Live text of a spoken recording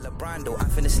Rondo, I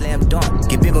finna slam dunk.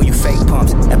 Get big on you fake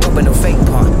pumps. That pump in no fake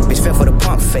pump. Bitch fell for the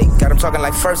pump fake. Got him talking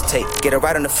like first take. Get it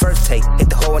right on the first take. Hit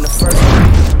the hole in the first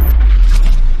take.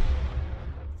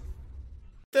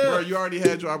 Bro, you already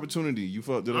had your opportunity. You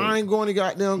fucked it up. I ain't going to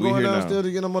goddamn going here downstairs now.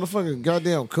 to get a motherfucking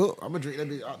goddamn cook. I'm gonna drink that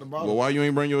bitch out the bottle. Well, why you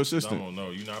ain't bring your assistant?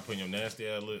 No, you not putting your nasty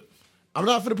ass lips. I'm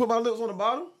not finna put my lips on the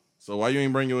bottle. So why you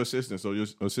ain't bring your assistant? So your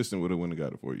assistant would have went and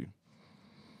got it for you.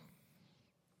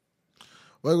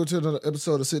 Welcome to another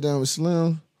episode of Sit Down with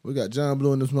Slim. We got John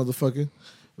Blue in this motherfucker.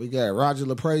 We got Roger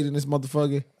LaPrade in this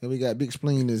motherfucker. And we got Big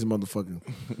Spleen in this motherfucker.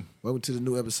 Welcome to the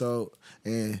new episode.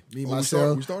 And me,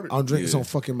 myself, we started? I'm drinking Yeah. some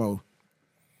fucking more.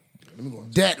 Let me go.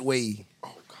 That way.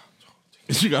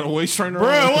 You got a waist trainer Bro,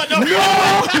 on? what the fuck?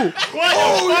 What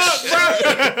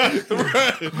the fuck,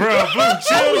 bro? Bro, Blue,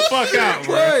 chill the fuck out,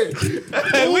 bro. Hey,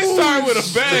 Hey, we started with a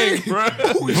bang, bro.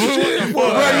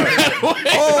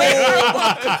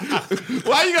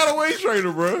 Why you got a waist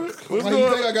trainer, bro? What's Why you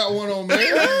going think on? I got one on, man?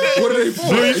 What are they for?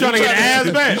 Blue, you trying to get ass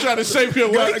You back? trying to shape your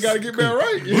waist? I gotta get back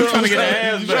right. You You know trying to what get I'm an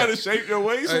ass You back? trying to shape your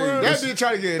waist, bro? that bitch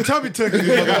trying to get a tummy tuck in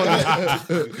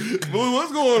this Blue,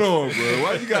 what's going on, bro?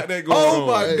 Why you got that going on? Oh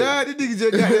my God, this nigga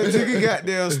just got that took his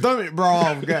goddamn stomach bra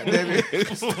off, goddamn it.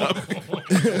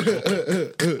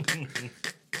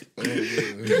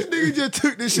 This nigga just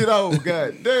took this shit off,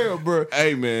 goddamn, bro.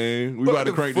 Hey, man, we What about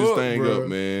to the crank this fuck, thing bro? up,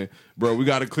 man. Bro, we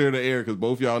got to clear the air because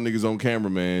both y'all niggas on camera,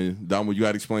 man. Damo, you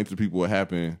got to explain to the people what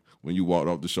happened when you walked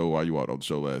off the show, why you walked off the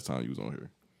show last time you was on here.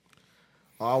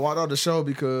 I walked off the show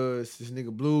because this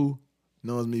nigga Blue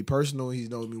knows me personal. He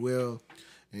knows me well.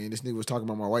 And this nigga was talking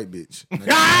about my white bitch.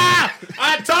 Ah!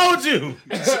 I told you.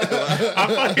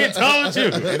 I fucking told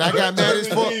you. And I got mad as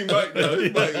fuck.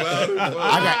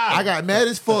 I got mad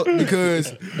as fuck because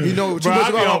he know too Bro, much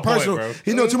I be about my on point, personal. bro.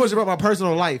 He know too much about my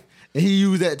personal life, and he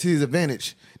used that to his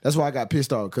advantage. That's why I got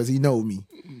pissed off because he know me.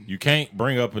 You can't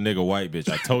bring up a nigga white bitch.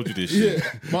 I told you this shit.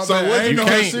 My So bad. what I you ain't know how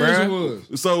can't, serious it bruh.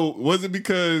 was. So was it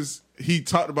because he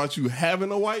talked about you having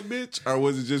a white bitch, or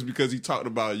was it just because he talked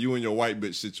about you and your white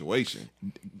bitch situation?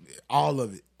 All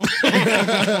of it.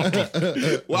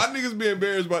 Why niggas be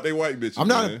embarrassed about their white bitches? I'm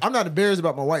man? not embarrassed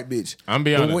about my white bitch. I'm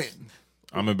be But honest. when-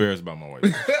 I'm embarrassed about my white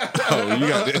bitch. Oh, you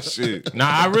got that shit. Nah,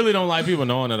 I really don't like people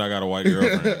knowing that I got a white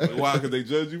girlfriend. Why? Because they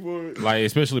judge you for it? Like,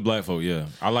 especially black folk, yeah.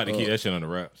 I like to keep that shit under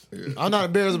wraps. I'm not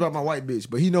embarrassed about my white bitch,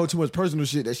 but he know too much personal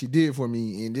shit that she did for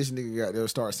me, and this nigga got there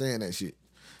start saying that shit,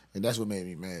 and that's what made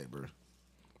me mad, bro.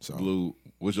 So Blue,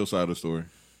 what's your side of the story?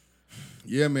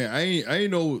 Yeah, man. I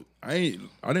didn't know it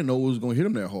was gonna hit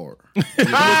him that hard.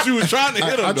 But you was trying to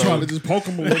hit him, I though. tried to just poke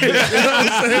him a little bit.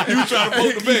 You was trying to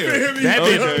poke the bear.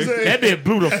 That bitch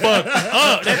blew the fuck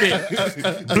up. That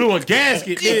bitch blew a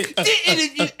gasket, bitch.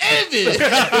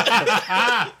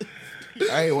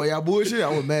 hey, well y'all bullshit. I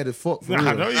was mad as fuck for real.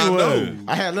 I know you was.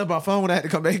 I had left my phone when I had to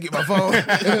come back and get my phone.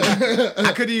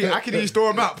 I couldn't even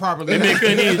store them out properly. That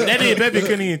bitch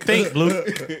couldn't even think, Blue.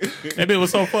 That bitch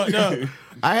was so fucked up.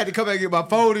 I had to come back and get my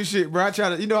phone and shit, bro. I tried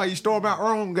to, you know how you store them out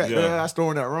wrong? Yeah. I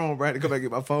stored that wrong, bro. I had to come back and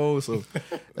get my phone, so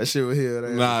that shit was here.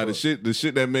 Nah, the shit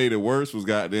that made it worse was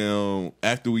goddamn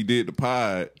after we did the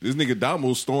pod, this nigga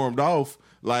Damo stormed off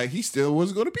like he still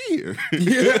wasn't gonna be here.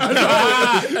 Yeah,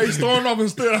 I know. Hey, stormed off and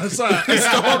stood outside.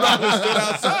 Stormed off and stood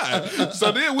outside.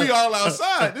 So then we all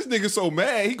outside. This nigga so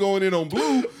mad, he going in on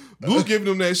Blue. Blue giving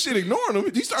him that shit, ignoring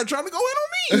him. He started trying to go in on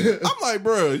me. I'm like,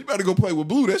 bro, you better go play with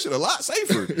Blue. That shit a lot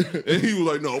safer. And he was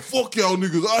like, no, fuck y'all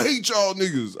niggas. I hate y'all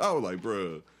niggas. I was like,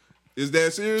 bro, is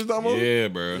that serious, Damo? Yeah,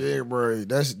 bro. Yeah, bro.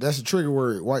 That's a trigger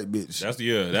word, white bitch.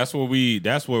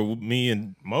 That's where me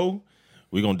and Mo,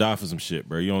 we gonna die for some shit,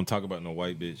 bro. You don't talk about no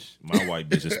white bitch. My white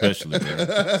bitch especially, bro.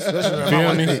 Especially my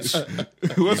white bitch.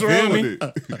 What's wrong with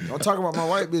it? Don't talk about my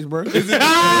white bitch, bro. Is it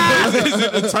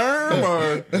the term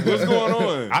or what's going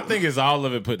on? I think it's all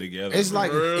of it put together. It's bro.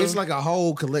 like a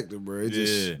whole collective, bro. It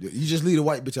just you just leave the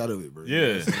white bitch out of it, bro. Yeah. You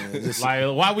know what I'm saying? Just-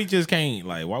 Like why we just can't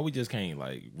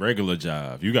regular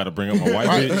jive. You gotta bring up my white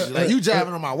bitch. like you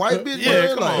jiving on my white bitch, Yeah,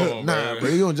 bro? come Like, on, nah, bro. bro.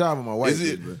 You don't jive on my white Is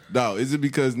bitch, it bro. no? Is it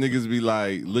because niggas be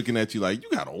like looking at you like you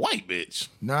got a white bitch?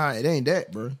 Nah, it ain't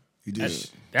that, bro. You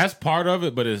just That's part of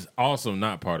it, but it's also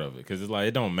not part of it. Cause it's like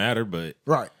it don't matter, but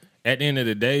right. at the end of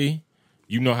the day,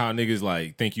 you know how niggas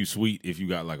like think you sweet if you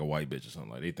got like a white bitch or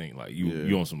something. Like they think like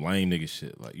you on some lame nigga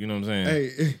shit. Like you know what I'm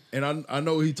saying? Hey, and I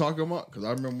know what he talking about because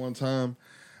I remember one time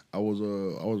I was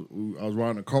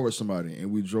riding a car with somebody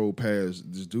and we drove past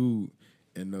this dude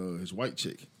and his white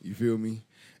chick. You feel me?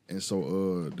 And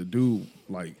so the dude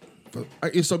like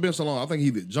It's been so long. I think he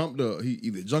either jumped or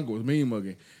was mean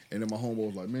mugging. And then my homeboy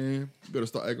was like, man, you better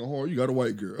start acting hard. You got a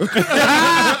white girl. That's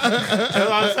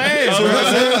what I'm saying. You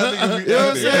know what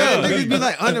I'm saying? Niggas be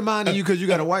like undermining you because you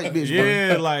got a white bitch, bro.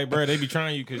 Yeah, like, bro, they be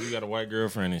trying you because you got a white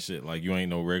girlfriend and shit. Like, you ain't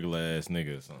no regular ass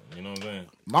nigga or something. You know what I'm saying?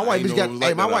 My white ain't bitch know it was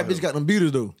like my that white out bitch got them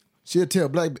beaters though. She'll get on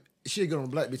a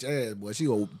black bitch ass, boy. She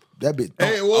go that bitch.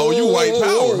 Hey, whoa, Oh, you white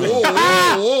power.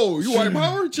 Whoa. You white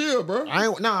power? Chill, bro.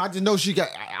 I just know she got.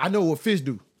 I know what fish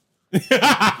do.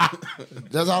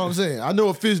 That's all I'm saying. I know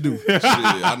what fish do. Shit,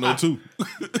 I know too.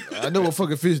 I know what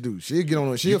fucking fish do. She'll get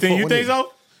on. She'll You think fuck with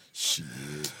so? Shit.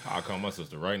 I'll call my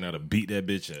sister right now to beat that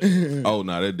bitch ass. Oh,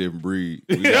 nah, that different breed.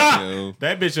 We got,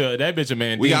 that bitch a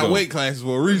man. we got weight classes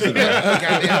for a reason.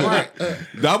 Goddamn right. I'm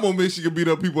gonna make she can beat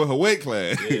up people in her weight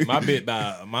class. My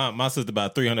sister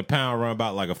about 300 pounds, run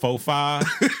about like a 4'5".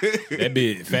 That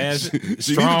bitch fast,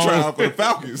 She strong. need to try out for the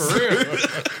Falcons. For real.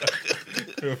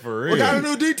 For real. We got a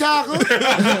new D tackle.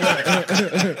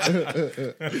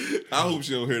 I hope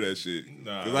she don't hear that shit.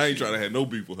 Because I ain't trying to have no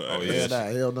beef with her. Oh, yeah.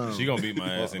 Hell no. She gonna beat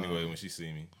my ass anyway when she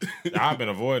see me. I've been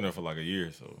avoiding her for like a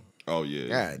year, so Oh, yeah.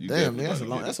 God You damn, definitely man,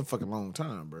 gotta that's a fucking long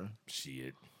time, bro.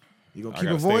 shit. You gonna I keep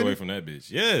gotta stay away avoiding? from that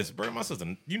bitch. Yes, bro. My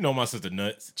sister, you know my sister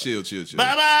nuts. Chill.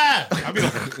 Bye bye. I be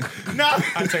like, no.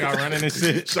 I take out running and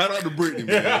shit. Shout out to Brittany,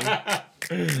 man.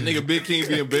 Nigga Big King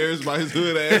be embarrassed by his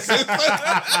hood ass.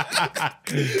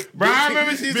 Bro, I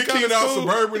remember she used to Big come King to out school.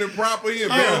 suburban and proper. He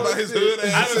embarrassed by his hood I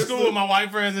ass. was in school with my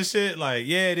white friends and shit. Like,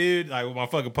 yeah, dude. Like, with my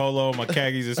fucking polo, my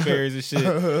khakis and Sperry's and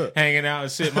shit. Hanging out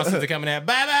and shit. My sister coming out,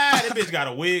 bye-bye. That bitch got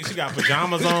a wig. She got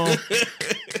pajamas on.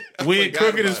 Wig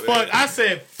crooked as fuck. that. I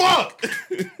said, fuck.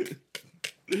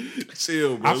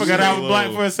 Chill, bro. I forgot I was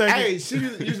black for a second. Hey, she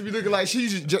used to be looking like she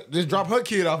used to just drop her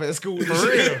kid off at school. For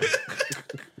real.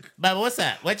 But what's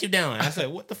up? What you doing? I said,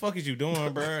 what the fuck is you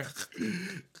doing, bro?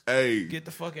 Hey, Get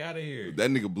the fuck out of here. that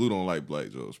nigga Blue don't like black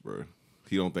jokes, bro.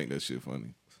 He don't think that shit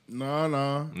funny. Nah.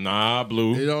 Nah,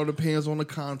 Blue. It all depends on the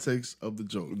context of the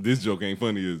joke. This joke ain't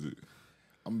funny, is it?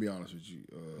 I'm gonna be honest with you.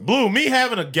 Blue, me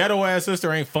having a ghetto ass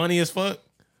sister ain't funny as fuck.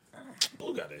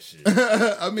 Blue got that shit.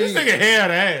 I This mean, nigga hair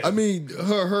to ass. I mean,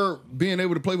 her being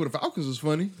able to play with the Falcons is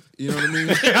funny. You know what I mean?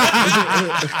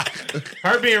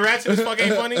 Her being ratchet as fuck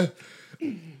ain't funny.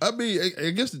 I mean, I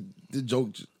guess the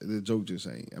joke just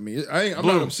ain't. I mean, I'm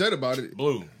Blue. not upset about it.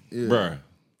 Blue. Yeah. Bruh.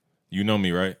 You know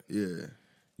me, right? Yeah,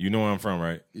 You know where I'm from,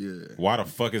 right? yeah. Why the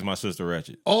fuck is my sister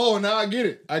ratchet? Oh, now I get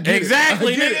it.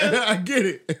 Exactly, I get nigga. it. I get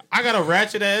it. I got a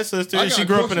ratchet ass sister I and got she a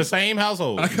grew up in question. the same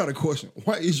household. I got a question.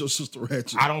 Why is your sister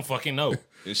ratchet? I don't fucking know.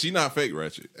 And she not fake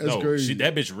ratchet. That's No, crazy.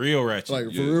 that bitch real ratchet. Like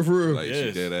Like, for real, for real. Like, Yes.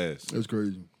 she dead ass. That's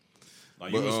crazy. you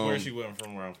would but, swear she wasn't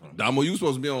from where I'm from. Damo, you was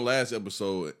supposed to be on last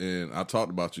episode, and I talked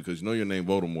about you because you know your name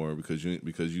Voldemort because you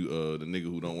the nigga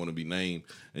who don't want to be named,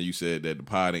 and you said that the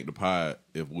pod ain't the pod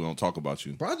if we don't talk about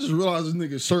you. Bro, I just realized this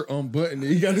nigga's shirt unbuttoned.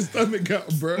 He got his stomach out,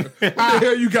 bro. What the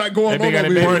hell you got going That on nigga got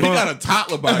over a here? big He got a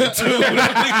toddler body too.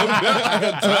 That nigga got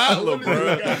a toddler,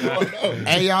 bro.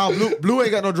 Hey y'all, Blue ain't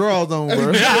got no drawers on,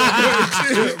 bro.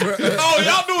 Oh,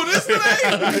 y'all doing this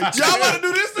today? Y'all want to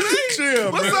do this today?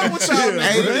 Chill, What's bro. up with y'all?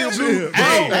 Hey, niggas? Blue,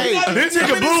 Hey, this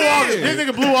nigga what he said. This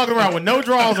nigga Blue walking around with no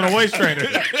drawers and a waist trainer.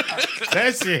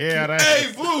 That shit hair that.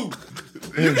 Hey, Blue,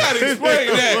 you gotta explain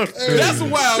that. That's a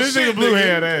wild This shit, nigga Blue nigga.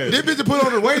 hair that. This bitch put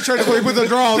on the waist shirt before he put the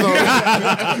drawers on.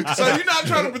 So you're not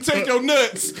trying to protect your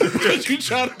nuts, but you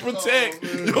trying to protect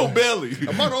your belly.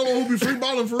 Am I the only one who be free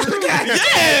balling for real?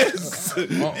 Yes,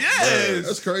 Bruh, yes,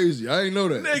 that's crazy. I ain't know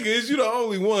that. nigga, is you the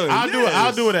only one?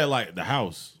 I'll do it at like the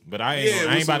house. But I ain't, Yeah, I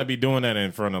with ain't about some- to be doing that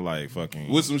in front of like fucking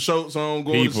with some shorts on,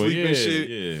 going people. to sleep Yeah, and shit.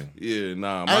 yeah. Yeah,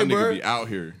 nah, my Hey, nigga bro. be out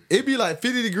here. It be like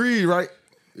 50 degrees, right?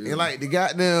 And like the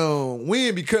goddamn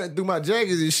wind be cutting through my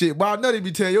jackets and shit. But I know they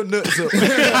be tearing your nuts up.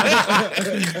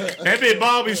 That bitch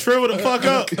ball be shriveled the fuck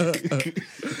up.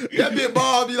 That bit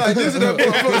ball be like this and that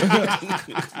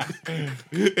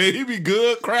motherfucker. And he be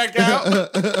good, crack out.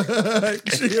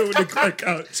 Chill with the crack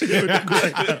out. Chill with the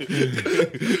crack out.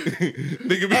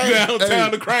 Nigga be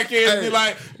downtown, the crackheads be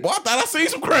like, well, I thought I seen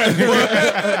some crack.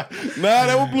 Nah,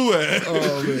 that was Blue ass.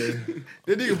 Oh, man.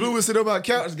 That nigga Blue was sitting on my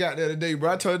couch got there today,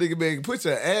 bro. I told that nigga, man, put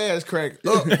your ass crack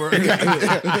up, bro. What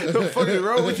the fuck is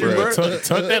wrong with you, bro? Tuck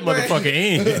that motherfucker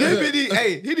in.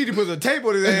 He need to put some tape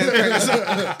on his ass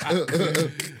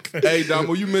crack. Hey,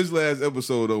 Damo, you missed last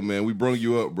episode, though, man. We brung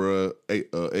you up, bro,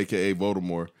 a.k.a.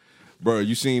 Baltimore. Bro,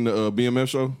 you seen the BMF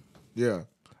show? Yeah.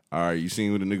 All right, you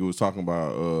seen what the nigga was talking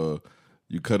about?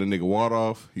 You cut a nigga water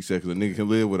off. He said, because a nigga can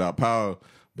live without power,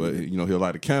 but, you know, he'll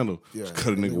light a candle. Yeah. Just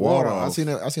cut a nigga water off. I seen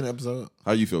the episode.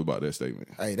 How you feel about that statement?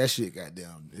 Hey, that shit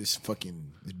goddamn, it's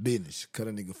business. Cut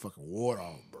a nigga fucking water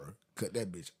off, bro. cut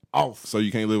that bitch off. So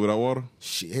you can't live without water?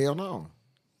 Shit, hell no.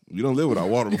 You don't live without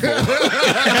water before. I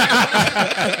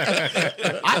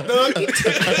thug it.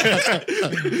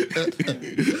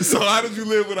 So how did you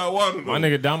live without water? Though? My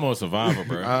nigga Damo a survivor,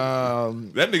 bro.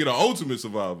 That nigga the ultimate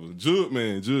survivor.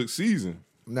 Jug season.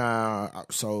 Nah,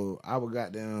 so I would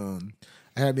goddamn.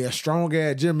 I had me a strong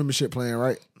ass gym membership plan,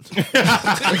 right?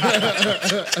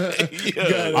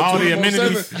 All the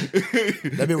amenities,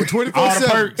 That be with 24/7. all the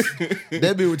perks.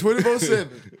 That be with 24/7.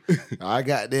 I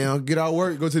goddamn get out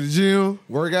work, go to the gym,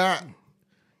 work out,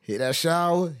 hit that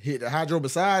shower, hit the hydro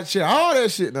massage shit, all that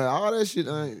shit. Nah, all that shit.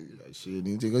 Shit,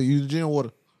 need to go use the gym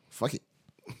water. Fuck it.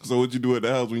 So what you do at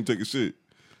the house when you take a shit?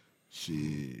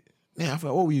 Shit. Man, I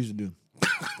forgot what we used to do.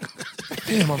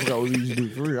 Damn, I forgot what we used to do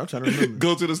for real. I'm trying to remember.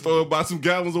 Go to the store, buy some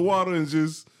gallons of water, and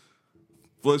just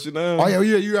flush it down. Oh yeah,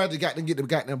 you had to goddamn get the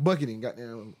goddamn bucket and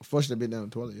goddamn flush that bit down the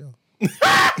toilet, yo.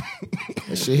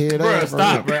 That shit here, Bro,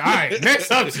 stop, bro. All right, next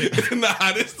subject.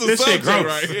 Nah, this the This shit subject gross.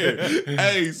 right here.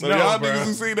 Hey, so No, y'all bro. niggas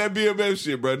who seen that BMF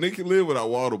shit, bro, nigga can live without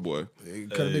water, boy.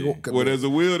 Cut a nigga, Where there's a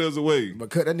will, there's a way. but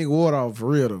cut that nigga water off for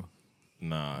real though.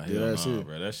 Nah, Yeah, hell that's nah, it.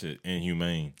 bro. That shit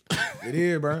inhumane. It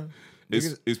is, bro.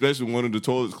 Especially when one of the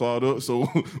toilets clogged up, so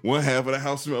one half of the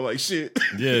house smell like shit.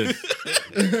 Yes.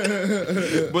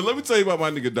 But let me tell you about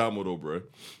my nigga Damo though, bro.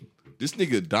 This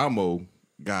nigga Damo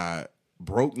got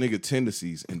broke nigga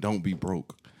tendencies and don't be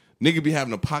broke. Nigga be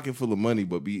having a pocket full of money,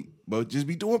 but just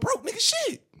be doing broke nigga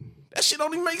shit. That shit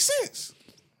don't even make sense.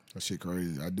 That shit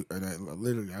crazy. I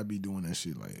literally be doing that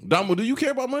shit like Damo, do you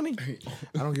care about money?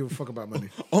 I don't give a fuck about money.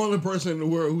 Only person in the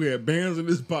world who had bands in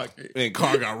his pocket. And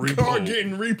car got repo. Car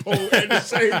getting repo at the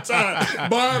same time.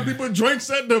 Buying people drinks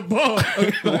at the bar.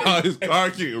 While his car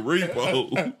getting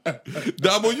repo.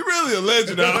 Damo, you really a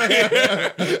legend out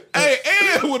here. Hey,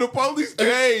 and when the police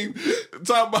came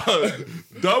talking about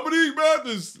Dominique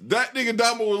Mathis, that nigga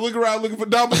Damo was looking around looking for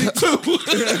Dominique too.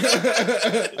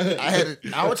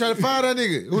 I was trying to find that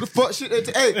nigga. Who the fuck shit?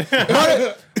 Hey,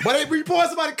 but they report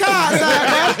somebody's car outside,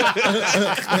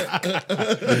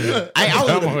 man.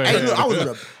 I was with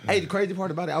a. Hey, the crazy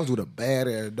part about it, I was with a bad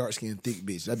ass, dark skinned, thick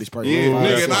bitch. That bitch probably. Yeah, was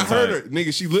nigga, and I that's heard my her.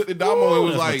 Nigga, she looked at Damo and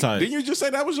was that's my like, type. didn't you just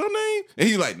say that was your name? And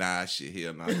he like, nah, shit,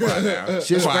 hell nah. Quiet now.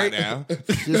 She's Quiet straight. now.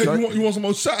 You want some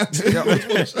more shots? Hey,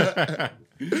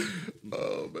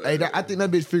 I think that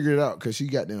bitch figured it out because she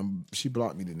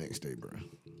blocked me the next day, bro.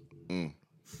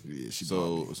 Yeah, she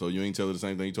blocked me. So you ain't tell her the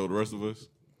same thing you told the rest of us?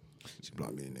 She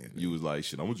blocked me the next day. You was like,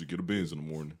 shit, I'm gonna just get a Benz in the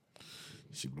morning.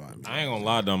 She blocked me. I ain't gonna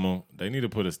lie, Damo. They need to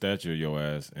put a statue of your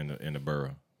ass in the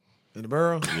borough. In the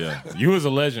borough? Yeah, you was a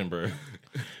legend, bro.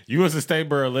 You was a state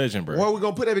borough legend, bro. Where we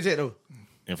gonna put that bitch at though?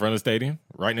 In front of the stadium,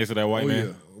 right next to that white Oh, man.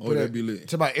 yeah. Oh, that'd be lit.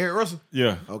 It's about Eric Russell.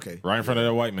 Yeah. Okay. Right in front of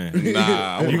that white man.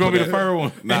 Nah, You gonna be the first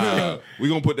one. Nah, we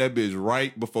gonna put that bitch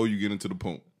right before you get into the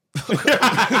pump.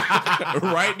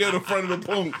 Right near the front of the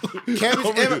pump.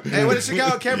 Hey, what is it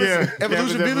called?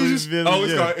 Evolution Village? Oh,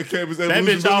 it's called Campus That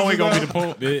Evolution bitch always Village gonna be now? the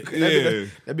pump, bitch. Yeah,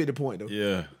 That'd be the point though.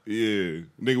 Yeah. yeah.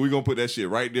 Nigga, we gonna put that shit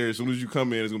right there. As soon as you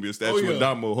come in, there's gonna be a statue Oh, yeah. of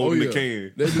Damo holding Oh, the yeah.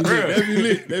 can. That'd be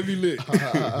lit. That'd be lit.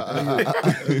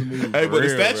 Hey, but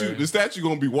real, the statue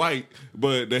gonna be white,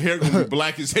 but the hair gonna be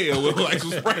black as hell with like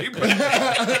some spray paint.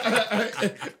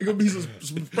 It gonna be some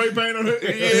spray paint on it.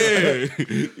 Yeah,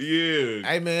 yeah.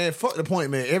 Hey man, fuck the point,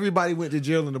 man. Everybody went to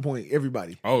jail in the point.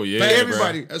 Everybody. Oh yeah.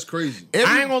 Everybody. That's crazy.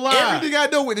 I ain't gonna lie. Everything I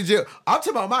know went to jail. I'm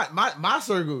talking about my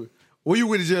circle. Where you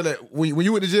went to jail at? When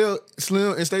you went to jail,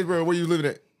 Slim in Statesboro, where you living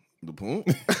at? The pump.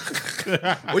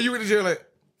 Where you went to jail at?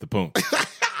 The pump.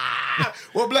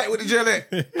 What Black went to jail at?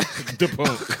 The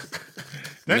pump.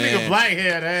 That Man. nigga black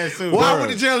hair ass too. Where I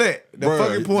went to jail at? The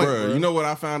fucking point. Bruh, you know what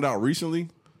I found out recently?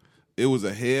 It was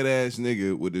a head ass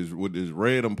nigga with this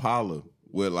red Impala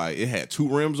with like it had 2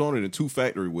 rims on it and 2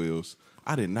 factory wheels.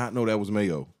 I did not know that was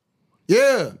Mayo.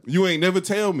 Yeah. You ain't never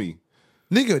tell me.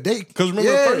 Nigga, Cause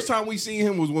remember the first time we seen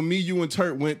him was when me, you, and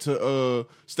Turk went to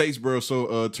Statesboro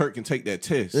so Turk can take that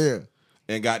test. Yeah.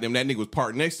 And goddamn, that nigga was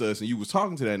parked next to us and you was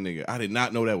talking to that nigga. I did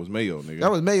not know that was Mayo, nigga.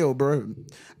 That was Mayo, bro.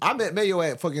 I met Mayo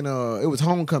at fucking it was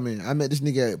homecoming. I met this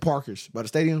nigga at Parker's by the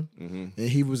stadium. And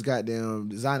he was goddamn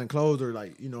designing clothes or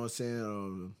like, you know what I'm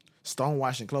saying, stone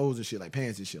washing clothes and shit, like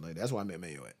pants and shit like that. That's why I met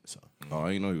Mayo at. So Oh,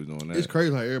 I didn't know he was doing that. It's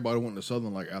crazy how everybody went to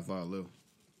Southern like after I left.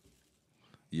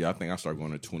 Yeah, I think I started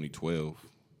going to 2012.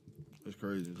 It's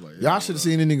crazy. It's like y'all should have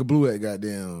seen the nigga Blue at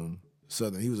goddamn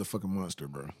Southern. He was a fucking monster,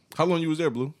 bro. How long you was there,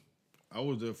 Blue? I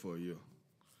was there for a year.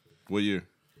 What year?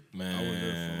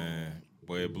 Man,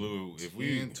 boy, Blue. If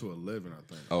we 10 to 11, I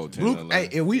think. Oh, 10, Blue, 11. hey,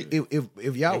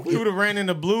 if y'all, if we would have ran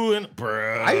into Blue and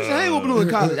bruh. I used to hang with Blue in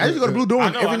college. I used to go to Blue Dorm I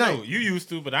know, every I know. night. You used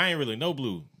to, but I ain't really know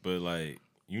Blue. But like,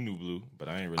 You knew Blue, but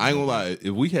I ain't really. I ain't gonna know lie.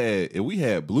 If we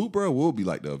had Blue, bro, we'll be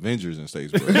like the Avengers in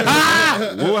Statesboro.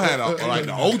 We'll have like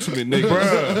the ultimate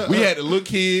nigga. We had the little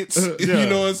kids. You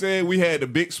know what I'm saying? We had the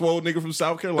big swole nigga from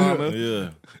South Carolina. Yeah.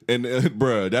 And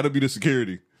bro, that'll be the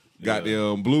security.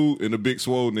 Goddamn Blue and the big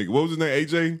swole nigga. What was his name?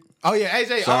 AJ. Oh yeah,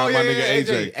 AJ. Shout out Oh my yeah, nigga yeah,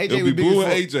 AJ. AJ It'll be was big Blue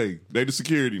as and fuck. AJ. They the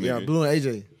security nigga. Yeah, Blue and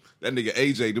AJ. That nigga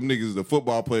AJ, them niggas, the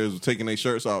football players, were taking their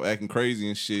shirts off, acting crazy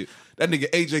and shit. That nigga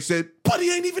AJ said, "Buddy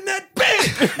ain't even that big."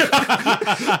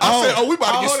 I said, "Oh, we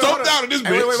about to get stumped out of this bitch."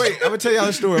 Hey, wait. I'm gonna tell y'all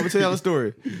the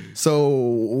story. So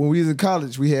when we was in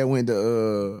college, we had went to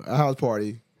a house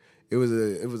party. It was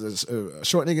a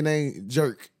short nigga named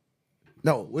Jerk.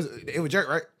 No, it was Jerk,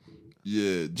 right?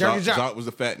 Yeah, Jerk. Jock was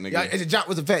a fat nigga. Yeah, Jock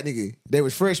was a fat nigga. They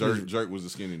was freshmen. Jerk was a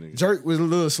skinny nigga. Jerk was a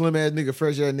little slim ass nigga,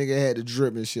 fresh ass nigga, had the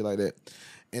drip and shit like that.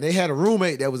 And they had a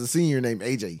roommate that was a senior named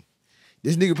AJ.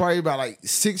 This nigga probably about like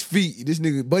 6 feet. This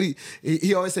nigga, Buddy,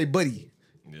 he always say Buddy.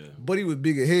 Yeah. Buddy was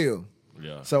big as hell.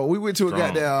 Yeah. So we went to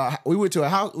we went to a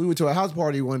house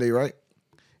party one day, right?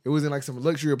 It was in like some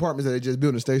luxury apartments that they just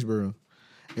built in Statesboro.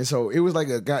 And so it was like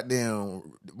a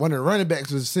goddamn one of the running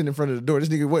backs was sitting in front of the door. This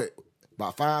nigga what?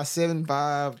 About 5'7",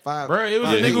 5'5". Bro, it was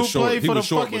a nigga who played for the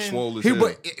fucking. He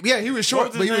was He was short.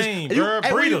 What was his name, bro?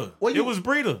 Breida. It was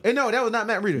Breida. No, that was not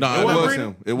Matt Breida. Nah, It it wasn't was Breida.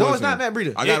 him. It No, was it's not him. Matt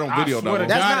Breida. I got on I video, swear to dog.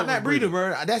 That's God, not it Matt was Breida,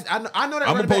 bro. I know that. I'm running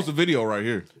gonna post a back. video right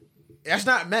here. That's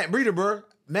not Matt Breida, bro.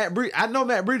 I know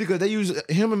Matt Breida because they use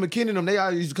him and McKinnon. They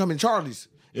all used to come in Charlie's.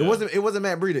 It wasn't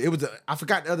Matt Breida. It was I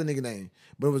forgot the other nigga name,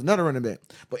 but it was another running back.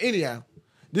 But anyhow,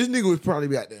 this nigga was probably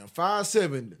goddamn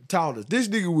 5'7", tallest. This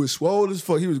nigga was swole as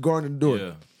fuck. He was guarding the door.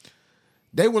 Yeah.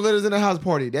 They would let us in the house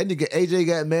party. That nigga AJ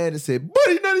got mad and said,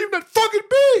 "Buddy, not even that fucking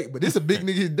big." But this a big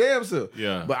nigga his damn self.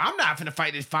 Yeah. But I'm not finna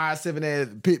fight this 5'7" ass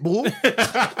pit bull.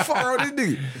 Fuck around this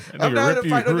nigga. I'm not finna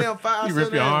fight no damn 5'7". You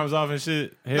rip your arms off and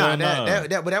shit. Hell no.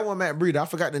 But that wasn't Matt Breida. I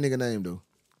forgot the nigga name though.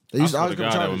 They I used to swear always to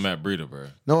come God, that charge was us. Matt Breida, bro.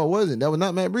 No, it wasn't. That was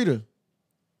not Matt Breida.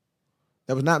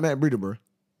 That was not Matt Breida, bro.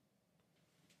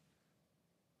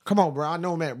 Come on, bro. I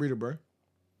know Matt Breida, bro.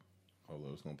 Hold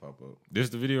on, it's gonna pop up. This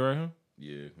the video right here?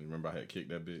 Yeah, remember I had kicked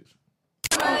that bitch.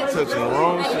 Touching the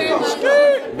wrong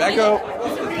shit. Back up.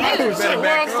 Better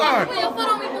back up. Put your foot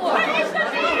on me, boy.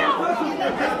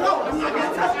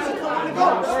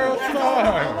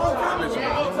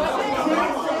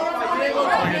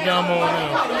 Get down more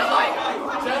now.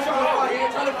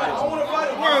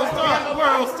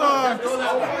 World star.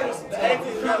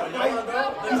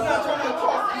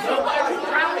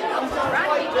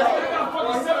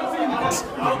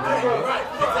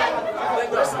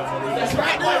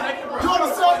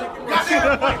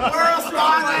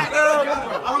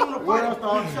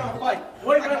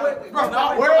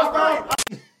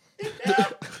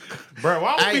 Bro,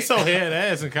 why would we be so head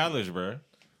ass in college, bro?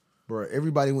 Bro,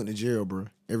 everybody went to jail, bro.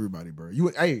 Everybody, bro.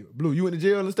 Hey, Blue, you went to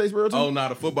jail in the Statesboro too? Oh, nah,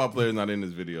 the football player's not in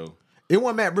this video. It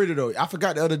wasn't Matt Breida though. I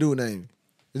forgot the other dude name.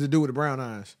 It's the dude with the brown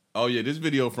eyes. Oh yeah, this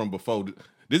video from before.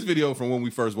 This video from when we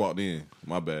first walked in.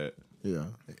 My bad. Yeah,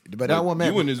 but that wasn't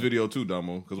Matt. You in this video too,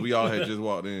 Damo, because we all had just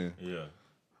walked in. Yeah.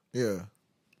 Yeah,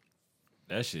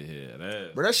 That shit here.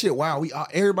 That bro. That shit. Wow,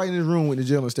 everybody in this room went to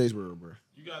jail in Statesboro, bro.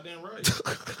 you goddamn right.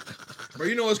 Bro,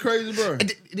 you know what's crazy, bro?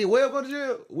 Did Will go to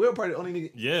jail? Will probably the only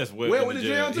nigga. Yes, Will Will went to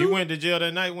jail jail. too? He went to jail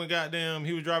that night when goddamn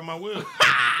he was driving my wheel.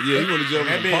 Yeah, he went to jail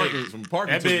That from bitch,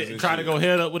 parking that tickets bitch and tried to shit. go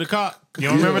head up with a cop. You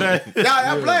don't remember that? Nah,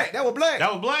 that was black. That was black.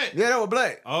 That was black. Yeah, that was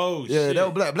black. Oh Yeah, shit. that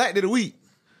was black. Black did a week.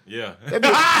 Yeah. That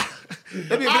bitch, I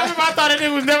that bitch remember I thought that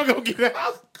nigga was never gonna get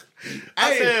out.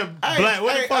 I said, Black,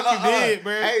 what the fuck you did,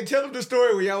 bro? Hey, tell them the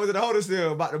story when y'all was at the holding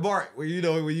cell about the bark, where you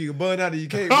know when you can bun out and you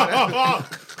can't. Y'all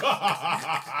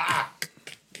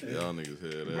niggas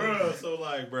head ass. Bro, so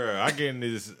like, bro, I get in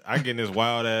this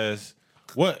wild ass.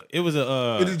 What? It was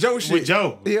a It was Joe shit. with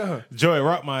Joe. Yeah. Joey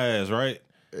rocked my ass, right?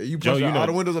 You Joe, punched you out know- all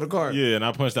the windows of the car. Yeah, and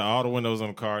I punched out all the windows on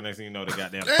the car. Next thing you know, the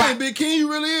goddamn. Damn, Big King, you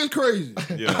really is crazy.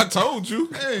 I Yeah. told you.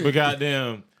 But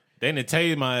goddamn, they done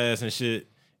tased my ass and shit.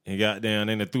 And goddamn,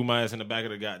 they done threw my ass in the back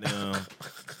of the goddamn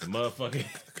the motherfucking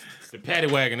the paddy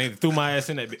wagon. They threw my ass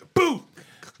in that bitch. Boo!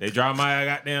 They dropped my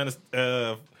ass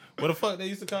goddamn what the fuck they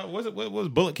used to call it? What was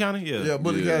Bullitt County? Yeah.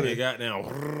 Bullitt Yeah. County. They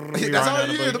goddamn. That's all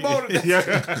you hear, the motor.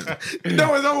 Yeah.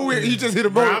 No, it's over with. You just hit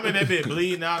a Bro, boat. I'm in that bitch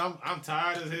bleeding out. I'm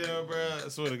tired as hell, bro. I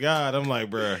swear to God, I'm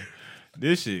like, bro,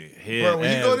 this shit head Bro,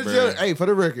 when you ass, go to bro. jail, hey, for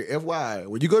the record, FYI,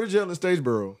 when you go to jail in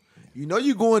Statesboro, you know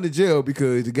you going to jail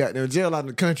because you got them jail out in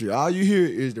the country. All you hear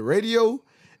is the radio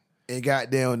and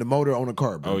goddamn the motor on the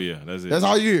car, bro. Oh yeah, that's it. That's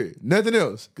all you hear. Nothing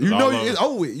else. You all know of it's them-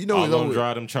 over with. You know all it's of over them with.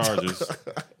 drive them Chargers,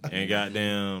 and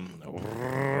goddamn,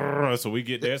 so we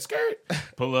get there, skirt,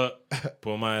 pull up,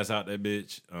 pull my ass out that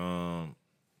bitch.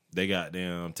 They got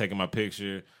them taking my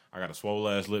picture. I got a swole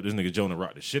ass lip. This nigga Jonah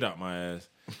rocked the shit out my ass.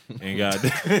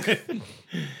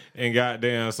 And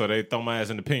goddamn, so they throw my ass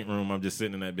in the pink room. I'm just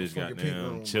sitting in that bitch,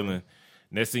 goddamn, chilling.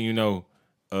 Next thing you know,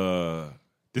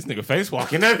 this nigga face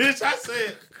walking that bitch. I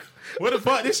said, what the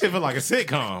fuck? This shit feel like a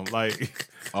sitcom. Like,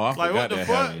 I like what the that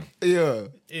fuck? happened.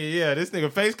 Yeah. This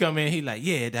nigga face come in. He like,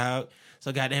 yeah, dog.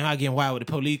 So goddamn, I getting wild with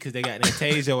the police because they got them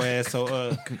tase your ass.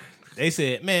 So they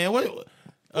said, man,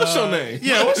 What's your name?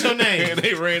 Yeah, what's your name? And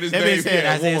they ran his That name. bitch said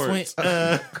Isaiah Isaiah Swint.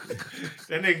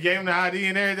 That nigga gave him the ID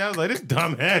and everything. I was like, this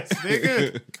dumbass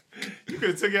nigga. You could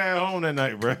have took your ass home that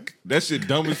night, bro. That shit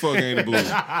dumb as fuck, ain't it, Blue?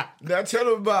 Now tell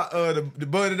them about the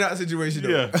budding out situation. Though.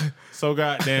 Yeah. So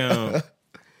goddamn,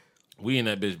 we in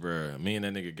that bitch, bro. Me and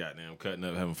that nigga goddamn cutting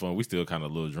up, having fun. We still kind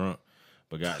of a little drunk.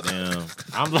 But goddamn,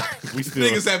 I'm like, we still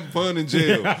Niggas having fun in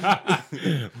jail.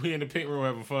 we in the pink room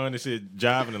having fun and shit,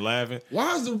 jiving and laughing.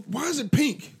 Why is it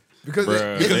pink? Because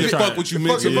Bruh, it they fuck with you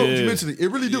fucking mentally. fuck with you Yeah. mentally.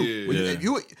 It really do.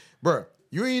 Yeah. When bruh,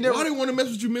 you ain't never. Why they want to mess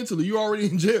with you mentally? You already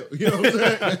in jail. You know what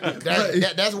I'm saying?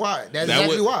 That's why. That's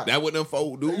exactly why. That what them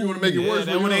folk do. You want to make it worse?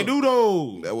 That's what they do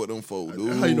though. That what them folk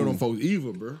do. How you know them folks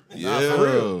evil, bro? Yeah. For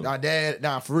real.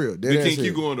 Nah, for real. They can't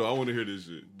keep going though. I want to hear this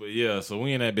shit. But yeah, so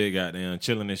we in that big goddamn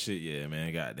chilling and shit. Yeah,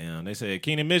 man, goddamn. They said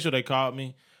Keenan Mitchell. They called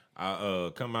me.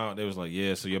 I come out. They was like,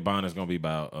 yeah, so your bond is gonna be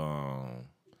about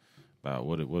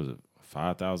what was it,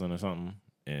 5,000 or something,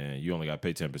 and you only got to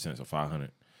pay 10%, so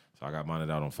 500. So I got bonded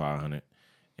out on 500,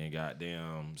 and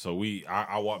goddamn. So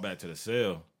I walked back to the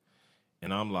cell,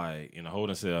 and I'm like in the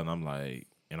holding cell, and I'm like.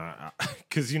 And I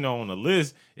cause on the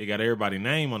list, it got everybody's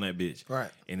name on that bitch. Right.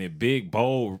 And in big,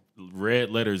 bold, red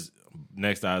letters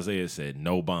next to Isaiah said,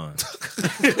 no bond.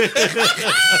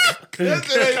 That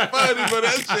shit ain't funny, but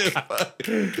that shit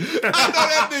funny. I know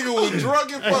that nigga was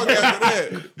drunk and fuck after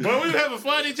that. But we was having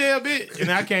fun in jail, bitch.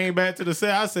 And I came back to the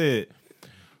cell. I said,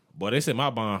 boy, they said my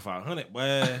bond 500, boy.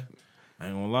 I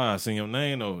ain't gonna lie, I seen your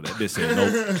name though. That bitch said no.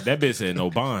 That bitch said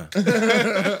no bond.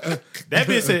 That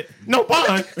bitch said no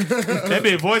bond. That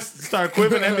bitch voice started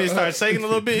quivering. That bitch started shaking a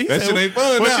little bit. He That said, shit ain't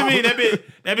fun What now. you mean?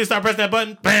 That bitch started pressing that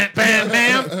button. Bam, bam,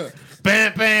 ma'am.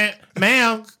 Bam, bam,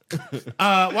 ma'am.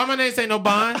 Why my name say no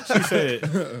bond? She said,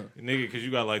 nigga, because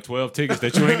you got like 12 tickets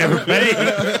that you ain't never paid.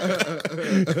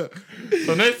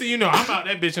 So next thing you know, I'm out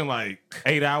that bitch in like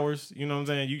 8 hours. You know what I'm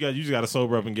saying? You just got to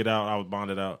sober up and get out. I was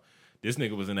bonded out. This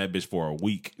nigga was in that bitch for a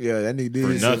week Yeah, that nigga did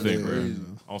for something nothing, bro. crazy.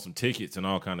 On some tickets and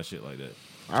all kind of shit like that.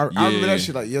 I remember Yeah. that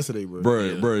shit like yesterday,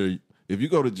 bro. Bro, if you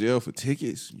go to jail for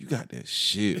tickets, you got that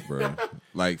shit, bro.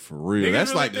 Like, for real. Niggas That's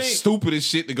really like the think- stupidest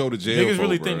shit to go to jail Niggas for,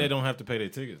 really bro. think they don't have to pay their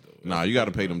tickets though. Nah, you got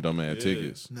to pay them dumbass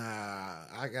tickets. Nah,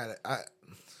 I got it.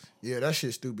 Yeah, that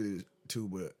shit's stupid too.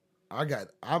 But I'm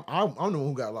the one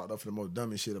who got locked up for the most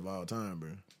dumbest shit of all time, bro.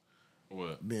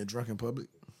 What? Being drunk in public.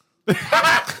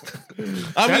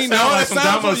 I mean, sound like that some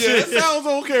sounds Damo on, shit. that sounds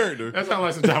on character. That sounds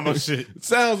like some Damo shit. It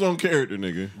sounds on character,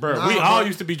 nigga. Bro, Nah, we bro. all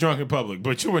used to be drunk in public,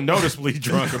 but you were noticeably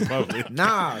drunk in public.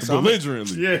 Nah, so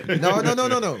Belligerently. Yeah.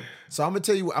 no. So I'm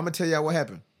gonna tell y'all what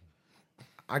happened.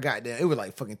 I got there. It was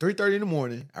like fucking 3:30 in the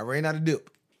morning. I ran out of dip.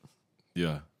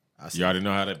 Yeah. I said, You already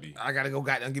know how that be. I gotta go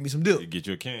goddamn get me some dip. You get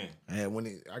you a can. And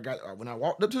when I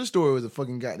walked up to the store, it was a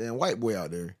fucking goddamn white boy out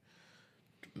there.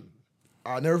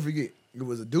 I'll never forget. It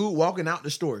was a dude walking out the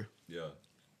store. Yeah.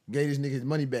 Gave this nigga his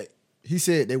money back. He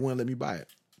said they wouldn't let me buy it.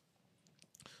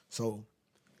 So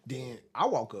then I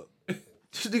walk up.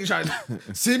 This nigga trying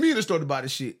to send me in the store to buy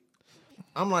this shit.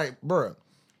 I'm like, bruh,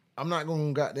 I'm not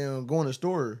gonna goddamn go in the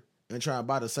store and try to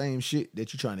buy the same shit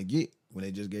that you trying to get when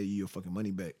they just gave you your fucking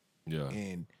money back. Yeah.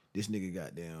 And this nigga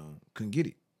goddamn couldn't get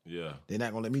it. Yeah. They're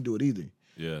not gonna let me do it either.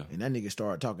 Yeah. And that nigga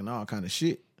started talking all kind of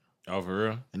shit. Oh, for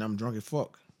real? And I'm drunk as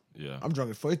fuck. Yeah. I'm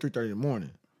drunk as fuck. It's 3:30 in the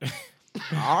morning. All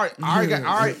right. It's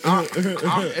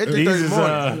 3:30 in the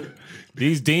morning.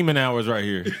 These demon hours right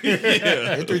here.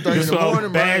 It's 3:30 in the So morning, bro.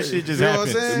 bad shit just You know what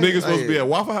I'm happens. saying? Niggas supposed to be at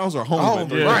Waffle House or home.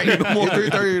 home, Yeah. right? It's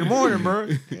 3:30 in the morning, bro.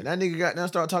 And that nigga got down,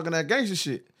 start talking that gangster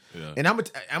shit. Yeah. And I'm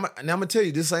gonna tell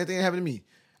you, this same thing happened to me.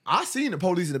 I seen the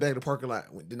police in the back of the parking lot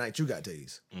the night you got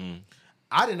tased.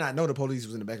 I did not know the police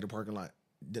was in the back of the parking lot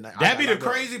the night. I That got be the locked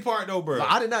up. crazy part though, bro.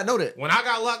 Like, I did not know that. When I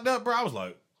got locked up, bro, I was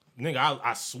like, nigga,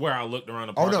 I swear I looked around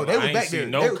the Oh parking no, lot. they I was ain't back see there.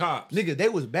 no cops. Nigga, they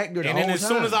was back there the And whole then as time.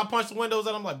 soon as I punched the windows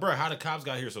out, I'm like, bro, how the cops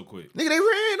got here so quick? Nigga, they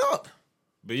ran up.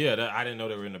 But yeah, I didn't know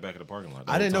they were in the back of the parking lot.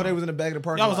 I didn't know they was in the back of the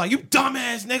parking I lot. was like, you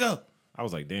dumbass nigga. I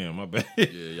was like, damn, my bad. Yeah,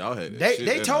 y'all had that shit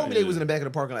They that told night. me they was in the back of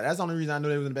the parking lot. That's the only reason I knew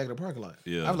they was in the back of the parking lot.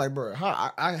 Yeah. I was like, bro,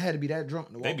 how I had to be that drunk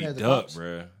to walk They be past the ducked, cops.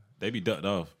 bro. They be ducked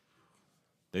off.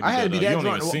 They be I had to ducked be off. that You don't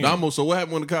drunk even to see walk- them. Damo, so what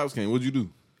happened when the cops came? What'd you do?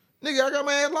 Nigga, I got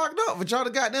my ass locked up for trying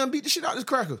to goddamn beat the shit out of this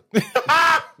cracker.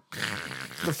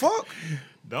 The fuck?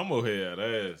 Dumbo had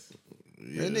ass.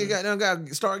 That nigga goddamn got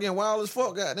start getting wild as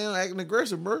fuck. Goddamn acting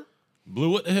aggressive, bro. Blue,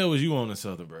 what the hell was you on in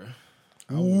Southern, bro?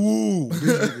 Ooh,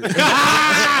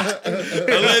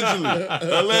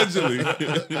 Allegedly.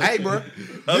 hey, bro.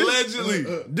 Allegedly.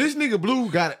 This nigga Blue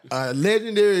got a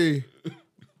legendary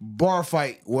bar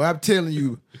fight where I'm telling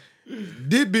you,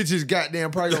 this bitch is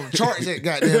goddamn probably on the charts at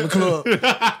goddamn the club.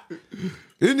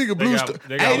 This nigga Blue,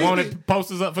 They got wanted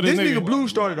posters up for this nigga Blue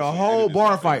started a whole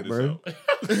bar fight, bro.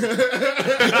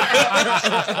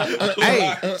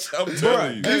 Hey, I'm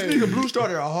telling you. this nigga Blue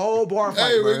started a whole bar fight,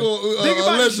 Hey, bro. we're going Think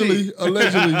about this shit.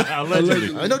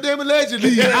 allegedly. Ain't no damn allegedly.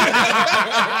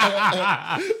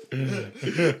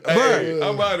 Hey,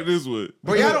 I'm out of this one.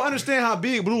 But y'all don't understand how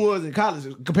big Blue was in college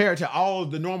compared to all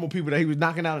the normal people that he was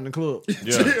knocking out in the club. Yeah.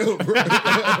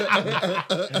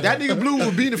 That nigga Blue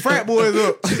was beating the frat boys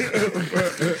up.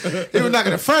 He was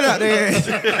knocking the front out there. Them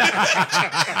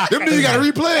niggas got to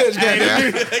repledge,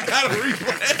 goddamn. They gotta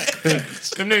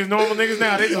replay. Them niggas normal niggas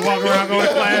now. They just walk around going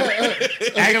to class,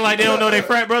 acting like they don't know they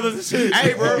frat brothers and shit.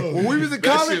 Hey, bro, when we was in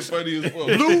That shit college, funny as fuck.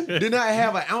 Blue did not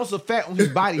have an ounce of fat on his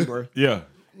body, bro. Yeah.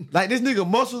 Like, this nigga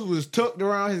muscles was tucked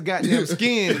around his goddamn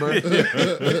skin, bro.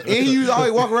 And he used to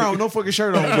always walk around with no fucking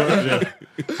shirt on, bro.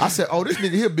 I said, oh, this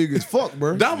nigga here big as fuck,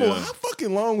 bro. Damo, how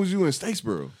fucking long was you in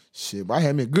Statesboro? Shit, but I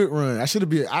had me a good run. I should have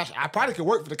been. I probably could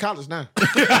work for the college now. Oh,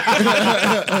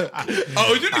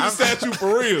 you nigga statue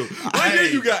for real. What year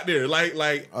you got there? Like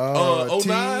 09?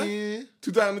 10,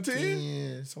 2010?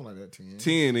 10, something like that. 10,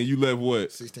 10, and you left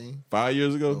what? 16. 5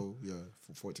 years ago? Oh, yeah,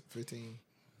 14, 15.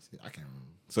 I can't remember.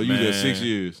 So you there Man. 6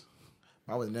 years.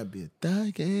 I wasn't that big.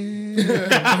 Thugging.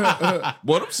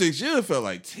 Boy, them 6 years felt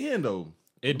like 10 though.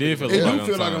 It did feel It do like,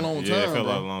 feel like a long Yeah, it time, felt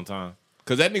bro. like a long time.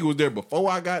 Cause that nigga was there before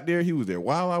I got there. He was there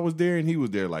while I was there, and he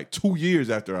was there like 2 years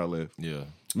after I left. Yeah.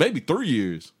 Maybe 3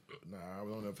 years. Nah, I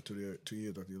was on there for 2 years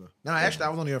after you left. Nah, actually, I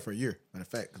was only there for a year. Matter of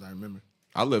fact, because I remember.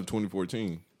 I left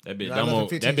 2014. That bitch Yeah, I left in Damo,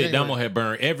 15 that bitch Damo January. had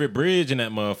burned every bridge in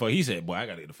that motherfucker. He said, boy, I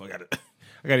gotta get the fuck out of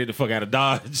I gotta get the fuck out of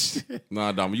Dodge.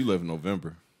 Nah, Dama, you left in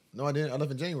November. No, I didn't. I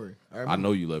left in January. I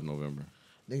know you left in November.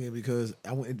 Nigga, because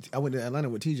I went to Atlanta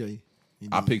with TJ.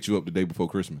 I picked you up the day before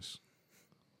Christmas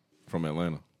from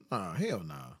Atlanta. Nah, hell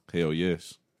nah. Hell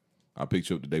yes. I picked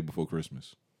you up the day before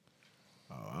Christmas.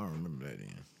 Oh, I don't remember that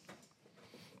then.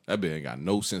 That bitch ain't got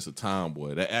no sense of time,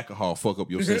 boy. That alcohol fuck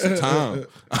up your sense of time.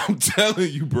 I'm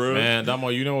telling you, bro. Man, Damo,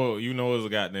 you know what's a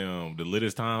goddamn the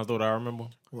littest times though that I remember?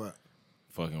 What?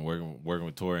 Fucking working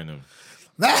with Tori and them.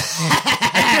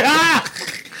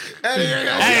 Hey,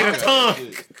 Hey, the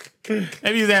tongue.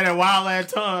 They used that wild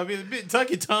ass tongue. Bitch, tuck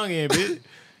your tongue in, bitch.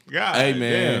 God, Hey,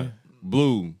 man. damn.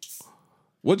 Blue,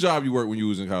 what job you worked when you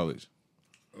was in college?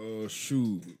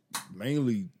 Shoot,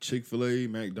 mainly Chick-fil-A,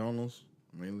 McDonald's,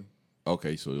 mainly.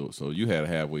 Okay, so you had a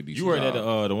halfway decent You worked at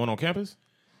job. the one on campus?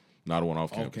 Not the one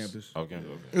off Off campus. campus. Okay, okay.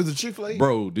 it was a Chick-fil-A?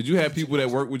 Bro, did you have people that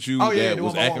worked with you Oh, yeah, that the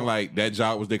was one by acting Walmart. like that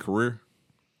job was their career?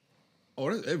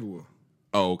 Oh, that's everywhere.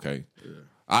 Oh, okay.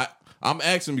 I'm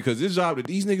asking because this job that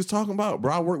these niggas talking about,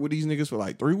 bro, I worked with these niggas for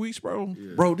like 3 weeks, bro.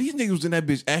 Bro, these niggas was in that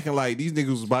bitch acting like these niggas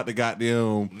was about to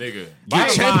goddamn Nigga. get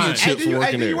Bottom championships Hey, did you-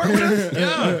 working hey, did you there. work with us?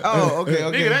 Yeah. Oh, okay,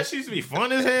 okay. Nigga, that shit used to be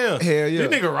fun as hell. Hell yeah.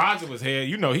 This nigga Roger was hell.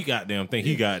 You know he goddamn think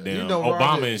he goddamn You know Obama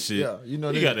Roger- and shit. yeah, you know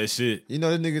he that- got that shit. You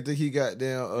know that nigga think he got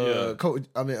down Yeah. coach.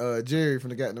 Jerry from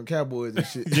the goddamn Cowboys and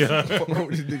shit. Yeah. Fuck wrong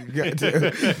with this nigga goddamn The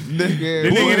nigga.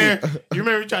 nigga there, you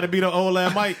remember he tried to beat up old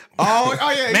ass Mike? Oh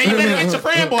yeah. Man, you better get your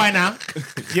friend boy now.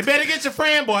 You better get your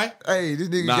friend boy. Hey, this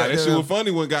nigga Nah, got that shit was funny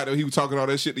when got there. He was talking all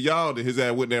that shit to y'all. That his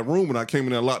ass went in that room and I came in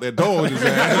there and locked that door in his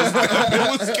ass.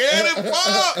 It was scared as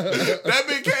fuck. That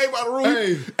bitch came out of the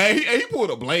room and he pulled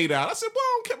a blade out. I said, boy,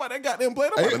 I don't care about that goddamn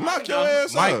blade. I'm about to knock your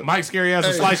ass out. Mike scary ass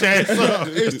and slice your ass up.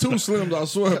 It's two slims, I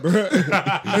swear, bro.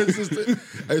 It's just,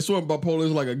 hey, swear bipolar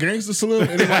is like a gangster slim,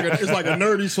 and it's like a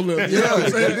nerdy slim. You know what I'm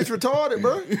that saying? bitch retarded,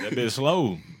 bro. That bitch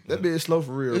slow. That bitch slow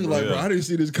for real. It's Bro. like, bro, I didn't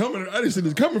see this coming. I didn't see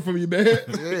this coming from you, man. Yeah,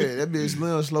 that bitch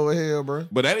slim, slow as hell, bro.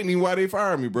 But that ain't even why they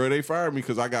fired me, bro. They fired me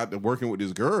because I got to working with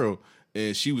this girl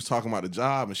and she was talking about the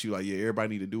job and she was like, yeah, everybody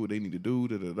need to do what they need to do,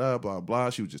 blah, blah.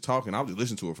 She was just talking. I was just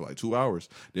listening to her for like 2 hours.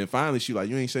 Then finally she like,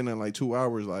 you ain't saying nothing like 2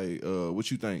 hours. Like, what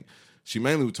you think? She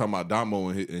mainly was talking about Damo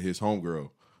and his homegirl.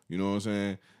 You know what I'm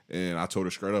saying? And I told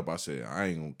her straight up, I said,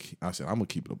 I'm gonna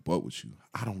keep it a buck with you.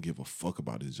 I don't give a fuck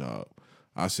about this job.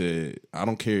 I said, I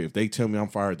don't care if they tell me I'm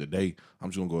fired today. I'm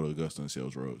just gonna go to Augusta and sell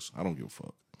drugs. I don't give a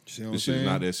fuck. See what I'm This shit is saying?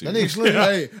 not that That serious. nigga slim.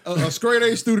 Hey, a straight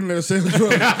A student that sells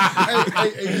drugs.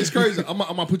 hey, it's crazy. I'm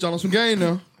gonna put y'all on some game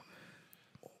now.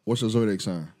 What's your zodiac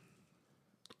sign?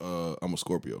 I'm a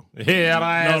Scorpio.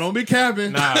 Yeah, No, don't be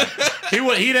capping. Nah,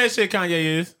 he that shit.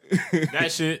 Kanye is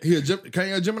that shit.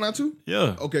 Kanye a Gemini too?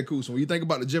 Yeah. Okay, cool. So when you think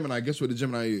about the Gemini, guess what the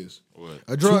Gemini is?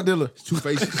 A drug dealer. Two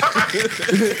faces.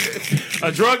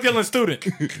 A drug dealing student.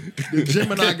 The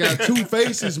Gemini got two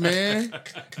faces, man.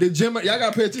 The Gemini, y'all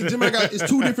got to pay attention. Gemini it's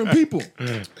two different people.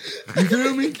 You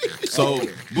feel me? So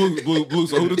blue.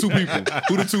 So who the two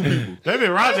people? That be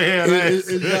Roger here.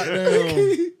 It's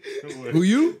goddamn. Who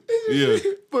you? Yeah.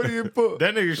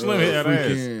 That nigga Slim head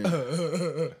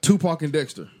ass. Tupac and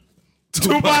Dexter.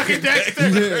 Tupac and Dexter.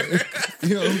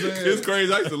 You know what I'm saying? It's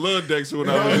crazy. I used to love Dexter when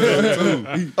I was young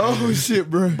too. Oh shit,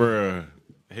 bro. Bruh.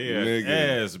 Head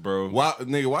Nigga. ass, bro. Why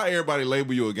everybody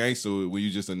label you a gangster when you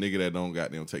just a nigga that don't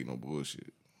goddamn take no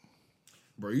bullshit?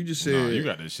 Bro, you just said Nah, you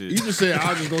got that shit. You just said I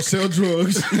was just gonna sell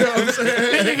drugs. You know what I'm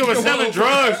saying? That nigga was selling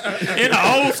drugs in the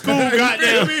old school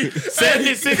goddamn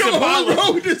 76 Impala.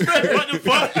 What the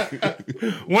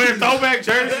fuck? Wearing throwback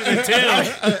jerseys and Tim.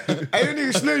 Hey, that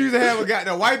nigga Slim used to have a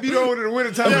goddamn white beat on in the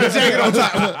wintertime with a jacket on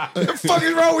top. What the fuck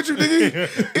is wrong with you,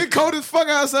 nigga? It cold as fuck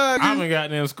outside, I'm nigga. in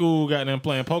goddamn school, goddamn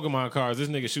playing Pokemon cards. This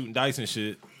nigga shooting dice and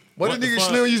shit. What the nigga fuck?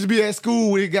 Slim used to be at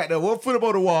school when he got that one foot up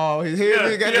on the wall. His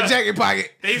head got the jacket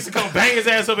pocket. They used to come bang his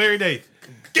ass up every day.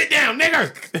 Get down,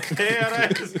 nigga. Hell,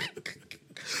 that's-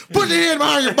 Put your hand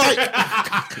behind your bike.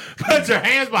 Put your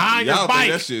hands behind Y'all your think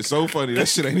bike. that shit so funny. That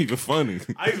shit ain't even funny.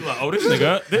 I used to be like, oh,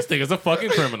 this nigga's a fucking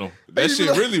criminal. That shit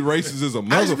really racist as a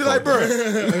motherfucker. I used to be like, bro.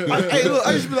 Hey, look,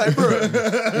 I used to be like, bro.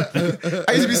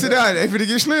 I used to be sitting down there, finna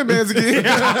get Slim Bands again.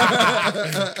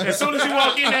 As soon as you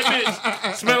walk in, that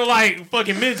bitch smelling like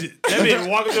fucking midget. That bitch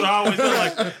walking through the hallway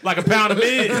smelling like a pound of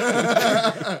mid.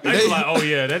 They was like, oh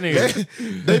yeah, that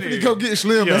nigga. They finna come get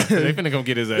Slim, Yeah, man. they finna come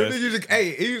get his That ass. nigga used to- Hey,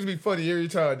 it used to be funny every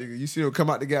time, nigga. You see him come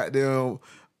out the goddamn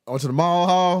onto the mall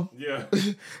hall. Yeah.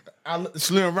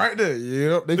 Slim right there.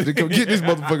 Yep, they finna come get this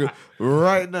motherfucker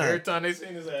right now. Every time they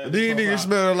seen his ass, These niggas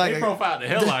smell like they a, profiled the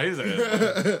hell out of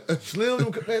his ass.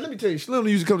 Slim. Man, let me tell you, Slim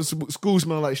used to come to school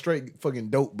smelling like straight fucking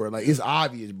dope, bro. Like it's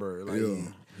obvious, bro. Like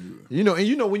you know, and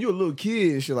you know when you're a little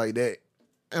kid and shit like that.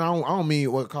 And I don't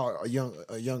mean what call a young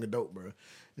adult, bro.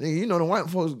 Nigga, you know the white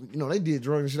folks, you know they did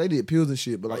drugs and shit, they did pills and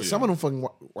shit. But like some of them fucking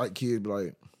white kids be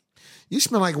like, you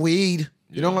smell like weed.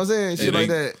 You know what I'm saying? Shit like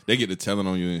that. They get to telling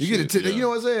on you and You shit. get it. You know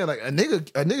what I'm saying? Like a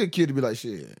nigga kid to be like,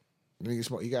 shit, nigga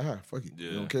smoke. He got high. Fuck it.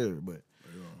 You don't care. But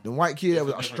the white kid that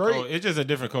was straight, It's just a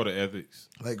different code of ethics.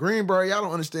 like Greenberg, y'all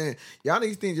don't understand. Y'all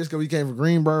niggas think just because we came from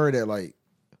Greenberg that like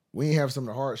we ain't have some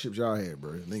of the hardships y'all had,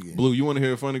 bro. Nigga. Blue, you want to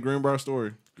hear a funny Greenbrier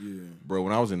story? Yeah. Bro,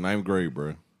 when I was in 9th grade,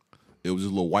 bro, it was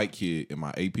this little white kid in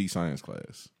my AP science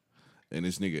class. And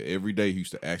this nigga, every day, he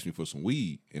used to ask me for some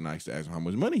weed. And I used to ask him how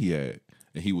much money he had.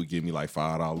 And he would give me like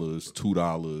 $5, $2,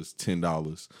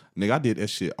 $10. Nigga, I did that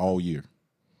shit all year.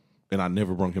 And I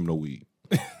never brung him no weed.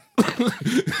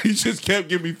 He just kept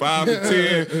giving me 5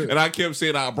 and 10. And I kept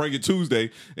saying I'll bring it Tuesday.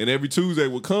 And every Tuesday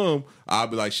would come, I'll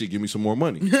be like, shit, give me some more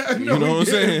money. You know what I'm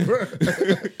saying?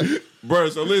 Bro,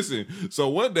 so listen. So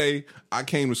one day, I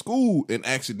came to school and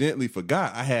accidentally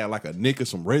forgot I had like a nick of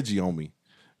some Reggie on me.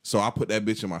 So I put that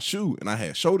bitch in my shoe and I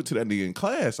had showed it to that nigga in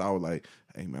class. I was like,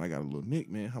 hey man, I got a little nick,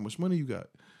 man. How much money you got?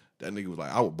 That nigga was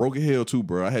like, I was broke as hell too,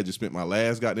 bro. I had just spent my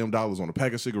last goddamn dollars on a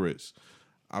pack of cigarettes.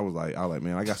 I was like,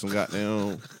 man, I got some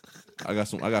goddamn, I got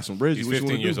some Reggie. He's What you 15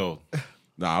 wanna years do? old.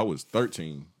 Nah, I was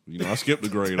 13. You know, I skipped the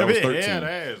grade. I was 13. Yeah, that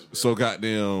ass, bro. So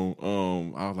goddamn,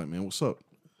 I was like, man, what's up?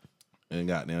 And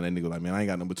goddamn, that nigga was like, man, I ain't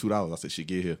got number $2. I said, shit,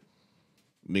 get here.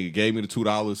 Nigga gave me the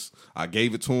 $2. I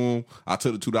gave it to him. I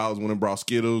took the $2, went and brought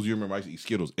Skittles. You remember I used to eat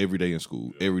Skittles every day in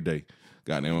school. Every day.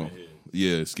 Goddamn.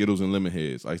 Yeah, Skittles and lemon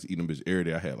heads. I used to eat them bitch every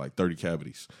day. I had like 30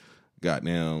 cavities.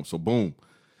 Goddamn. So boom.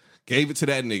 Gave it to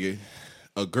that nigga.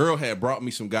 A girl had brought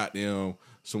me some goddamn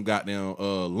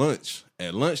lunch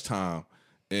at lunchtime.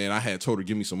 And I had told her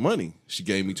give me some money. She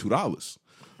gave me $2.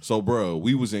 So, bro,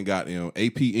 we was in goddamn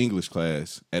AP English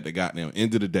class at the goddamn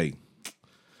end of the day.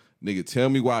 Nigga, tell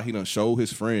me why he done showed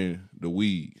his friend the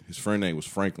weed. His friend name was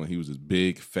Franklin. He was this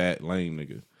big, fat, lame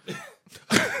nigga.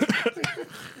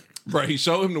 Bro, he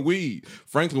showed him the weed.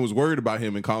 Franklin was worried about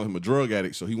him and calling him a drug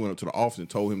addict, so he went up to the office and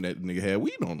told him that the nigga had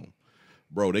weed on him.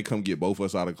 Bro, they come get both of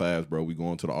us out of class, bro. We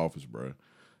going to the office, bro.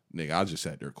 Nigga, I just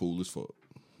sat there cool as fuck.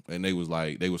 And they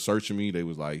was searching me. They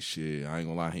was like, shit, I ain't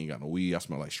gonna lie, he ain't got no weed. I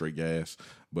smell like straight gas.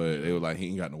 But they was like, he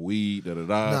ain't got no weed,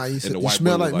 da-da-da. Nah, you And the you white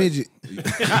smell boy like was midget.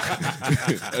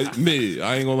 Mid,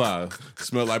 I ain't gonna lie.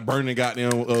 Smell like burning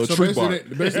goddamn So tree basically, bark.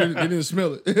 they didn't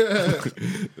smell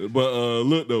it. But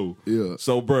look though. Yeah.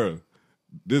 So bruh,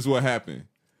 this is what happened.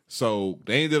 So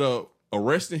they ended up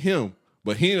arresting him,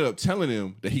 but he ended up telling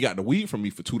them that he got the weed from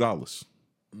me for $2.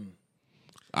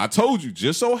 I told you,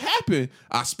 just so happened,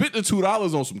 I spent the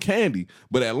 $2 on some candy,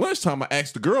 but at lunchtime I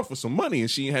asked the girl for some money and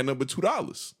she ain't had nothing but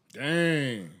 $2.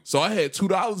 Dang. So I had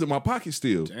 $2 in my pocket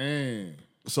still. Dang.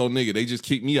 So nigga, they just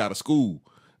kicked me out of school.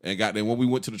 And goddamn, when we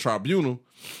went to the tribunal,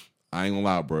 I ain't gonna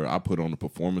lie, bro, I put on the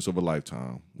performance of a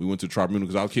lifetime. We went to the tribunal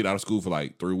because I was kicked out of school for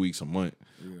like 3 weeks, a month.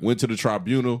 Yeah. Went to the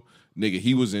tribunal, nigga,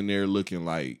 he was in there looking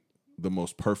like the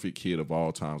most perfect kid of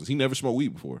all times. He never smoked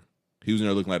weed before. He was in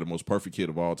there looking like the most perfect kid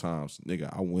of all times.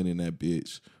 Nigga, I went in that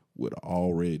bitch with an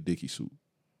all red Dickie suit.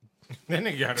 That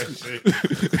nigga got that shit.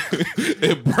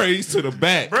 It braids to the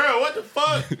back. Bro, what the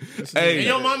fuck? Hey, and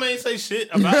your mama ain't say shit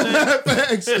about that?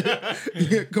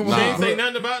 Come She on. ain't say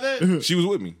nothing about that? she was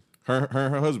with me. Her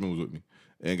husband was with me.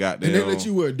 And goddamn. And they let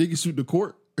you wear a Dickie suit to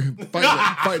court?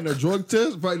 fighting a drug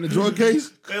test? Fighting a drug case?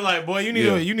 They like, boy, you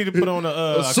need to put on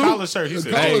a suit. collar shirt. He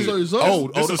said, collar hey,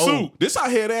 shirt. This a suit. This how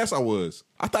head ass I was.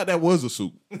 I thought that was a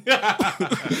suit. I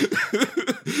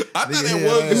thought that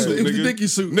was a suit, It was nigga. the Dickie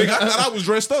suit. Nigga, I thought I was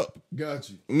dressed up. Got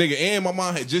you. Nigga, and my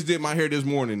mom had just did my hair this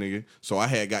morning, nigga. So I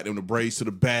had got them the braids to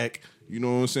the back. You know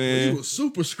what I'm You saying? was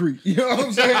super street. You know what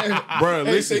I'm saying? Bro,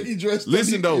 Hey, listen. say he dressed up.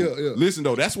 Listen though. Yeah. Listen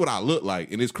though. That's what I look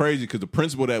like. And it's crazy because the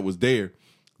principal that was there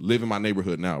live in my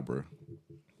neighborhood now, bro.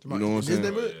 You know what I'm saying?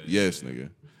 neighborhood? Yes, nigga.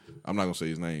 I'm not gonna say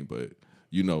his name, but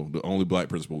you know, the only black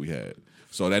principal we had.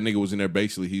 So that nigga was in there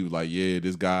basically, he was like, yeah,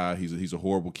 this guy, he's a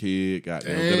horrible kid,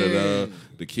 goddamn, da-da-da.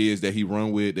 The kids that he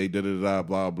run with, they da-da-da,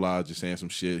 blah, blah, just saying some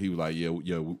shit. He was like, yeah,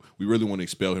 we really want to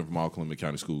expel him from all Columbia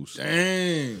County schools.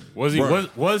 Dang. Was he Bro.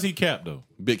 was he capped though?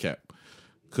 Big cap.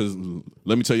 Because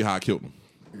let me tell you how I killed him.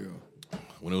 Yeah.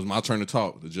 When it was my turn to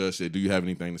talk, the judge said, do you have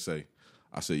anything to say?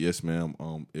 I said, yes, ma'am.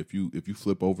 If you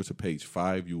flip over to page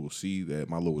 5, you will see that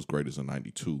my lowest grade is a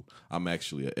 92. I'm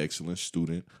actually an excellent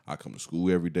student. I come to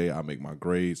school every day. I make my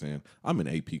grades, and I'm in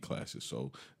AP classes.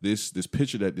 So this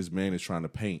picture that this man is trying to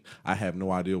paint, I have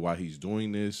no idea why he's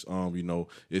doing this. You know,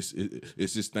 it's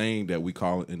this thing that we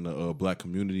call in the black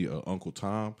community Uncle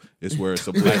Tom. It's where it's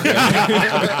a black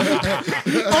man.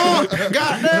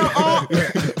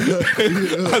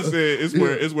 I said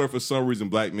it's where for some reason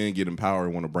black men get empowered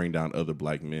and want to bring down other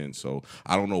black men. So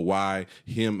I don't know why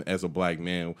him as a black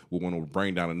man would want to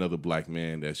bring down another black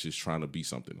man that's just trying to be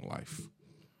something in life.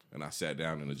 And I sat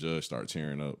down and the judge started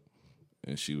tearing up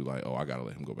and she was like, oh, I gotta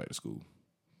let him go back to school.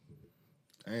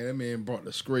 Hey, that man brought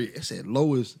the straight. It said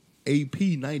lowest AP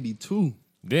 92.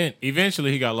 Then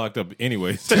eventually he got locked up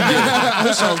anyways. For sure.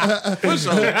 But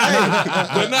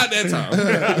not that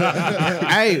time.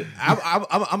 Hey,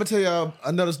 I'm gonna tell y'all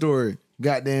another story.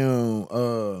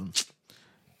 Goddamn,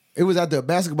 it was at the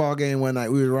basketball game one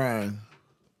night. We was riding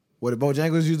where the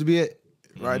Bojangles used to be at,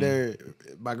 right there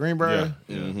by Greenbrier.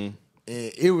 Yeah. And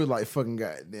it was like fucking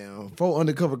goddamn 4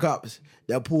 undercover cops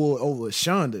that pulled over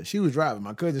Shonda. She was driving,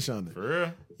 my cousin Shonda. For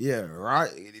real? Yeah, right.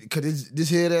 Cause this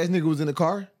head ass nigga was in the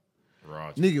car.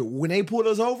 Roger. Nigga, when they pulled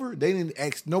us over, they didn't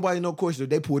ask nobody no question.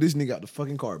 They pulled this nigga out the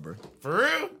fucking car, bro. For real?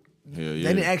 Hell They yeah.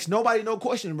 didn't ask nobody no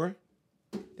question, bro.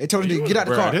 They told him to get out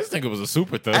the car. This nigga was a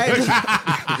super thug. And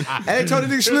they told the nigga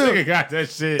This Slim. nigga got that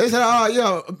shit. They said, "Oh,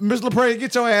 yo, Mr. LaPrade,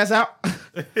 get your ass out."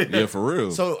 Yeah, for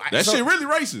real. So- that so- shit really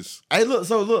racist. Hey,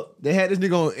 look, they had this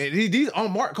nigga on. And these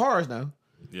on marked cars now,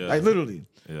 Yeah. like literally.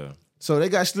 Yeah. So they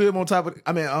got Slim on top of,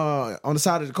 on the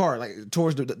side of the car, like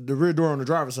towards the rear door on the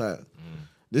driver's side.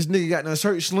 This nigga got in a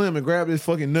search Slim and grabbed his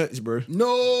fucking nuts, bro.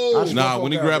 No. Nah,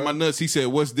 when he Fuck grabbed out, my nuts, he said,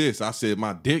 "What's this?" I said,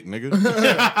 "My dick, nigga."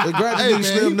 They grabbed Hey, his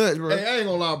man, Slim nuts, bro. Hey, I ain't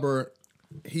gonna lie, bro.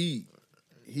 He.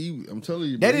 I'm telling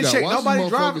you, They bro, didn't you gotta check watch nobody's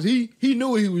these motherfuckers. driver. He knew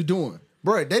what he was doing.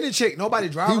 Bro, they didn't check nobody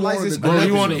driver's He wanted license. to or grab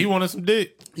nothing. his He wanted some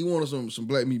dick. He wanted some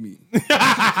black meat.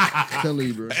 I'm telling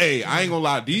you, bro. Hey, I ain't gonna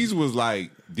lie. These was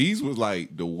like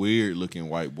the weird looking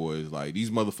white boys. Like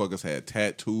these motherfuckers had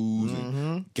tattoos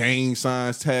and gang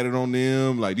signs tatted on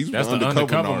them. Like these That's were the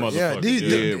undercover narcs. Yeah, motherfucker. these-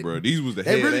 Yeah, bro. These was the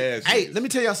They head really, ass. hey, niggas. let me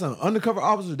tell y'all something. Undercover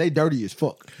officers, they dirty as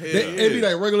fuck. They be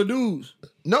like regular dudes.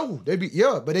 No, they be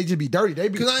but they just be dirty. They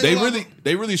be. Cause I ain't They gonna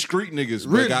lie, really street niggas.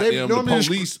 Really, But they goddamn,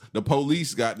 normally the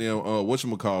police got them.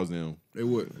 Whatchamacalls them they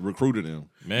would. recruited them.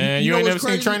 Man, You you know ain't never what's seen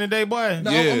crazy? Training Day, boy. No,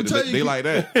 Yeah, I'm telling they you, like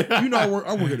that. You know, I work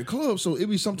at the club, so it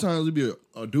be sometimes it be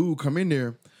a dude come in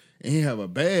there and he have a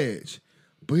badge,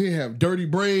 but he have dirty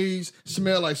braids,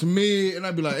 smell like some mid, and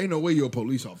I'd be like, ain't no way you're a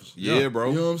police officer. Yeah, bro.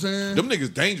 You know what I'm saying? Them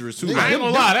niggas dangerous too. Nigga, Like, I ain't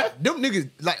gonna lie, them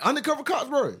niggas like undercover cops,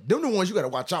 bro. Them the ones you gotta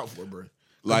watch out for, bro.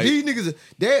 Like- Like these niggas,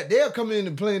 they'll come in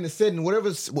and play in the setting, whatever.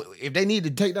 If they need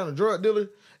to take down a drug dealer,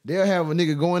 they'll have a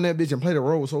nigga go in that bitch and play the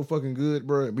role so fucking good,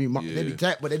 bro. They be Yeah.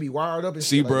 tapped, but they be wired up and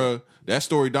See, shit like bro, that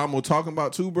story Damo talking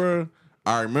about too, bro.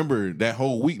 I remember that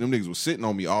whole week, them niggas was sitting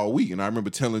on me all week. And I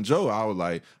remember telling Joe, I was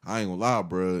like, I ain't gonna lie,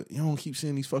 bro. You don't keep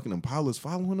seeing these fucking Impalas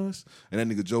following us? And that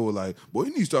nigga Joe was like, boy, you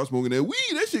need to start smoking that weed.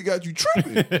 That shit got you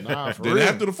tripping. Nah, for Then real.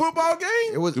 after the football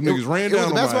game, them niggas ran it down was a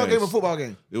on basketball my game or ass. football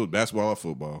game? It was basketball or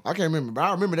football. I can't remember, but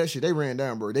I remember that shit. They ran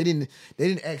down, bro. They didn't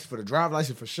ask for the drive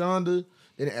license for Shonda.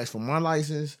 They didn't ask for my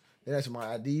license. They asked for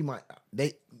my ID.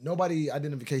 Nobody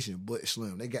identification but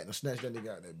Slim. They got no snatch that nigga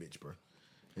out that bitch, bro.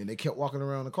 And they kept walking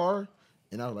around the car.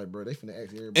 And I was like, bro, they finna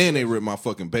ask everybody. And they ripped my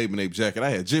fucking Baby Nape jacket. I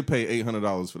had just paid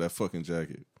 $800 for that fucking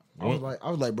jacket. I was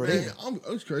like, bro, Man,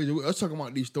 it's crazy. I was talking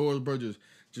about these stores, bro. Just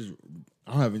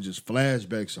I'm having just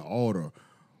flashbacks of all the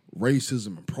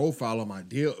racism and profile of my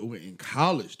deal in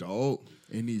college, dog.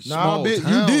 In these small bitch,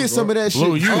 towns, you did some of that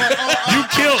Blue, shit. you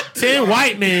killed 10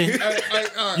 white men.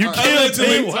 You killed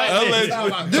 10 white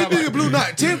men. This nigga blew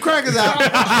 10 crackers out.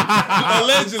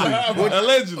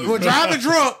 Allegedly. Was driving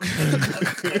drunk.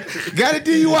 Got a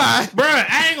DUI. Bruh,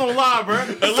 I ain't gonna lie,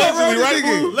 bruh. Allegedly, right,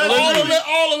 Blue?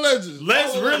 all alleged.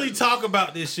 Let's really talk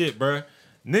about this shit, bruh.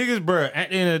 Niggas, bruh, at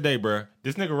the end of the day, bruh,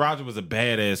 this nigga Roger was a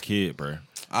badass kid, bruh.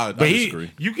 I But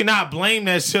disagree. you cannot blame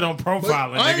that shit on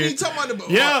profiling, I ain't nigga. even talking about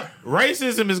the. Yeah,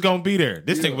 racism is gonna be there.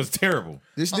 This nigga was terrible.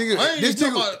 This nigga, I ain't this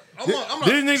even nigga, talking about. I'm not,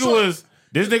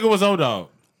 This nigga was O-Dog.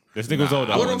 This nigga was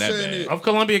O-Dog. what I'm that saying bad. is, Of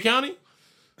Columbia County?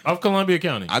 Of Columbia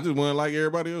County. I just wasn't like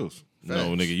everybody else.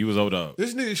 No, nigga, you was O-Dog.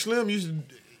 This nigga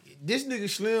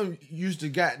Slim used to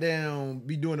goddamn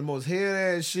be doing the most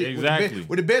head ass shit. Exactly.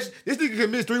 With the best. This nigga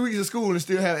could miss 3 weeks of school and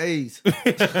still have AIDS.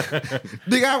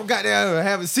 Nigga, I got down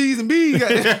having C's and B's.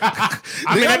 I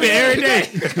mean, that be every day.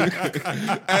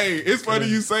 Hey, it's funny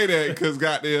you say that because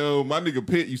goddamn, my nigga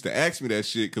Pitt used to ask me that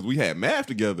shit because we had math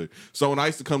together. So when I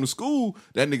used to come to school,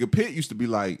 that nigga Pitt used to be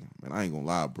like, man, I ain't gonna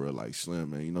lie, bro. Like,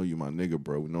 Slim, man, you know you my nigga,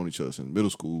 bro. We known each other since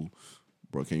middle school.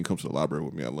 Bro, can you come to the library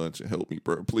with me at lunch and help me,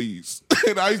 bro, please?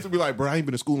 And I used to be like, bro, I ain't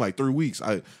been to school in like 3 weeks.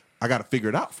 I got to figure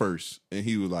it out first. And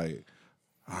he was like,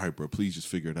 all right, bro, please just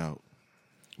figure it out.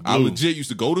 I legit used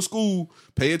to go to school,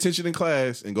 pay attention in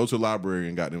class, and go to the library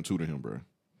and got them tutor him, bro.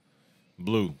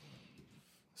 Blue.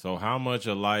 So how much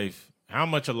of life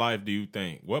do you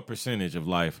think, what percentage of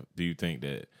life do you think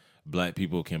that black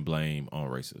people can blame on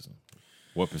racism?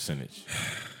 What percentage?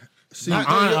 see,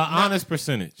 Honest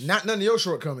percentage. Not none of your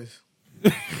shortcomings.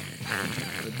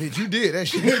 Bitch, you did that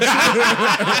shit.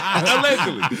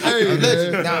 Allegedly.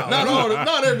 hey, man, Nah,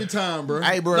 not every time, bro.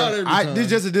 Hey, bro, not every time. this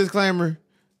just a disclaimer.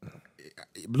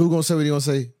 Blue gonna say what he gonna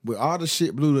say, but all the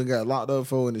shit Blue done got locked up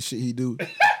for and the shit he do,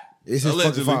 it's his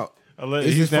Allegedly. fucking fault. It's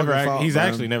He's his fucking fault, he's man.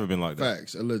 actually never been like that.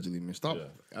 Facts, allegedly, man. Stop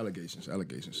allegations.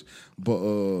 But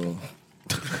Go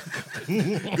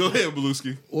ahead,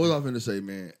 Bluski. what was I finna say,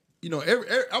 man? You know,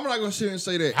 I'm not gonna sit here and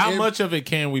say that. How much of it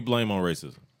can we blame on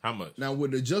racism? How much? Now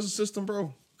with the justice system,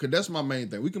 bro, because that's my main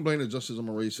thing. We can blame the justice system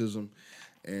on racism,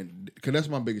 and because that's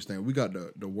my biggest thing. We got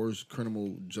the worst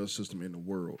criminal justice system in the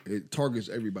world. It targets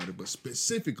everybody, but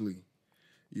specifically,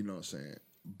 you know what I'm saying,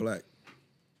 black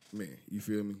men. You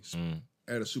feel me?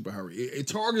 At a super high rate. It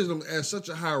targets them at such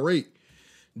a high rate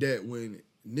that when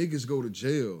niggas go to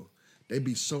jail, they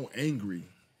be so angry.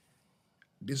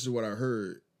 This is what I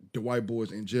heard. The white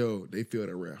boys in jail, they feel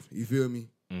that wrath. You feel me?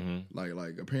 Like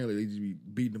apparently they just be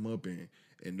beating them up and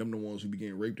them the ones who be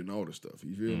getting raped and all this stuff.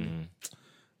 You feel me?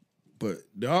 But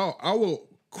our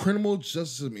criminal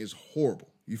justice system is horrible.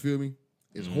 You feel me?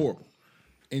 It's horrible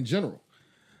in general.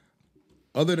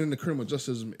 Other than the criminal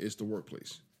justice system, it's the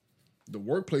workplace. The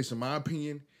workplace, in my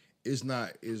opinion, is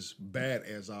not as bad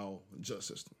as our justice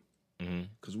system.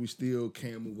 Because we still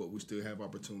can move up. We still have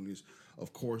opportunities.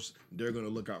 Of course, they're going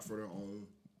to look out for their own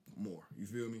more. You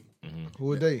feel me?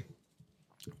 Who are they?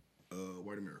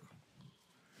 White America.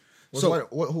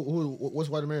 What's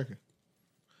white American?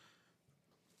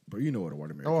 But you know what a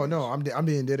white American Oh is. no, I'm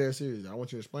being dead ass serious. I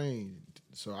want you to explain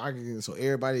so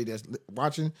everybody that's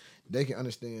watching they can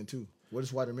understand too. What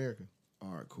is white American? All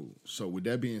right, cool. So with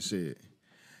that being said,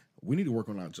 we need to work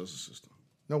on our justice system.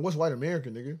 No, what's white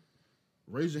American, nigga?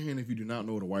 Raise your hand if you do not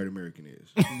know what a white American is.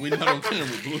 We not on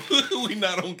camera, Blue. We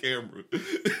not on camera.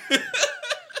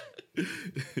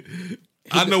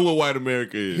 I know what white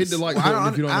America is. Hit the like Well,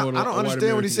 button if you don't know what I don't a white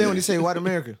understand what he said when he is. say white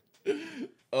American.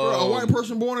 Bro, a white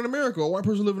person born in America, a white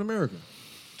person live in America.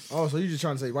 Oh, so you just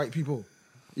trying to say white people?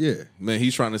 Yeah, Man,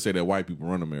 he's trying to say that white people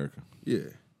run America. yeah,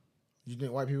 You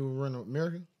think white people run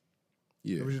America?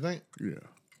 yeah, What you think?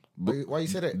 yeah. Why you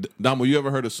say that? Damo, you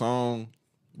ever heard a song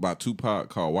by Tupac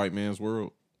called White Man's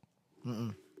World? Yeah.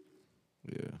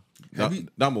 Have you-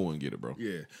 Damo wouldn't get it, bro.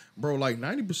 Yeah, bro. Like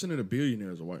 90% of the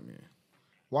billionaires are white men.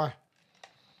 Why?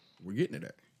 We're getting to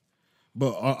that,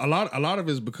 but a lot of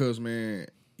it is because, man,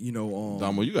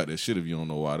 Damo, you got that shit if you don't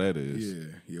know why that is.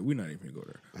 Yeah, we're not even gonna go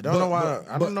there. I don't know why.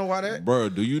 I don't know why that. Bro,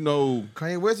 do you know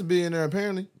Kanye West will be in there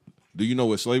apparently. Do you know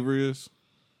what slavery is?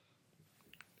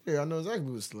 Yeah, I know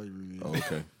exactly what slavery is. Oh,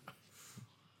 okay.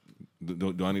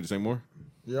 Do I need to say more?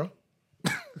 Yeah.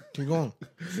 Keep going.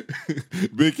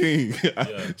 Big King,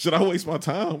 should I waste my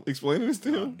time explaining this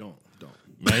to him? Don't.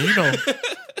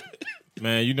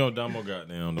 Man, you know Damo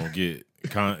goddamn don't get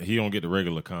he don't get the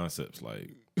regular concepts, like,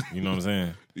 you know what I'm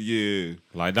saying? Yeah.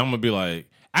 Like Damo be like,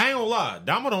 I ain't gonna lie,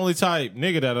 Damo the only type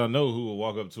nigga that I know who will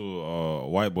walk up to a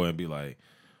white boy and be like,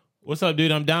 what's up,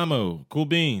 dude? I'm Damo. Cool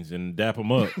beans, and dap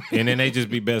him up, and then they just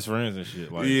be best friends and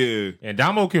shit. Like, yeah. And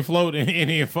Damo can float in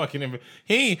any fucking.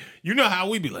 You know how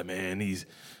we be like, man,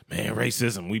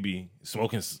 racism. We be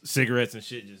smoking cigarettes and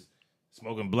shit, just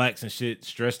smoking blacks and shit,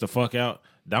 stressed the fuck out.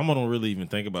 Damo don't really even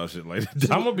think about shit like that.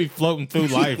 Damo be floating through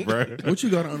life, bro. What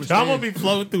you gotta understand? Damo be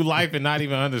floating through life and not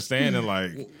even understanding,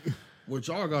 like. What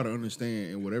y'all gotta understand,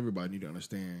 and what everybody need to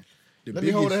understand. Let me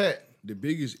hold the hat. The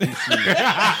biggest issue.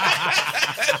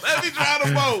 Let me try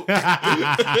the boat.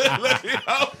 Let me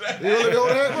hold that. You want to hold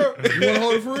the hat, bro? You want to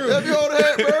hold it for real? Let me hold the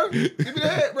hat, bro. Give me the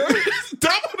hat, bro.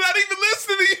 Damo not even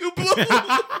listening to you, Blue.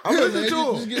 I'm listening to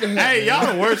Just him. get the hat. Hey,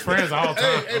 y'all the worst friends all the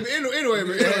time. Hey,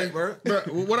 anyway, bro.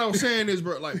 What I was saying is,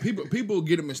 bro, like people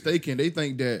get it mistaken. They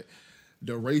think that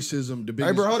the racism, the biggest.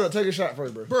 Hey, bro, hold up. Take a shot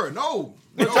first, bro. Bro, no.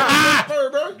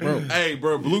 Hey,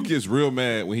 bro, Blue gets real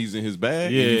mad when he's in his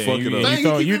bag. Yeah, and you fuck it up.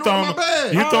 Dang, you keep it on my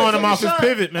bag. throwing him Take a off his shot.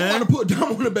 pivot, I'm man. about to put Dom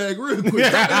on the bag real quick.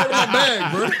 Drop it in my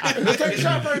bag, bro. Take a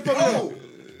shot first, bro.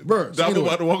 Bro, so Damo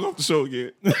about to walk off the show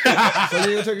again. So you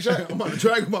gonna take a shot? I'm about to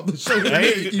drag him off the show.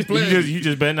 Hey, He's playing. you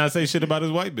just better not say shit about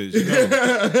his white bitch.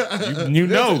 You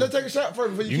know. Let's take a shot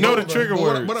first before You know the keep trigger going,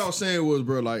 bro. word. What I was saying was,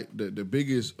 bro, like the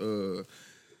biggest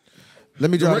Let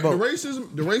me the drive the boat.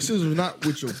 racism is not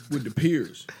with the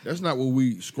peers. That's not what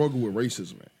we struggle with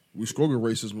racism at. We struggle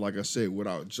with racism, like I said,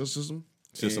 without justicism.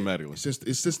 Systematically.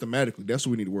 It's systematically. That's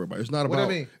what we need to worry about. It's not What about.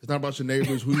 that mean? It's not about your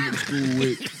neighbors, who you went to school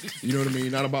with. You know what I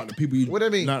mean? Not about the people. What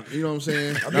that mean? Not, you know what I'm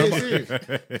saying? I'm Not being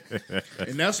about-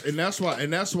 serious. and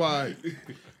that's why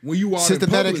when you out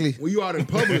Systematically. in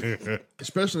public,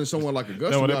 especially in someone like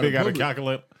Augusta, Know what you that out big in got to public,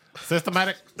 calculate?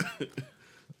 Systematic.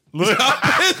 Look,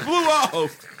 Piss Blue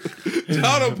off.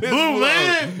 Y'all done pissed Blue, Blue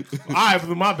man. All right,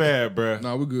 Blue, my bad, bro.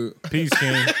 Nah, we're good. Peace,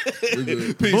 King. We're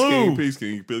good. Peace Blue. King, Peace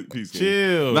King, Peace King.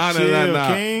 Chill, Nah, chill,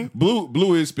 nah. King.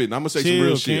 Blue is spitting. I'm gonna say some Chill,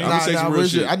 real shit. King. I'm gonna say some real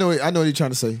shit. I know what you're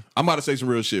trying to say. I'm about to say some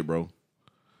real shit, bro.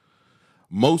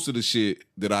 Most of the shit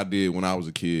that I did when I was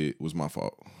a kid was my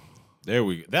fault. There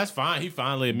we go. That's fine. He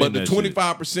finally But admitted the that shit.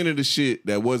 25% of the shit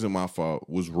that wasn't my fault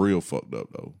was real fucked up,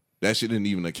 though. That shit didn't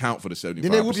even account for the 75%.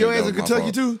 Didn't they whoop your that ass was in my Kentucky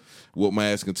fault. too? Whooped my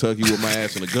ass in Kentucky, whooped my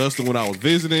ass in Augusta when I was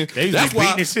visiting. They used to That's be why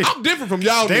beating this shit. I'm different from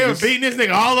y'all They were niggas. beating this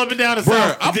nigga all up and down the Bruh,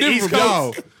 south. I'm the different East from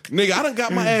y'all. Coast. Nigga, I done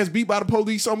got my ass beat by the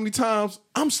police so many times.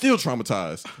 I'm still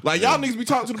traumatized. Like, y'all niggas be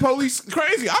talking to the police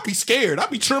crazy. I be scared. I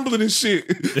be trembling and shit.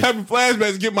 Having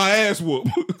flashbacks to get my ass whooped.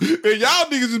 And y'all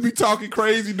niggas just be talking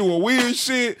crazy, doing weird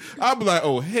shit. I be like,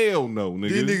 oh, hell no, nigga.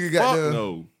 These niggas got Fuck the-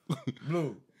 no.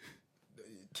 Blue.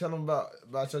 Tell them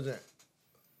about your jam.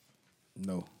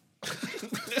 No.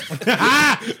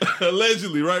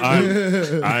 Allegedly, right,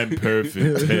 bro? I'm perfect.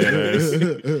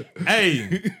 Headass. Hey,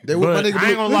 They whooped my but nigga I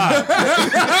ain't gonna lie.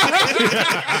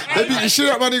 They beat the shit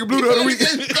out of my nigga Blue the other week.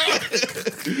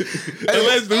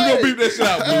 Allegedly, we gonna beat that shit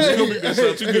out, Blue. We gonna beat that shit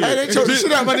out. You good. Hey, they choked the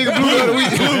shit out of my nigga Blue the other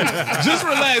week. Just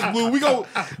relax, Blue. We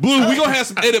gonna have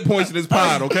some edit points in this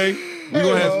pod, okay? We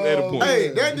gonna have some edit points. Hey,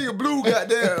 that nigga Blue got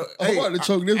down. I'm about to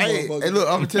choke this motherfucker. Hey, look,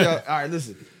 I'm gonna tell you. All right,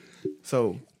 listen.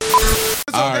 So,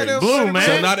 All right, Blue, man.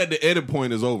 So now that the edit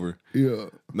point is over, Yeah.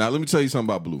 now let me tell you something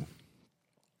about Blue.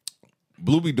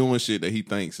 Blue be doing shit that he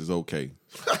thinks is okay.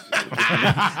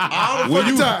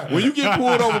 When you get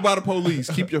pulled over by the police,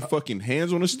 keep your fucking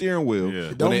hands on the steering wheel. Yeah.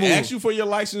 When Don't they move. ask you for your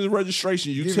license and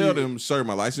registration, you tell them, sir,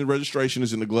 my license and registration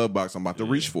is in the glove box. I'm about to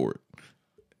reach for it.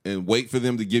 And wait for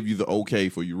them to give you the okay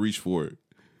before you reach for it.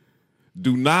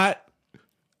 Do not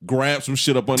grab some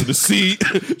shit up under the seat,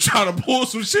 try to pull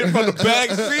some shit from the back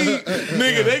seat.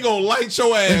 Nigga, they gonna light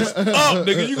your ass up,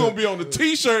 nigga. You gonna be on the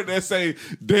t-shirt that say,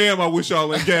 damn, I wish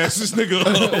y'all ain't gas this nigga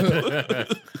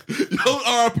up. Your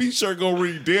RP shirt gonna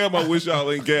read, damn, I wish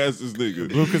y'all ain't gas this nigga.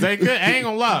 Blue, because they good. I ain't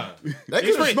gonna lie. they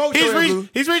could have smoked your ass, Blue.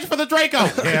 He's reaching for the Draco.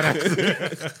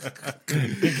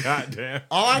 Goddamn.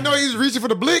 All I know, he's reaching for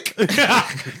the blick.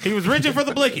 He was reaching for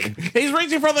the blicky. He's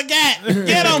reaching for the gat.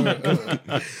 Get him.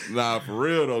 Nah, for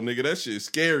real though, nigga. That shit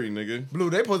scary, nigga. Blue,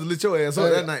 they supposed to lit your ass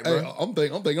up that night, bro. Hey, I'm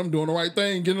thinking I'm doing the right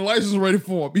thing, getting the license ready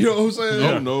for him. You know what I'm saying?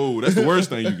 Oh no, that's the worst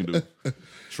thing you can do.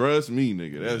 Trust me,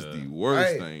 nigga. That's the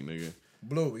worst Hey. thing, nigga.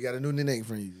 Blue, we got a new nickname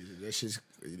for you. That shit's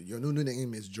your new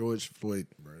nickname is George Floyd,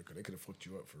 bro. Cause they could have fucked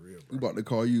you up for real, We bro. about to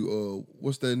call you.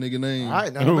 What's that nigga name? All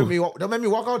right, now don't make me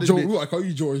walk out this We bitch. about to call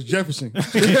you George Jefferson.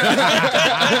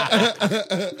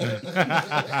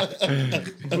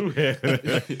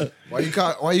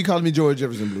 Why you calling me George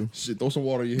Jefferson, Blue? Shit, throw some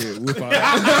water in your head. We'll find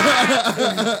out.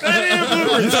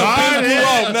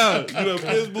 Now, you done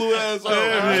pissed Blue ass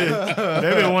off. They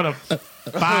didn't want to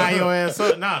fire your ass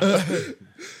up. Nah.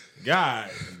 God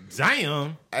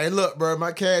damn. Hey, look, bro,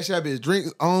 my cash app is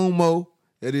Drinks on Mo.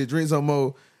 It is Drinks on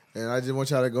Mo. And I just want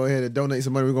y'all to go ahead and donate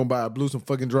some money. We're gonna buy Blue some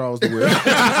fucking drawers to wear.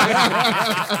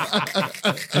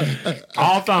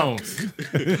 All thongs.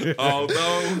 All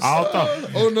those. All thongs.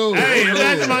 Oh no! Hey, oh,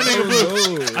 imagine my nigga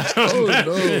Blue. Oh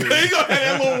no! He gonna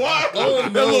have that little waddle.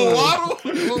 That little waddle.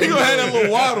 He gonna have that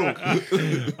little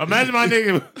waddle. Imagine my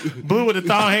nigga Blue with the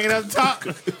thong hanging at the top.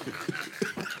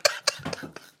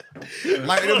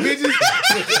 Like the bitches.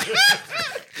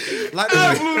 Like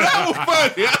That the, Blue, that was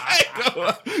funny. I ain't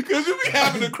gonna, cause you be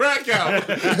having the crack out.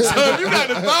 So if you got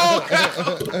the thong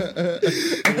out,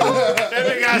 That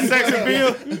nigga got sex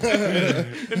appeal.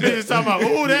 The bitch is talking about,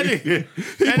 ooh, that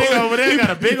nigga over there got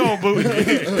a big old booty.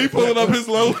 he pulling up his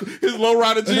low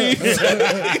rider jeans.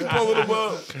 He pulling them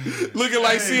up, looking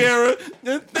like Sierra.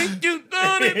 You think you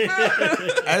done it, man?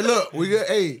 hey, look, we got.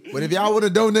 Hey, but if y'all want to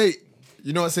donate,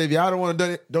 you know what I'm saying. If y'all don't want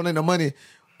to donate no money,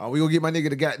 we gonna get my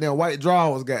nigga the goddamn white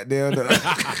drawers, goddamn.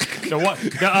 The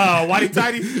whitey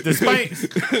tighties, the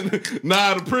Spanx.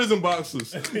 Nah, the prison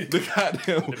boxers. The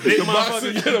goddamn the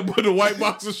boxer, yeah, but the white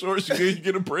boxer shorts you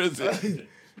get in prison.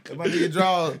 My nigga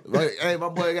drawers. Like, hey, my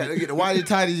boy got to get the whitey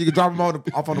tighties. You can drop them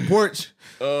off on the porch.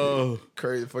 Oh,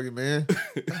 Crazy fucking man.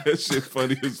 that shit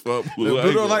funny as fuck, Blue. I Blue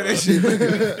ain't don't like gonna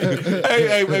that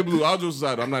shit. hey, Blue, I'll just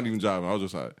decide. I'm not even jiving. I'll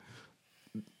just decide.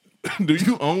 Do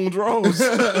you own drawers?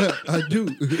 I do.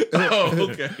 Oh,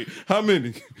 okay. How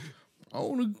many? I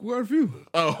own quite a few.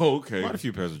 Oh, okay. Quite a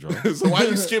few pairs of drawers. So why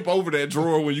you skip over that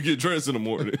drawer when you get dressed in the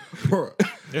morning? Bro,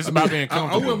 It's about being I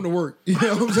comfortable. want him to work. You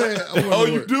know what I'm saying? Oh,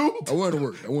 you do? I want to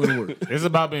work. I want to work. It's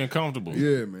about being comfortable.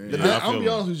 Yeah, man. Yeah, I I'll feel be it.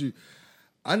 honest with you.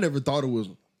 I never thought it was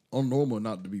normal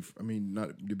not to be. I mean, not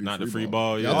to be Not the free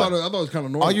ball, yeah. I thought it was kind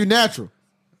of normal. Are you natural?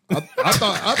 I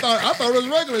thought it was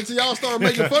regular until y'all started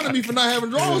making fun of me for not having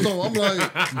drawers on. I'm like,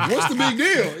 what's the big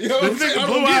deal? You know what I'm This saying? nigga I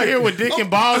Blue don't out get here it. with dick and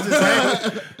balls just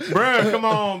hanging. Bruh, come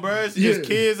on, bruh. It's Yeah.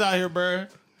 kids out here, bruh.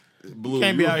 Blue,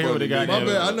 Can't be you out here with a funny, goddamn-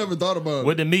 My bad. I never thought about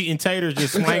With it. the meat and taters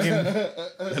just slanging. That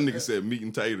nigga said meat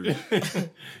and taters.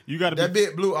 You gotta That be.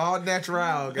 bit Blue all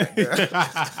natural. Goddamn.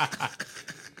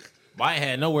 Boy, I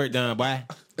had no work done, boy.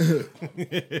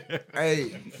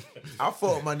 Hey, I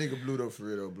fuck with my nigga Blue though for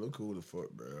real though. Blue cool as fuck,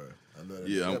 bro. I love that.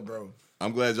 Yeah, bro.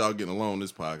 I'm glad y'all getting along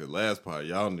this podcast. Last part,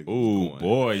 y'all niggas Ooh, was going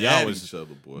boy, y'all at was each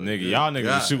other, boy. Nigga, Good y'all niggas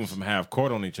God. was shooting from half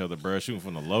court on each other, bruh. Shooting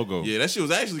from the logo. Yeah, that shit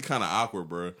was actually kind of awkward,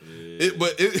 bro.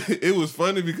 It was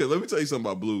funny because let me tell you something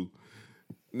about Blue.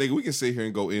 Nigga, we can sit here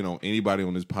and go in on anybody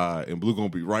on this pod, and Blue gonna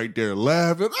be right there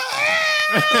laughing.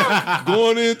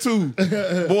 Going in too.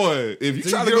 Boy, if you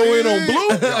try to go in on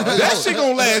Blue, that shit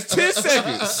gonna last 10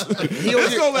 seconds.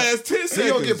 It's gonna last 10 seconds. He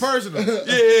gonna get personal.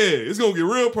 Yeah, it's gonna get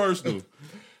real personal.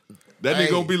 That Hey.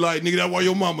 nigga gonna be like, nigga, that's why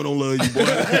your mama don't love you, boy.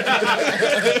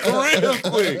 Real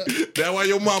quick. That's why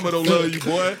your mama don't love you,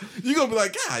 boy. You gonna be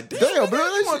like, God damn, Damn, bro.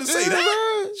 you want to say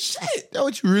that? Bro. Shit. That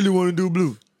what you really want to do,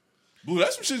 Blue? Blue,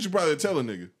 that's some shit you probably tell a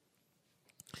nigga.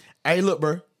 Hey, look,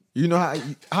 bro. You know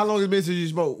how long it been since you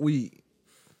smoked weed?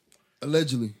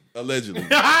 Allegedly. Allegedly.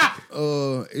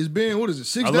 It's been, what is it,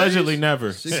 6 days? Allegedly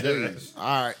never. 6 days.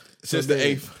 All right. Since the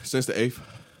 8th. Since the 8th.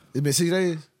 It's been 6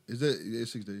 days. Is that, yeah,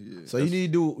 6 days, yeah. So you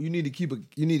need to keep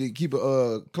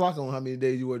a clock on how many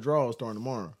days you wear drawers starting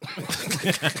tomorrow.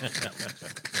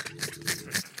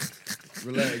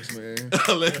 Relax, man.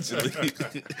 Allegedly.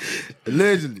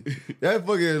 Allegedly, that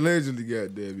fucking allegedly,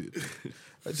 goddamn it.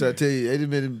 I try to tell you, they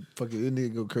made him fucking that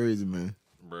nigga go crazy, man.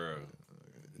 Bruh.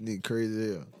 Nigga crazy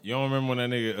as hell. You don't remember when that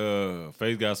nigga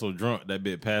Face got so drunk that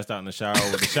bitch passed out in the shower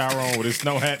with the shower on with his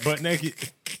snow hat butt naked?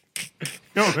 You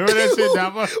don't remember that shit,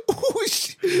 Dapper? Oh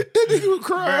shit, that nigga was Bruh,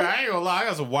 crying. I ain't gonna lie, I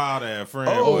got some wild ass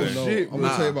friends. Oh, boy. No, shit, I'm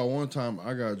gonna tell you about one time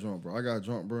I got drunk,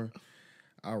 bro.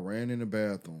 I ran in the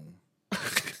bathroom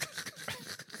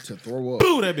to throw up.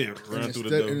 Boo, that bitch run through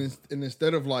the door. And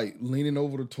instead of like leaning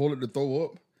over the toilet to throw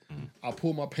up, I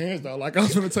pulled my pants down like I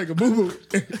was gonna take a boo boo,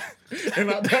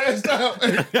 and I passed out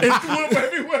and threw up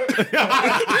everywhere.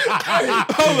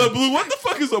 Hold up, Blue. What the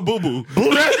fuck is a boo boo?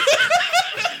 Boo, that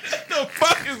The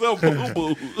fuck is a boo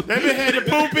boo? bitch had the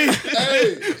poopy.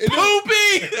 Hey,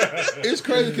 Poopy! it's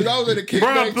crazy because I was at a Bruh,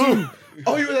 kickback Blue. too.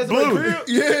 Oh, you was at Blue. somebody's crib?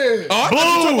 Yeah. Oh, I thought you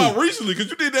were talking about recently because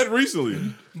you did that recently.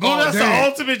 Bro, that's damn. the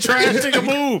ultimate trash nigga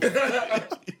move.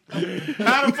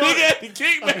 How the fuck? Nigga had the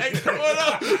kickback throwing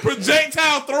up,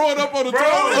 projectile throwing up on the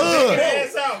toilet.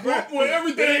 Ass out, bro. With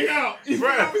everything out.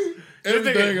 Bro. This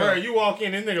Everything nigga, bro, out. you walk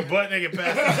in, this nigga butt nigga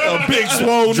pass A big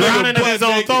swole drowning nigga in his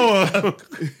own butt naked.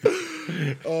 throw.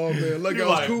 Oh man, like You I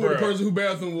was like, cool with the bruh. person who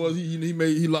bathroom was.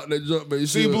 He locked that jump, man.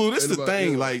 See, Blue, this the Anybody-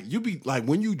 thing. yeah. Like, you be like,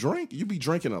 when you drink, you be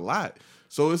drinking a lot.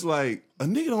 So it's like a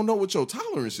nigga don't know what your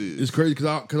tolerance is. It's crazy because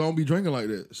I don't be drinking like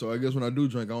that. So I guess when I do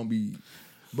drink, I don't be.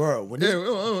 Bro, when Yeah, this, I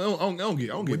don't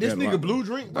get. when bad this a nigga lot, Blue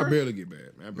bro. drink, I bro, barely get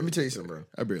bad, man. let me tell you something, bro.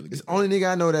 I barely get. It's the only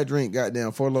nigga I know that drink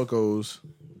goddamn Four Locos.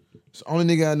 It's the only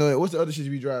nigga I know that. What's the other shit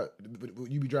you be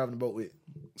driving the boat with?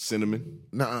 Cinnamon.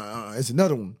 Nah, it's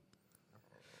another one.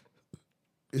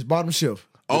 It's bottom shelf.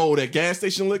 Oh, that gas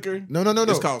station liquor? No.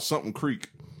 It's called something Creek.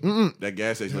 That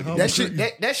gas station liquor. That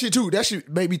shit too. That shit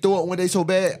made me throw up one day so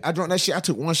bad. I drank that shit. I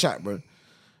took one shot, bro.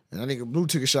 And that nigga Blue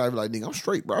took a shot. I was like, nigga, I'm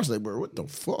straight, bro. I was like, bro, what the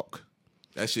fuck?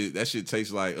 That shit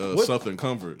tastes like Southern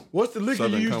Comfort. What's the liquor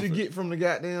Southern you used Comfort. to get from the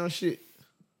goddamn shit?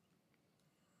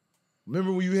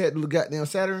 Remember when you had the goddamn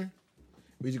Saturn?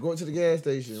 We used to go into the gas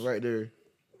station right there.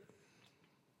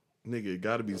 Nigga, it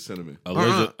gotta be cinnamon.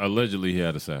 Allegedly, he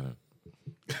had a Saturn.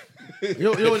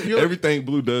 Everything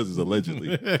Blue does is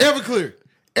allegedly. Everclear.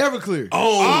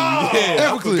 Oh,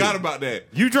 yeah. I Everclear. forgot about that.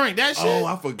 You drank that shit? Oh,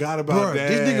 I forgot about Bro, that.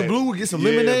 this nigga Blue would get some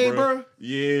lemonade, bro.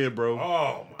 Yeah, bro.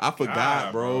 Oh, my I forgot,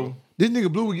 God, bro. This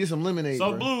nigga Blue would get some lemonade, So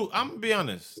bro. Blue, I'm gonna be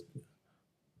honest.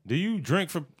 Do you drink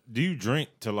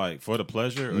to like for the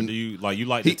pleasure, or do you like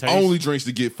the He taste? only drinks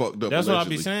to get fucked up. That's what I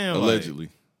be allegedly. saying, like- Allegedly.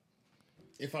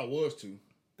 If I was to,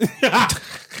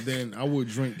 then I would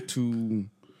drink to,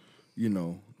 you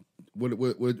know,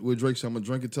 what Drake said. I'm gonna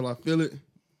drink it till I feel it.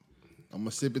 I'm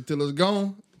gonna sip it till it's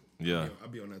gone. Yeah. I'll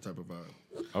be on that type of vibe.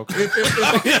 Okay.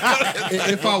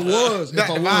 If I was to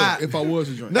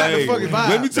drink, Not the fucking vibe.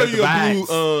 Let me tell That's you the a Blue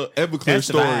vibes. Everclear That's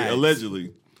the story. vibes.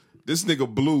 Allegedly, this nigga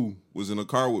Blue was in a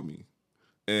car with me,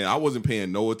 and I wasn't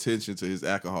paying no attention to his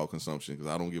alcohol consumption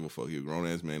because I don't give a fuck. He's a grown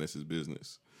ass man. That's his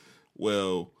business.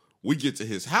 Well, we get to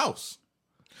his house.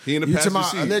 He in the You talking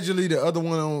passenger about seat. allegedly the other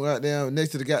one on goddamn next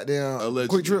to the goddamn Allegedly.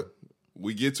 Quick Trip?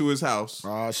 We get to his house.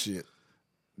 Oh shit.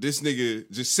 This nigga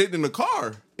just sitting in the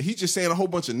car. He just saying a whole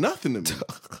bunch of nothing to me.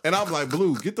 And I'm like,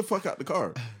 Blue, get the fuck out the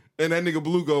car. And that nigga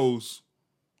Blue goes,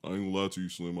 I ain't gonna lie to you,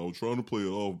 Slim. I was trying to play it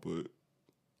off, but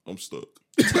I'm stuck.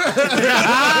 I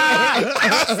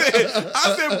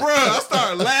said, bruh, I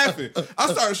started laughing.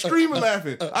 I started screaming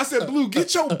laughing. I said, Blue,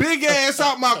 get your big ass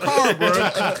out my car, bruh.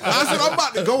 I said, I'm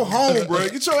about to go home,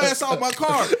 bruh. Get your ass out my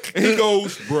car. And he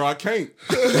goes, bruh, I can't.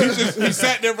 He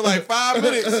sat there for like 5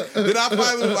 minutes. Then I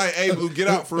finally was like, hey, Blue, get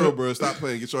out for real, bruh. Stop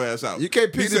playing. Get your ass out. You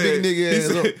can't pick He the big nigga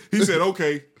ass up. He said,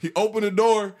 okay. He opened the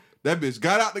door. That bitch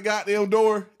got out the goddamn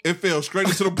door and fell straight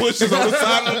into the bushes on the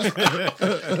side of the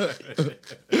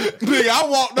Nigga, I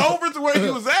walked over to where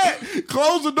he was at,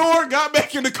 closed the door, got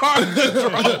back in the car, and just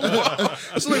drove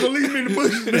off. this nigga leave me in the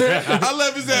bushes, man. I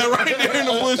left his ass right there in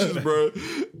the bushes, bro.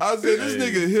 I said, this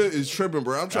nigga here is tripping,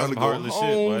 bro. I'm trying to go Heartless shit,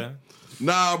 home. boy.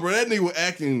 Nah, bro, that nigga was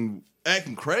acting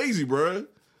crazy, bro.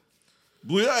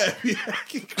 Blue, hey,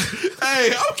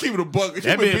 I'm keeping a buck.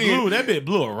 That bit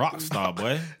Blue a rock star,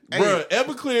 boy. Bro,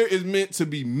 Everclear is meant to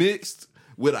be mixed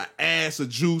with an ass of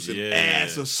juice and Yeah.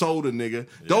 ass of soda, nigga.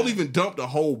 Don't even dump the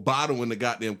whole bottle in the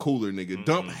goddamn cooler, nigga.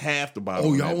 Dump half the bottle.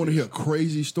 Oh, in y'all that want to bitch. hear a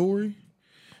crazy story?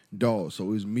 Dog,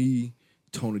 so it's me,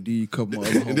 Tony D, couple of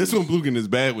other homies. And this one Blugan is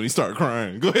bad when he started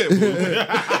crying. Go ahead,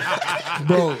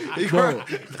 Blue. bro.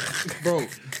 When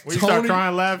you start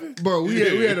crying, laughing. Bro, we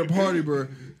had a party, bro.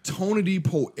 Tony D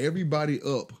pulled everybody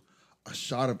up a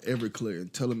shot of Everclear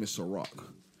and tell him it's a rock.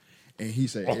 And he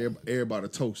said, everybody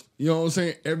toast. You know what I'm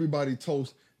saying? Everybody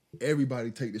toast. Everybody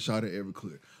take the shot of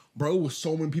Everclear. Bro, it was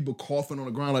so many people coughing on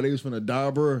the ground like they was finna die,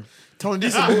 bro. Tony D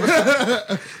some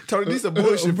bullshit. Tony D some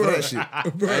bullshit for that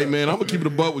shit. Hey, man, I'm going to keep it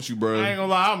a buck with you, bro. I ain't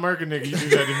gonna lie, I'll murk a nigga. You do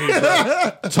that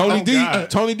to me, bro.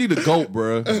 Tony D the GOAT,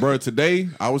 bro. Bro, today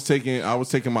I was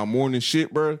taking my morning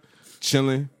shit, bro.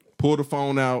 Chilling. Pull the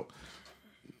phone out.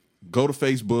 Go to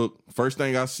Facebook. First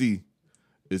thing I see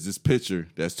is this picture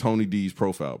that's Tony D's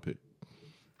profile pic.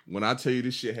 When I tell you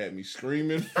this shit had me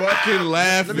screaming, fucking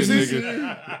laughing,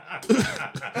 nigga.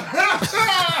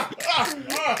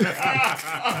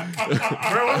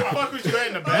 Bro, what the fuck was you at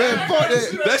in the back? Man, fuck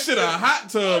that. That shit a hot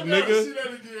tub,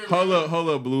 nigga. Hold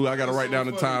up, Blue. I gotta write down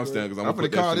the timestamp because I'm gonna finna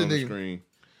put call that shit on this the nigga. screen.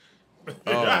 Oh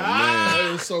man. That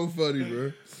was so funny,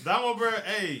 bro. Damo, bro,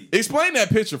 hey. Explain that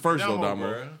picture first, though, Damo, Damo.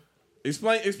 bro.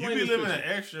 Explain You be this living picture. an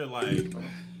extra, like,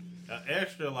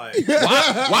 Extra like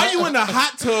Why you in the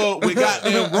hot tub with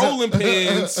goddamn rolling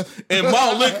pins and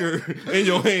malt liquor in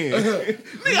your hand?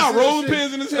 Nigga got rolling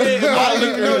pins in his hand and malt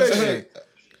liquor in his hand.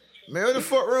 Man, what the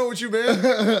fuck wrong with you,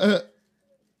 man?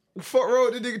 What the fuck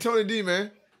wrong with this nigga Tony D,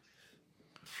 man?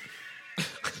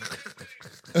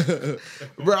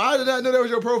 Bro, I did not know that was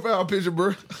your profile picture,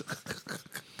 bro.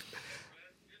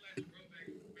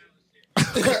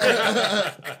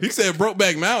 He said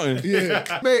Brokeback Mountain.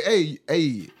 Yeah. Man,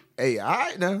 hey, all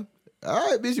right now. All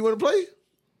right, bitch, you want to play?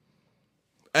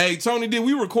 Hey, Tony D,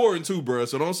 we recording too, bro,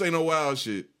 so don't say no wild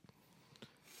shit.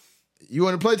 You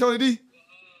want to play, Tony D?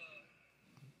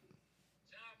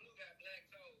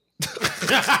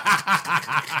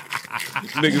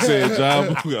 Nigga said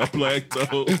John Blue got black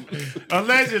toe.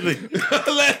 allegedly.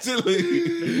 Allegedly.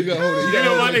 You gotta hold it. You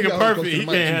know my You nigga gotta hold perfect. it He to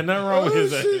the mic, can't have nothing wrong with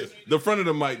his ass. The front of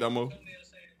the mic, Damo.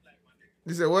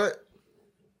 You said what?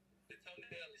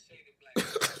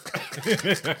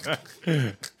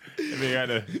 They got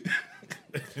to.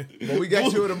 Well, we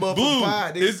got you in the motherfucking Blue.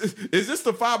 pod, nigga. Is this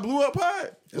the 5 blew up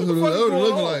pod? That's what it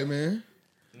look like, man.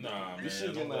 Nah, man. We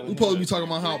supposed to be talking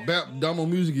about how bad Damo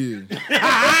music is.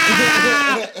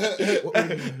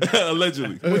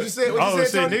 Allegedly. What you said? What Oh you shit,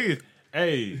 said, Tony? niggas.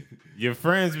 Hey, your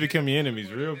friends become your enemies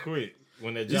real quick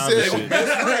when that job said- is shit.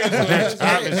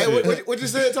 Hey, what you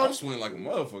said, Tony? I'm swinging like a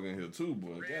motherfucker in here too,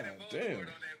 boy. God damn.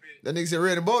 That nigga said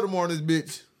red in Baltimore on this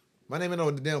bitch. My name ain't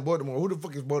no damn Baltimore. Who the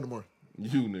fuck is Baltimore?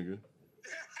 You, nigga.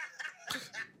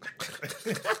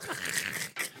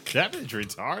 That bitch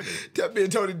retarded. That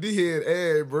bitch Tony D head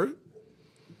ass, bro.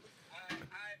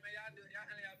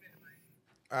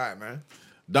 All right, man.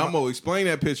 Damo, explain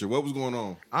that picture. What was going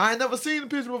on? I ain't never seen the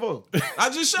picture before. I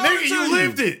just showed Nigga, it to you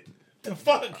lived it. The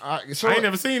fuck? I ain't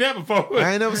never seen that before.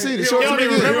 I ain't never seen it. You Show don't it to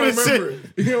even me remember again. this shit.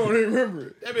 You don't even remember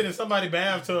it. That been in somebody's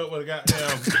bathtub with a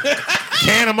goddamn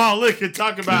can of malt liquor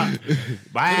talking about.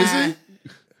 Bye.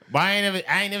 Why I ain't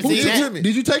never Who seen did that. me?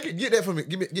 Did you take it? Get that from me.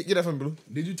 Get that from me, Blue.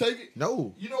 Did you take it?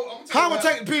 No. You know, I'm How am I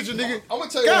taking the picture, nigga? I'm gonna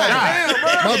tell you God what happened. damn,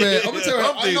 bro. My bad. I'm gonna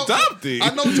tell you. Dumpty. I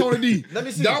know Tony D. Let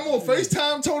me see. Damo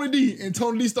FaceTime Tony D, and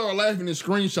Tony D started laughing and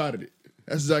screenshotted it.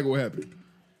 That's exactly what happened.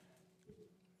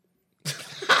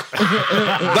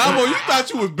 Damo, you thought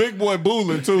you was big boy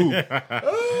booling too.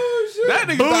 Oh, shit. That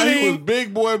nigga thought he was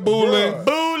big boy booling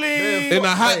Bully. in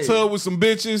a hot Hey. tub with some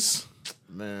bitches.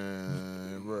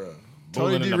 Man, bro.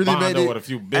 Bullying in the Bondo with a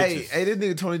few bitches. Hey, this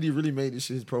nigga Tony D really made this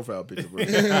shit his profile picture, bro.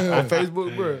 On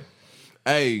Facebook, bro.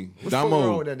 Hey, What's wrong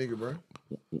Damo, with that nigga, bro?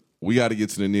 we got to get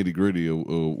to the nitty gritty of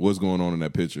what's going on in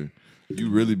that picture. You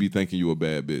really be thinking you a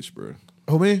bad bitch, bro.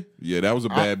 Oh, man? Yeah, that was a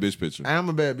bad bitch picture. I am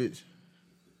a bad bitch.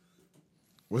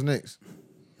 What's next?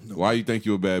 Why you think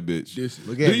you a bad bitch?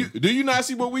 Look at me. Do you not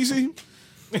see what we see?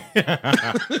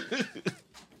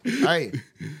 Hey,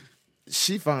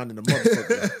 she finding the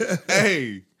motherfucker.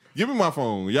 Hey, give me my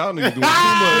phone. Y'all niggas doing too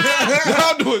much.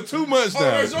 Y'all doing too much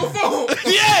now. Your phone.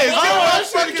 Yes, I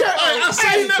seen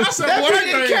that. I said, That boy, bitch in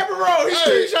the that camera roll. He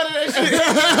screenshotted that shit.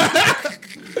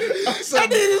 That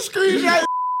nigga screenshot.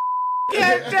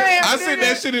 God damn. I sent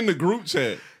that shit in the group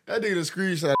chat. That nigga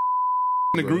screenshot.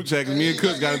 In the group chat, because me and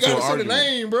Cook got into an say the argument.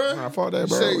 name, bro. I fought that,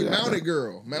 bro. Say Yeah, mounted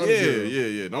girl. Mounted Yeah, girl.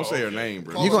 yeah. Don't say her name,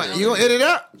 bro. You gonna edit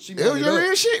out? She It was mounted your up.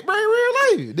 real shit, bro. Real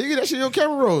life, nigga. That shit on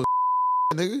camera roll.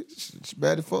 Nigga, it's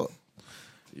bad as fuck.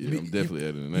 Yeah, I'm definitely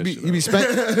editing that shit. You be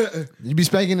spanking. You be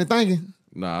spanking and thinking.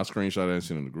 Nah, I screenshot that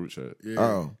shit in the group chat. Yeah.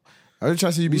 Oh, I was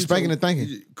trying to see you be spanking and thinking.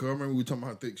 Cause I remember we were talking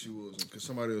about how thick she was, because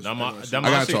somebody else. I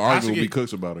got to argue with B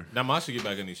Cooks about her. Now I should get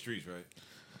back in these streets, right?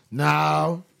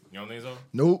 No, You don't think so?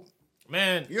 nope.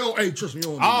 Man, You don't. Hey, trust me. You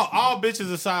don't. all bitches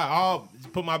aside, all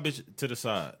put my bitch to the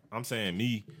side. I'm saying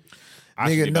me. I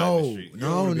should Nigga, get back in the no, streets. no,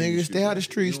 wanna be in the nigga, stay out the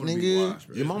streets, streets, bro. You don't wanna be nigga. wise,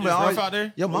 bro. Your mama, It's rough always- out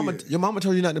there? Your mama, yeah. your mama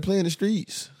told you not to play in the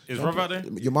streets. It's rough out there?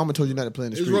 Your mama told you not to play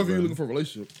in the It's streets. rough if bro. you're looking for a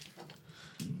relationship.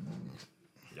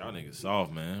 Y'all niggas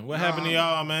soft, man. What happened to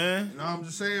y'all, man? No, I'm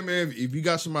just saying, man. If you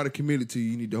got somebody committed to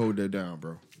you, you need to hold that down,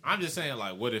 bro. I'm just saying,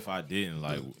 like, what if I didn't?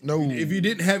 Like, No, If you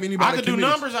didn't have anybody, I could do committed-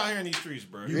 numbers out here in these streets,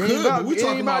 bro. You It could, ain't but about- we it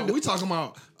talking ain't about- about we talking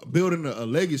about building a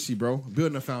legacy, bro.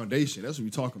 Building a foundation. That's what we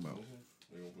talking about.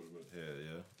 Yeah.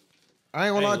 I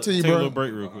ain't gonna lie to you, Take a bro. little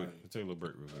break real quick. Take a little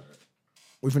break real quick.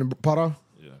 We finna pot off.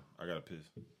 Yeah, I gotta piss.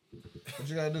 What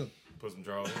you gotta do? Put some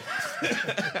drawers.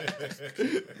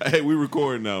 Hey, we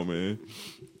recording now, man.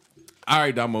 All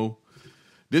right, Damo.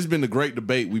 This been the great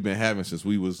debate we've been having since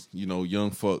we was,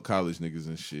 young fuck college niggas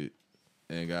and shit.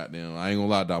 And goddamn, I ain't gonna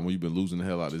lie, Damo, you been losing the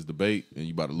hell out of this debate, and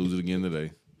you about to lose it again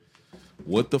today.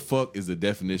 What the fuck is the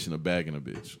definition of bagging a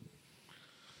bitch?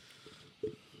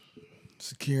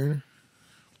 Securing.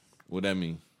 What that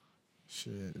mean?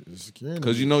 Shit, securing.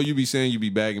 Because you be saying you be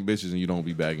bagging bitches and you don't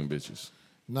be bagging bitches.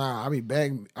 Nah, I be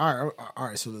bagging. All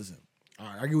right. So listen. All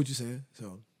right, I get what you're saying.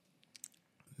 So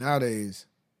nowadays,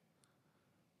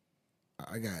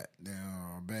 I got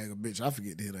now a bag of bitch. I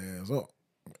forget to hit her ass up.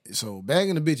 So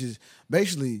bagging the bitches,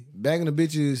 basically bagging the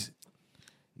bitches,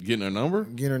 Getting her number?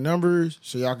 getting her numbers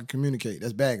so y'all can communicate.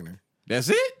 That's bagging her. That's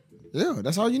it? Yeah,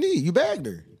 that's all you need. You bagged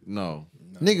her. No.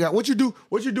 Nigga, what you do?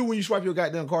 What you do when you swipe your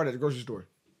goddamn card at the grocery store?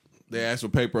 They ask for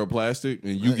paper or plastic,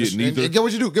 and you get neither. And get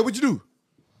what you do. Get what you do.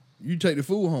 You take the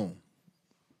food home.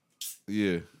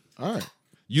 Yeah. All right.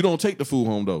 You don't take the food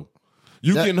home, though.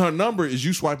 You That- getting her number is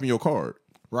you swiping your card.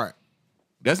 Right.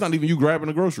 That's not even you grabbing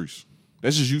the groceries.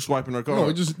 That's just you swiping her card. No,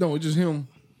 it's just him.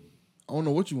 I don't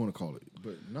know what you want to call it,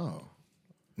 but no.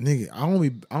 Nigga,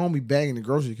 I don't be bagging the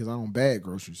groceries because I don't bag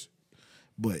groceries.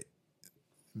 But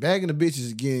bagging the bitch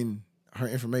is getting her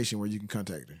information where you can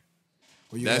contact her.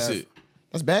 Where you That's have- it.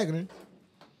 That's bagging her.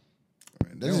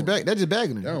 That's just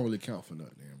bagging her. That don't really count for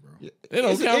nothing, bro. It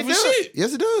don't Yes, count it for does. shit.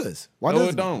 Yes, it does. Why No,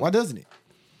 doesn't it don't. Why doesn't it?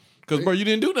 Because, bro, you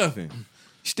didn't do nothing.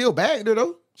 Still bagged her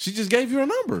though. She just gave you her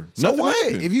number. So Nothing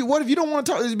what? happened. What if you don't want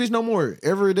to talk to this bitch no more?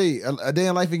 Every day, a day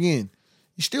in life again.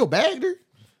 You still bagged her.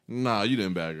 Nah, you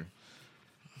didn't bag her.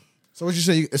 So what you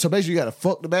say? So basically, you got to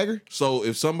fuck the bagger. So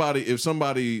if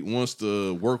somebody wants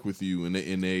to work with you and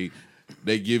they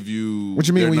give you What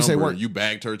you mean their when you say number, work? you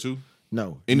bagged her too?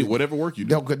 No, Whatever work you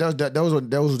do.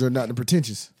 those are not the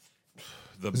pretentious.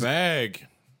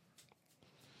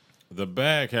 The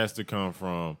bag has to come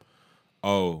from,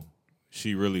 oh,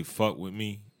 she really fucked with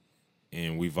me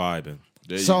and we vibing.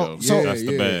 There you So- go. so- That's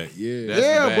the bag. Yeah. That's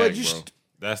Yeah, the bag, but you bro.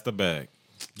 That's the bag.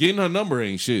 Getting her number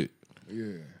ain't shit. Yeah.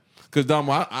 Cause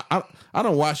Damo, I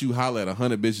don't watch you holler at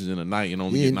 100 bitches in a night and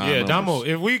only Yeah. get 9 Yeah, numbers. Damo,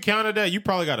 if we counted that, you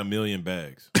probably got 1 million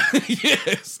bags.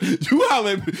 Yes, you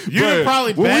holler. You Bruh,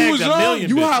 probably when we bagged was 1 young, million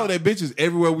you bitches. hollered at bitches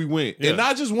everywhere we went, Yeah. and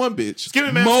not just one bitch. Give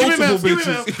me, man. multiple Give me,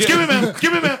 man. bitches. Give me, man.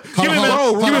 Give me, man. Give me,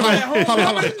 man. Bro, Give me,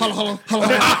 man.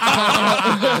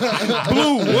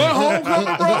 Blue, what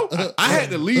homecoming, bro? I had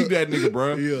to leave that nigga,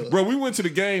 bro. Yeah. Bro, we went to the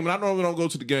game, and I normally don't go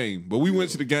to the game, but we went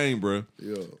to the game, bro.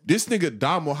 Yeah. This nigga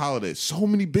Damo hollered at so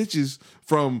many bitches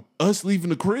from us leaving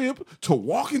the crib to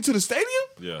walking to the stadium.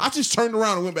 Yeah. I just turned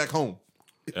around and went back home.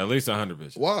 At least 100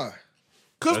 bitches. Why?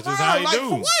 Cause That's bro, just how you like do.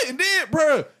 for what? And then,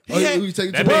 bro, Oh, you take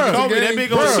it That to the big game. Kobe, that big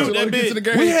gonna Bro, shoot so that when we get bitch. to the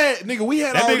game. we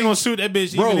had That already bitch gonna shoot that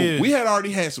bitch Bro, even if. we had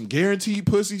already had some guaranteed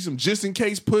pussy, some just in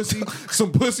case pussy,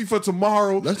 some pussy for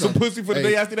tomorrow, That's some not- pussy for the hey.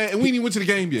 day after that, and we ain't even went to the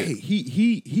game yet. Hey,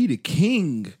 he the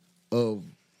king of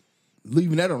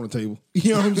leaving that on the table.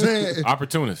 You know what I'm saying?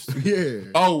 Opportunist. Yeah.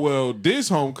 Oh well, this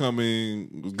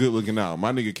homecoming was good looking out.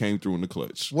 My nigga came through in the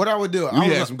clutch. What I would do? We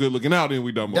had some good looking out, then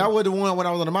we done. That was the one when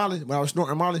I was on the Molly. When I was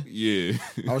snorting Molly, Yeah,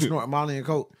 I was snorting Molly and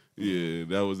Coke. yeah,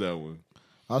 that was that one.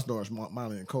 I was snorting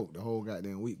Molly and Coke the whole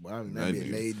goddamn week. But I was that That bitch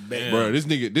nigga. laid back. Yeah. Bro, this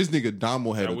nigga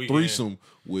Damo had That a weekend. threesome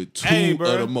with two Hey,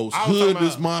 bro, of the most I was talking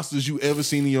hoodless about- monsters you ever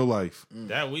seen in your life.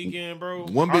 That weekend, bro.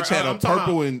 One bitch had a I'm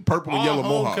talking purple about and yellow all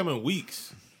mohawk. homecoming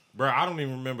weeks. Bro, I don't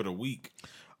even remember the week.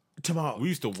 Tomorrow. We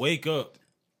used to wake up.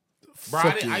 Bro,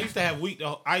 I used to have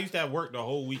I used to have work the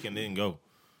whole week and then go.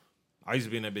 I used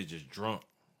to be in that bitch just drunk.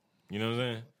 You know what I'm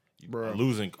saying? Bro.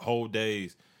 Losing whole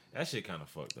days. That shit kind of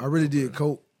fucked up. I really did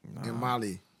Coke and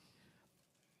Molly.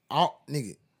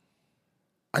 Nigga,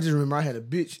 I just remember I had a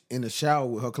bitch in the shower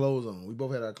with her clothes on. We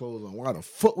both had our clothes on. Why the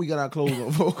fuck we got our clothes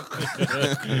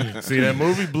on? See that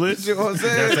movie Blitz? You know what I'm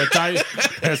saying?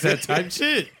 That's that type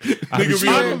shit. I Nigga be be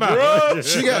talking like, about.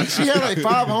 bruh. she had like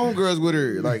 5 homegirls with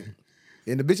her. Like,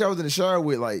 and the bitch I was in the shower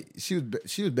with, like, she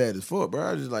was bad as fuck, bro.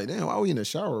 I was just like, damn, why we in the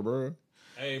shower, bro?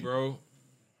 Hey, bro.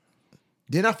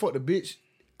 Then I fucked the bitch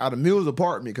out of Mills'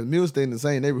 apartment because Mills stayed in the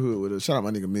same neighborhood with her. Shout out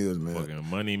my nigga Mills, man. Fucking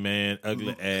money man,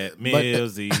 ugly ass,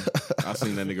 Millsy. I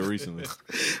seen that nigga recently.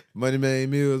 Money Man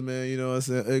Mills, man, you know what I'm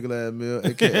saying? Ugly ass Mills,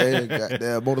 aka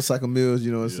goddamn motorcycle Mills,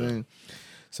 you know what I'm saying?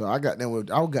 So I got them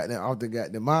with, I got them out the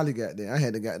goddamn Molly got there. I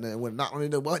had to goddamn went knock on the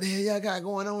door. What the hell y'all got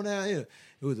going on down here?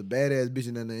 It was a badass bitch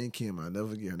in there named Kim. I'll never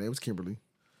forget. Her name was Kimberly.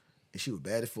 And she was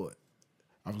bad as fuck.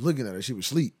 I was looking at her, she was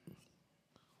asleep.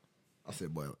 I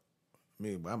said, boy,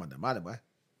 I'm a the Molly boy.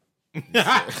 He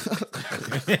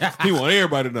want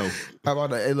everybody to know. How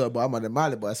about that? Hey, look, boy, I'm on the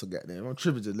Molly boy. So goddamn, I'm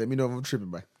tripping. Just let me know if I'm tripping,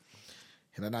 boy.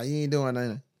 And I know you ain't doing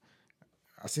nothing.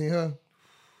 I seen her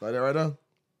like that right there. I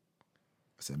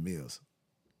said, Mills,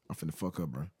 I'm finna fuck up,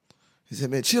 bro. He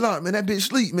said, man, chill out, man. That bitch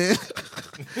sleep, man.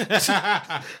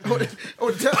 I want to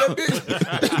tell that bitch,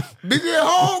 bitch at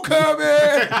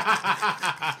homecoming.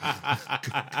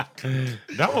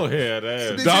 Damo had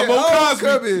that. Bitch Damo at Cosby.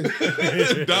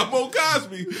 homecoming. Damo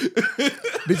Cosby.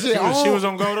 Bitch at She was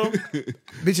on go though.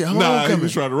 bitch at Nah, he homecoming.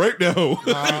 was trying to rape that hoe.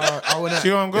 I would not,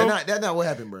 She on go? That's not what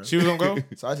happened, bro. She was on go.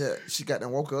 So she got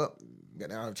down, woke up, got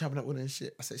down chopping up with her and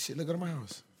shit. I said, shit, look at my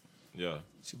house. Yeah.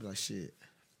 She be like, shit,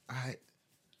 all right.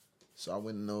 So I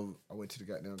went to the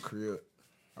goddamn crib.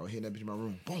 I was hitting that bitch in my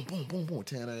room. Boom, boom, boom, boom,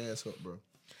 tearing her ass up, bro.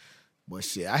 But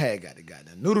shit, I had got the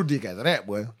goddamn noodle dick after that,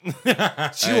 boy.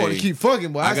 She wanted to keep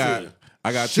fucking, boy. I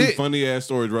got two shit. funny ass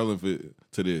stories relevant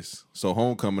to this. So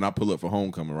homecoming, I pull up for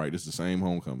homecoming, right? This is the same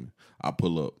homecoming. I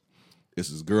pull up. It's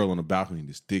this girl on the balcony,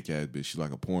 this thick ass bitch. She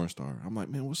like a porn star. I'm like,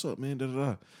 man, what's up, man? Da da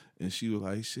da. And she was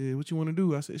like, shit, what you want to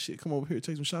do? I said, shit, come over here,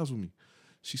 take some shots with me.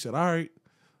 She said, all right.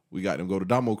 We got them go to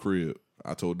Damo crib.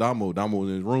 I told Damo was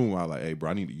in his room. I was like, hey, bro,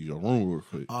 I need to use your room real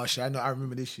quick. Oh shit, I know. I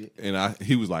remember this shit. And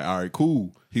he was like, all right,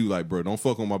 cool. He was like, bro, don't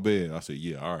fuck on my bed. I said,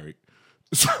 yeah, all right.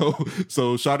 So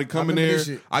Shawty come in remember there. this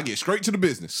shit. I get straight to the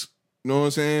business. You know what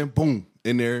I'm saying? Boom,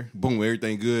 in there. Boom,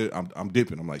 everything good. I'm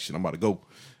dipping. I'm like, shit, I'm about to go.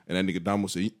 And that nigga Damo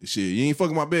said, shit, you ain't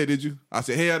fucking my bed, did you? I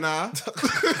said, hell nah.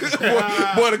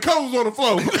 boy, the coat was on the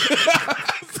floor.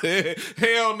 I said,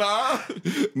 hell nah.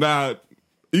 Nah,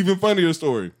 even funnier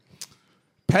story.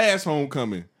 Past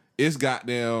homecoming, it's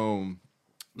goddamn,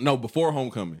 no, before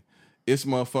homecoming, it's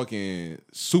motherfucking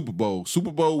Super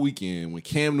Bowl weekend when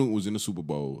Cam Newton was in the Super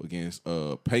Bowl against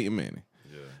Peyton Manning.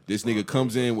 Yeah. This nigga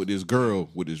comes in with this girl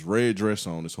with this red dress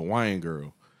on, this Hawaiian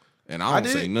girl. And I don't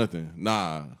say nothing.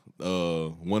 Nah,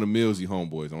 one of Millsy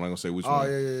homeboys. I'm not gonna say which one.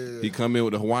 Yeah. He come in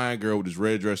with a Hawaiian girl with this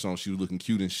red dress on. She was looking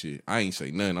cute and shit. I ain't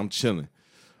say nothing. I'm chilling.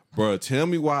 Bruh, tell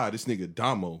me why this nigga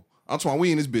Damo, I'm talking,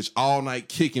 we in this bitch all night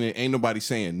kicking it. Ain't nobody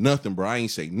saying nothing, bro. I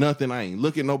ain't say nothing. I ain't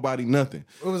looking nobody, nothing.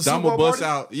 Damo busts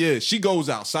out. Yeah, she goes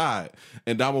outside.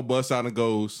 And Damo busts out and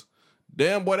goes,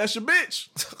 damn, boy, that's your bitch.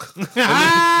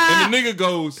 and the nigga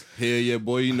goes, hell yeah,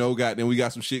 boy, you know, goddamn, we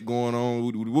got some shit going on.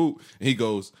 Woo, woo, woo. And he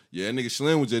goes, yeah, that nigga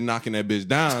Slim was just knocking that bitch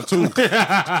down, too. And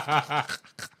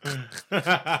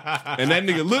that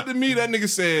nigga looked at me. That nigga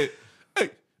said,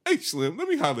 hey, Slim, let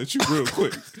me holler at you real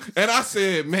quick. And I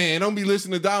said, man, don't be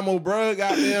listening to Damo, bro.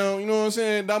 Goddamn, you know what I'm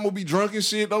saying? Damo be drunk and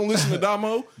shit. Don't listen to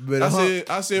Damo.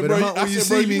 I said, bro,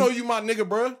 you know you my nigga,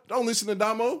 bro. Don't listen to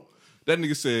Damo. That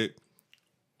nigga said,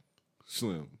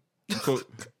 Slim, you fuck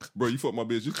my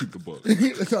bitch. You keep the buck.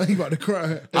 That's how he about to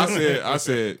cry. I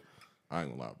said, I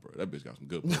ain't gonna lie, bro. That bitch got some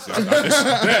good pussy.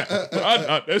 I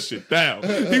knocked that shit down.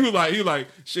 He was like,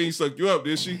 she ain't suck you up,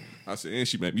 did she? I said, and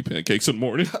she made me pancakes in the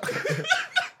morning.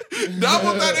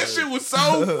 Damo thought that shit was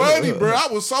so funny, bro. I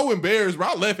was so embarrassed, bro.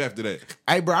 I left after that.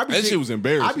 Hey, bro, That shit was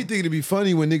embarrassing. I be thinking it'd be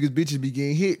funny when bitches be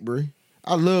getting hit, bro.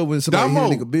 I love when somebody hit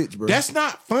a nigga bitch, bro. That's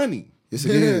not funny. Yes,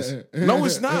 it is. No,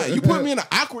 it's not. You put me in an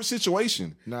awkward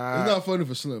situation. Nah, It's not funny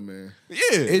for Slim, man. Yeah.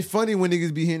 it's funny when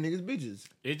niggas be hitting niggas bitches.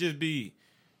 It just be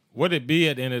what it be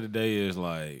at the end of the day is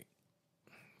like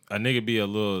a nigga be a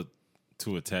little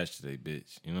too attached to their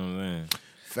bitch. You know what I'm saying?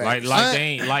 Facts.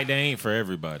 Like they ain't for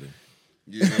everybody.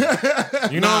 Yeah.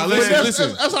 You know,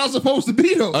 listen. That's how it's supposed to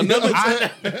be, though. Another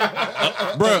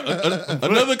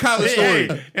college story.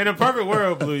 Hey, in a perfect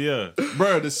world, Blue, yeah.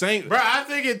 Bro, the same. Bro, I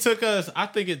think it took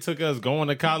us going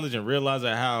to college and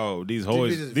realizing how these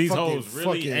hoes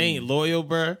really ain't loyal,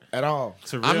 bro. At all.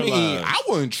 To I realize. mean, I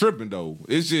wasn't tripping though.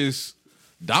 It's just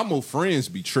Damo friends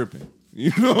be tripping.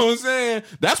 You know what I'm saying?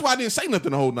 That's why I didn't say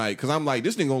nothing the whole night, because I'm like,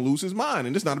 this nigga gonna lose his mind,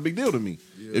 and it's not a big deal to me.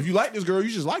 Yeah. If you like this girl, you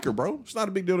just like her, bro. It's not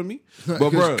a big deal to me.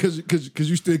 But bro, because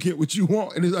you still get what you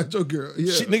want, and it's like your girl.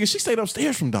 Yeah, she stayed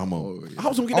upstairs from Damo. I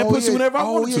was gonna get that pussy whenever I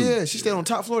wanted to. Yeah, she stayed on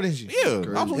top floor, didn't she? Yeah, I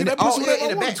was gonna get that pussy whenever I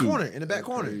wanted to. In the back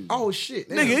corner. Oh shit,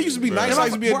 nigga, it used to be nice. I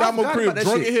used to be at Damo crib,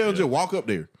 drunk as hell, and just walk up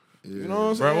there. You know what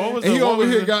I'm saying? Bro, what was and he over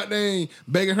here goddamn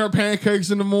baking her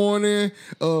pancakes in the morning,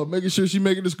 making sure she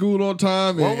make it to school on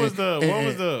time. What was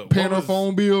the paying her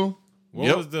phone bill?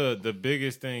 What was the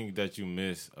biggest thing that you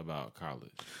miss about college?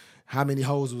 How many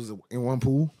hoes was in one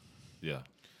pool? Yeah,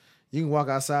 You can walk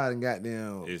outside and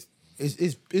goddamn. it's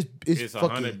fucking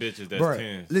 100 bitches. That's bruh,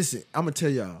 10. Listen, I'm gonna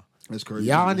tell y'all. That's crazy.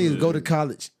 Y'all need to go to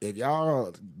college. If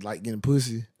y'all like getting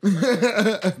pussy,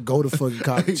 go to fucking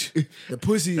college. The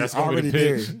pussy That's is gonna be already the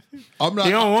there. pitch. I'm not.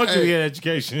 He don't want you to hey, get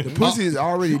education. The pussy is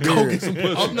already there.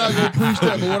 I'm not gonna preach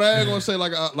that, but what I ain't gonna say,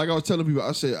 like I was telling people,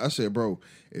 I said, bro,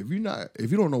 if you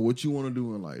don't know what you want to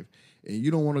do in life, and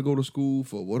you don't want to go to school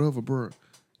for whatever, bro,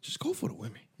 just go for the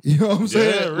women. You know what I'm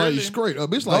saying? really? Like straight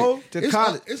up. It's like Go to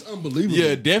college. It's unbelievable.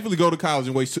 Yeah, definitely go to college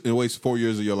and waste 4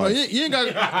 years of your life. Like, you ain't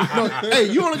got. No, hey,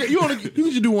 you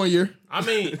can just do 1 year. I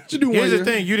mean, You do 1 here's the year.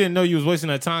 thing: you didn't know you was wasting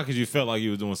that time because you felt like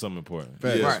you was doing something important.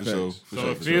 Yeah, Right. for sure.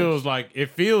 So it feels like it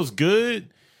feels good.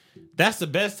 That's the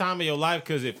best time of your life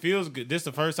because it feels good. This is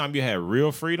the first time you had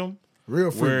real freedom. Real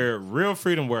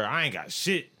freedom. Where I ain't got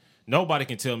shit. Nobody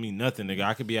can tell me nothing, nigga.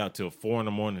 I could be out till 4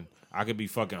 a.m. I could be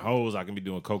fucking hoes. I can be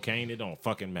doing cocaine. It don't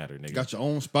fucking matter, nigga. Got your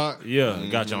own spot. Yeah,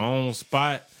 got your own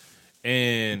spot,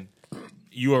 and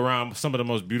you around some of the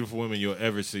most beautiful women you'll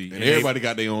ever see. And everybody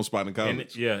got their own spot in in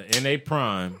college. in they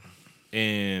prime,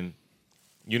 and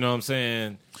you know what I'm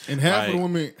saying. And half Like-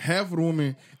 of the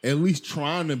women at least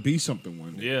trying to be something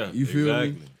one day. Yeah, You feel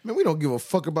exactly. me? Man, we don't give a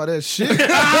fuck about that shit.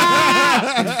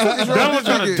 That was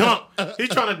trying to dump. He's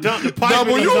trying to dump the pipe. Nah,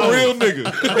 boy, in you his a nose. real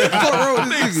nigga. Fuck wrong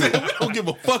with this nigga? We don't give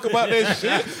a fuck about that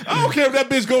shit. I don't care if that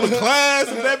bitch go to class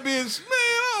and that bitch, man,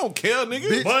 I don't care,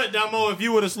 nigga. But Damo, if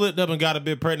you would have slipped up and got a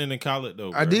bit pregnant in college,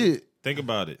 though, I bro, did. Think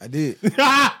about it. I did. Damo,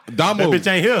 That bitch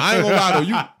ain't here. I ain't gonna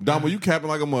lie though. Damo, you capping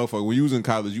like a motherfucker. When you was in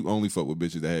college, you only fuck with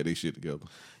bitches that had their shit together.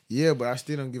 Yeah, but I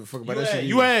still don't give a fuck about that shit.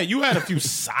 You had a few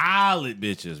solid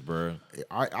bitches, bro.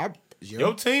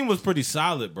 Your team was pretty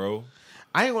solid, bro.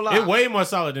 I ain't gonna lie. It way more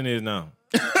solid than it is now.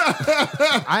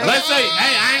 I Let's say,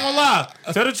 hey, I ain't gonna lie.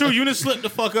 Tell the truth, you done slipped the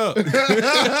fuck up.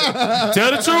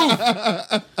 Tell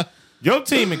the truth. Your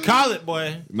team in college,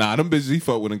 boy. Nah, them bitches he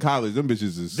fucked with in college, them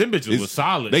bitches is Them bitches was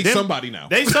solid. They Them- somebody now.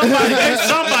 They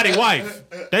somebody wife.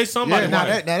 They somebody yeah,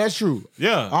 wife. now that's true.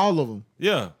 Yeah. All of them.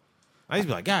 Yeah. I used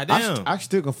to be like, God I, damn. I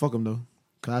still gonna fuck them though.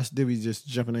 Cause I still be just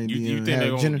jumping in. you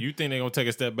think they gonna take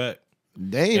a step back?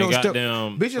 They ain't and no step.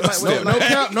 goddamn- Bitches like Step No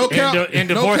cap, no cap. And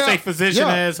no divorce cap. their physician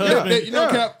Yeah. ass Yeah. husband. You know,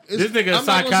 cap. This nigga a I'm not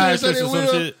gonna say psychiatrist they or some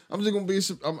will. shit. I'm just gonna be.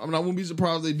 I'm not gonna be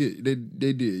surprised they did. They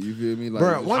did. You feel me? Like,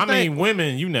 Bro, one I thing- mean,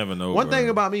 women, you never know. One bro. thing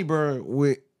about me, bro,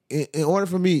 with in order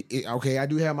for me, okay, I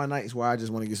do have my nights where I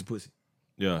just want to get some pussy,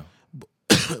 Yeah.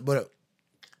 but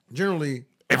generally,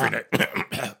 Every day.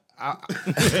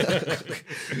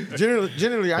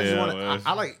 generally, I just Yeah, want to. well,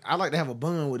 I like to have a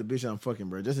bun with a bitch I'm fucking,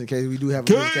 bro, just in case we do have a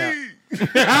miscap.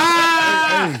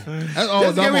 That's all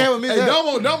Just give me Damo. a Hey,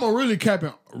 minute. Damo really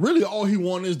capping. Really, all he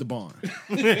want is the bond.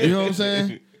 You know what I'm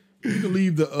saying? You can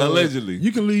leave the Allegedly.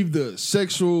 You can leave the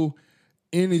sexual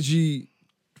energy.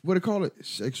 What do they call it?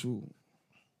 Sexual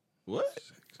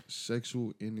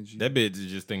energy. That bitch is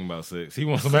just thinking about sex. He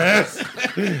wants some ass.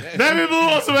 That bitch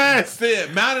wants some ass.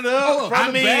 Said, mounted up. I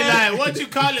mean, like, what you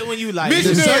call it when you like the,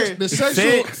 Missionary. the sexual,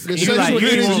 sex? the You sexual like, you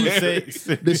energy. want sex.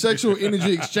 The sexual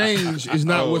energy exchange is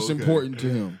not what's important to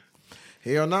him.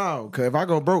 Hell no, cause if I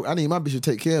go broke, I need my bitch to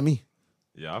take care of me.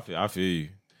 Yeah, I feel you.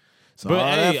 So But all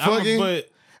hey, that fucking,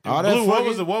 all that Blue,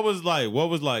 fucking, what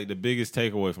was like the biggest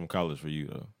takeaway from college for you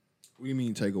though? What do you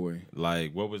mean takeaway?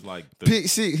 Like, what was like the pick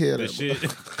sick here. the shit?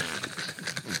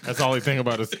 That's all he think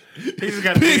about is he just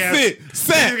got a big Pick ass. sit, He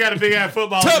set, just got a big ass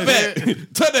football. tuck in his head.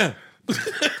 back, tuck down.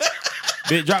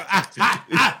 Bitch drop.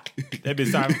 That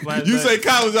bitch time flash. You say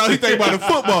college, all he think about is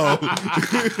football.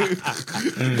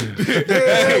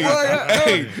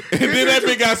 Hey, and then that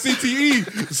bitch got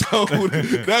CTE, so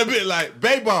that bitch like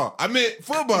baseball. I meant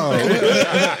football.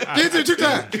 Get it 2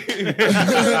 times.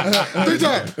 3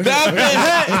 times.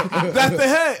 That's the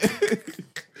hat.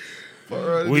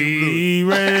 We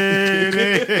ready.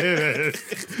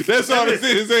 That's all that's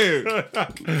in his head.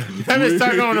 That bitch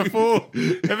stuck on the full.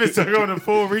 That bitch stuck on the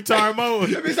full retard mode.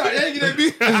 Bitch start yanking at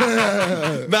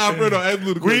me. Nah, bro, don't ask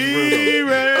Blue the question. We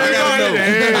ready. I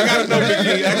gotta know,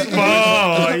 Big E. Ask Blue.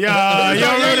 Oh, yeah,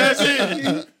 y'all know that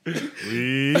shit.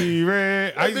 We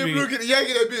ready. I used to Big Blue be, get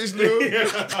yanking that bitch, dude.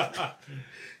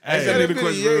 Ask that nigga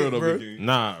question for real, though, bro. Big E.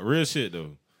 nah, real shit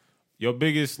though. Your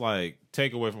biggest like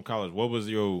takeaway from college. What was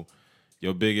your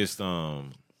biggest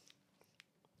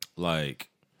like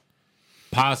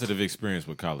positive experience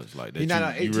with college? Like that He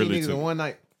not 18 niggas in one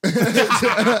night.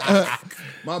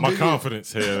 My biggest-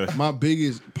 confidence here. My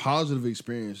biggest positive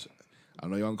experience. I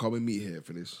know y'all can call me meathead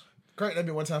for this, Crank that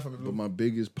bitch one time for me, but Blue. my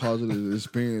biggest positive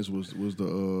experience was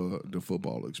the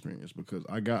football experience because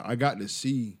I got to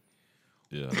see.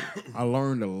 Yeah. I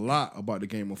learned a lot about the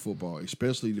game of football,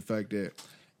 especially the fact that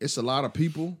it's a lot of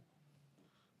people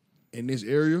in this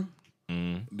area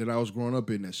that I was growing up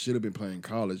in that should have been playing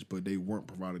college, but they weren't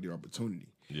provided the opportunity.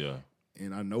 Yeah.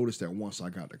 And I noticed that once I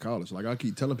got to college. Like I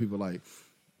keep telling people, like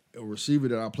a receiver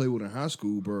that I played with in high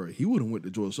school, bro, he would have went to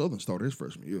Georgia Southern started his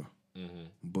freshman year.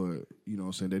 But, you know what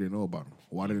I'm saying, they didn't know about him.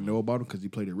 Why didn't they know about him? Because he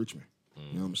played at Richmond. You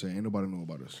know what I'm saying? Ain't nobody know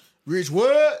about us. Rich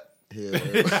what? Hell,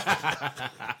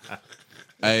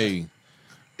 Hey,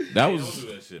 That Don't was do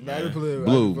that shit, Nah, you man. play- I fuck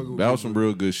Blue. with That you, was some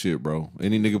real good shit, bro.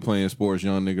 Any nigga playing sports,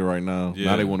 young nigga right now. Yeah.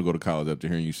 Now they want to go to college after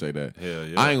hearing you say that. Hell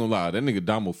yeah. I ain't gonna lie, that nigga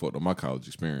Damo fucked up my college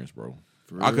experience, bro.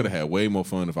 I could have had way more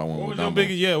fun if I went What with was your Damo.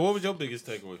 biggest? What was your biggest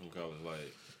takeaway from college?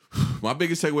 Like, My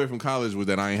biggest takeaway from college was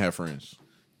that I ain't have friends.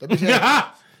 That bitch had-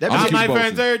 that I'm bitch keep my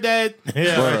boasting. friends are dead.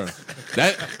 Yeah,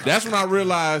 Bruh. That's when I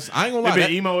realized I ain't gonna they lie. been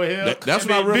that- emo as hell. that's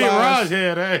when I Big realized- Raj,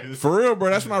 yeah, that is. for real, bro.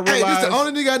 That's when I Hey, realized. this the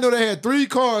only nigga I know that had 3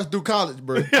 cars through college,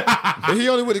 bro. And he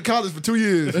only went to college for 2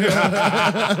 years.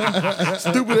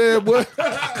 Stupid ass boy.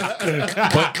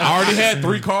 but I already had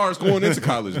 3 cars going into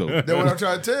college though. That's what I'm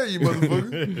trying to tell you,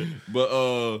 motherfucker. But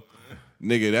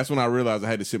nigga, that's when I realized I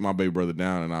had to sit my baby brother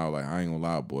down, and I was like, I ain't gonna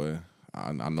lie, boy.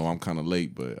 I know I'm kind of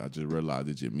late, but I just realized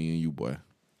it's just me and you, boy.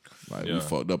 Like we Yeah.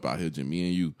 fucked up out here, just me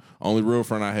and you. Only real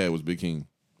friend I had was Big King.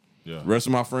 Yeah. Rest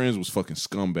of my friends was fucking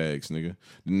scumbags, nigga.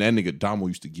 And that nigga Damo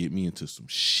used to get me into some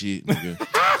shit,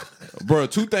 nigga. Bro,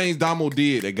 2 things Damo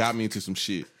did that got me into some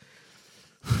shit.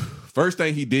 First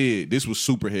thing he did, this was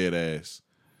super head ass.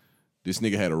 This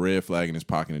nigga had a red flag in his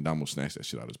pocket, and Damo snatched that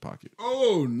shit out of his pocket.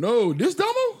 Oh no, this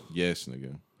Damo? Yes,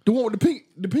 nigga. The one with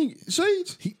the pink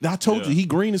shades? I told you, he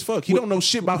green as fuck. He don't know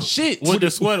shit about shit. With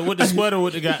the sweater, with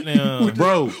the goddamn.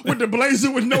 Bro. With the blazer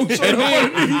with no shirt on.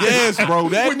 Yes, bro.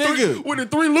 That with nigga. with the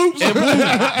 3 loops.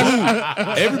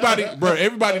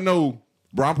 Everybody know,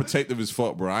 bro, I'm protective as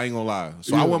fuck, bro. I ain't gonna lie.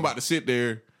 So I wasn't about to sit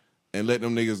there and let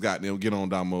them niggas goddamn get on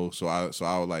Damo. So I was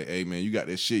like, hey man, you got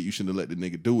that shit. You shouldn't have let the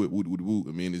nigga do it. Woot, woot, woot.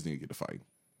 And me and this nigga get to fight.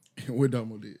 What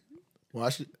Damo did?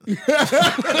 Watch it.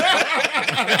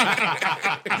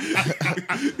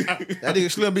 That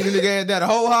nigga Slim beat the nigga ass down the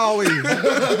whole hallway. I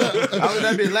was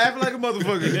that bitch laughing like a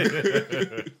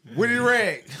motherfucker. With his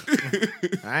rag.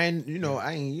 I ain't, you know what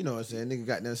I'm saying? Nigga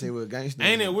got down saying we're gangster.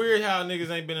 Ain't it weird how niggas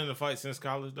ain't been in a fight since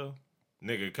college though?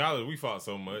 Nigga, college we fought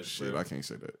so much. Shit, bro. I can't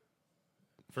say that.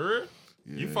 For real?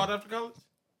 You fought after college?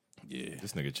 Yeah.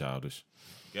 This nigga childish.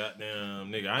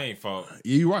 Goddamn, nigga, I ain't fought.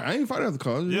 Yeah, you right. I ain't fight after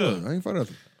college. Yeah. I ain't fight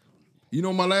after. You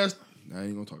know my last. I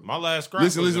ain't gonna talk about My last scrap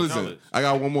Listen. was in college. I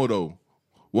got one more though.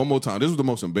 One more time. This was the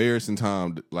most embarrassing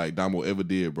time like Damo ever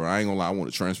did, bro. I ain't gonna lie. I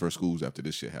want to transfer schools after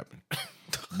this shit happened.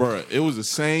 Bro, it was the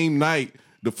same night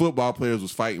the football players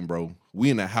was fighting, bro. We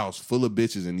in a house full of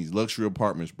bitches in these luxury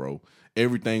apartments, bro.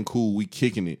 Everything cool. We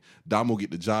kicking it. Damo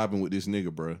get the job in with this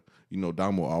nigga, bro. You know,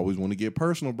 Damo always want to get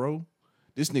personal, bro.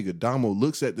 This nigga Damo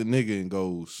looks at the nigga and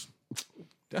goes,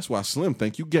 "That's why Slim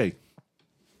think you gay."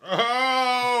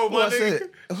 Oh, my What's nigga.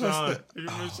 that? Sean, you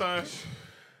remember Sean?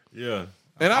 Yeah.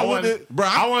 And I wasn't- went, bro.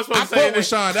 I I wasn't fuck supposed to say with that.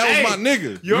 Sean. That Hey, was my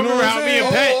nigga. you remember know what how I'm me and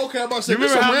saying? Pat- Oh, okay. I'm about to say, You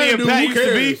this remember some how me and random Pat dude, used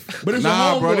to who beef? cares? But it's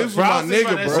Nah, a bro, homeboy. this was Bro, I my was thinking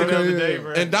nigga, about that bro. shit the other Okay, day, yeah.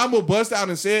 bro. And Damo bust out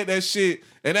and said that shit.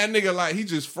 And that nigga, like, he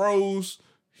just froze.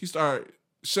 He started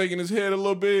shaking his head a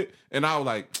little bit. And I was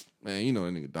like, man, you know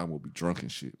that nigga Damo be drunk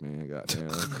and shit, man. Goddamn.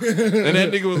 And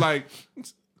that nigga was like,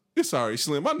 it's all right,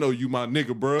 Slim. I know you my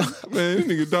nigga, bro. Man, this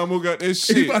nigga Damo got that He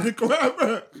shit. about to cry,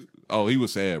 bro. Oh, he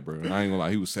was sad, bro. I ain't gonna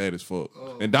lie. He was sad as fuck.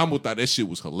 And Damo thought that shit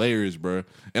was hilarious, bro.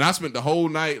 And I spent the whole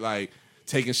night, like,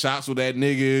 taking shots with that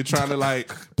nigga, trying to,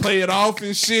 like, play it off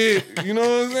and shit. You know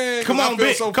what I'm saying? Come 'Cause I on, feel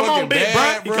big. so Come on, fucking big,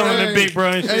 bad, bro. You coming in big,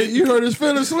 bro, and Hey, shit. you heard his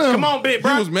feelings, Slim. Come on, big, He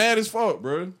bro. was mad as fuck,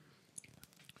 bro.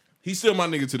 He's still my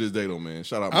nigga to this day, though, man.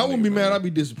 Shout out. I wouldn't be mad. I'd be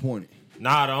disappointed.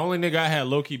 Nah, the only nigga I had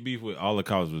low key beef with all the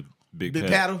college was Big Big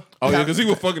Pat. paddle. Oh yeah, because he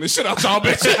was fucking the shit out y'all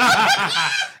bitches.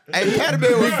 Hey, Patty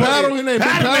Bear was Paddle in there, big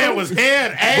Pat man paddle. was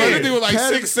head Bro, this ass. nigga was like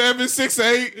Patty- 6'7",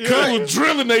 6'8". He was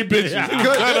drilling they bitches. Yeah.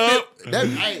 Cut up.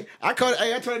 Hey, I told that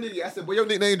nigga, I said, boy, your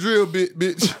nickname Drill,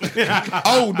 bitch.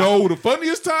 Oh no, the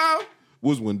funniest time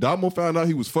was when Damo found out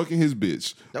he was fucking his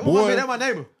bitch. That was my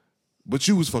neighbor. But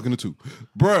you was fucking her too.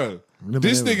 Bruh.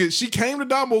 This nigga, she came to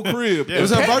Damo crib. Yeah, and It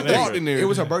was her Pat birthday. walked in there. It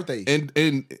was her birthday.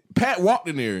 And Pat walked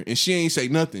in there and she ain't say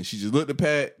nothing. She just looked at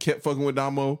Pat, kept fucking with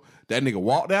Damo. That nigga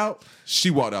walked out.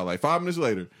 She walked out like 5 minutes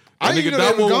later. I didn't even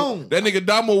know they was gone. That nigga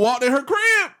Damo walked in her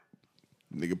crib.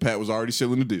 Nigga Pat was already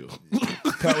sealing the deal.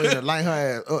 Pat was in there line her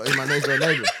ass up in my next door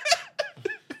neighbor.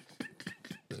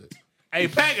 Hey,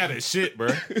 Pat got his shit, bro.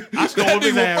 I That score with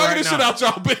his nigga ass fucking right the shit now. out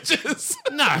y'all bitches.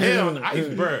 Nah,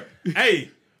 hell, bro.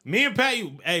 Hey, me and Pat,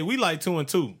 we like 2 and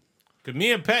 2. Cause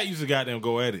me and Pat used to goddamn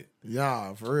go at it.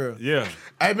 Yeah, for real. Yeah.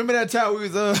 Hey, remember that time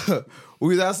we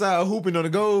was outside hooping on the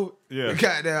goal? Yeah.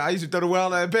 Goddamn, I used to throw the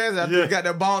wild ass pass after Yeah. we got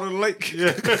that ball to the lake.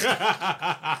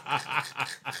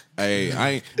 Hey, I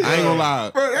ain't gonna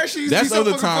lie. Bro, that shit used to be That's so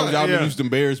other fucking times fun. y'all Yeah. niggas used to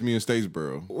embarrass me in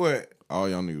Statesboro. What? All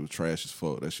y'all niggas was trash as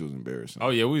fuck. That shit was embarrassing. Oh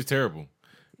yeah, we was terrible.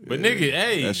 But nigga,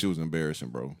 hey, That shit was embarrassing,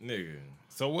 bro. nigga.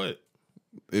 So what?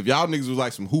 If y'all niggas was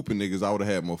like some hooping niggas, I would have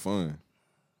had more fun.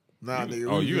 Nah,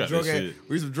 nigga. Oh, we you some got that drunk ass. shit.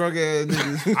 We some drunk ass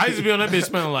niggas. I used to be on that bitch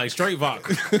smelling like straight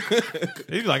vodka.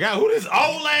 He's like, who this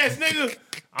old ass nigga?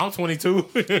 I'm 22.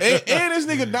 And this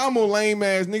nigga Damo lame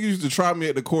ass nigga used to try me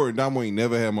at the court and Damo ain't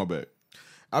never had my back.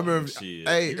 I remember. Shit.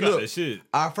 Hey, You got look. that shit.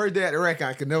 Our first day at the rack,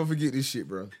 I can never forget this shit,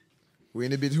 bro. We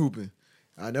in the bitch hooping.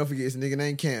 I never forget this nigga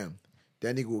named Cam.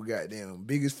 That nigga was goddamn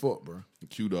big as fuck, bro.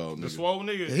 Q dog The nigga. swole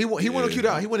nigga. He went on cute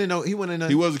out. He went in no. He went in none.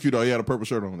 He was a Q dog. He had a purple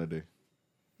shirt on that day.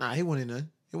 Nah, he went in none.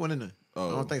 He went in none. Oh.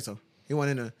 I don't think so. He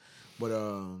went in none. But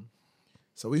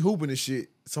so we hooping this shit.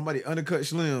 Somebody undercut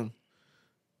Slim.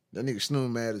 That nigga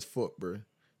Slim mad as fuck, bro.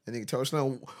 That nigga told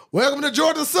Slim, "Welcome to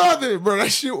Georgia Southern, bro."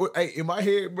 That shit was, hey, in my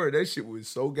head, bro. That shit was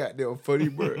so goddamn funny,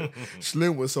 bro.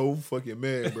 Slim was so fucking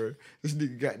mad, bro. This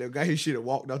nigga got his shit and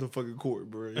walked out the fucking court,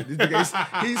 bro. This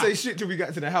nigga, he didn't say shit till we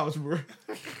got to the house, bro.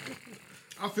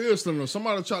 I feel similar.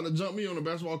 Somebody tried to jump me on the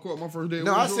basketball court my first day.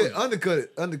 No, I said Georgia.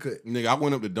 undercut. Nigga, I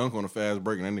went up to dunk on a fast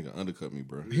break and that nigga undercut me,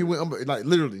 bro. He went like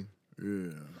literally. Yeah.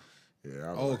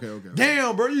 Yeah. Oh, okay.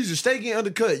 Damn, bro, you just stay getting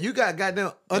undercut. You got goddamn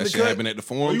That shit undercut happened at the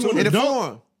forum you too. wanna in the dunk?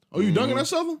 forum. Oh, you dunking at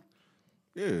Southern?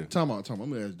 Yeah. Time out. Let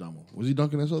me ask Damo. Was he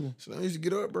dunking at Southern? So let me just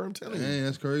get up, bro. I'm telling you. Dang,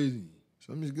 that's crazy.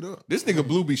 So let me just get up. This nigga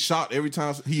Blue be shocked every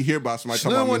time he hear about somebody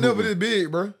talking Slim about was me never hooping. this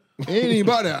big, bro. Ain't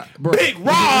about that, bro. Big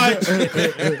Rod.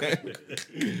 Big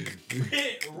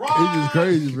It's Rod. just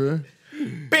crazy, bro.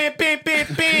 Bam, bam, bam,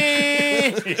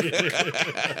 bam.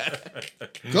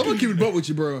 I'm gonna keep it up with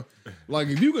you, bro. Like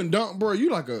if you can dunk, bro,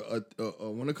 you like a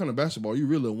when it comes to basketball, you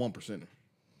really a 1%er,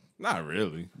 Not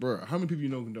really. bro. How many people you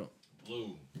know can dunk?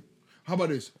 Blue. How about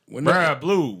this? When Bruh,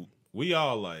 Blue. We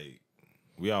all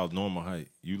normal height.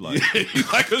 You like You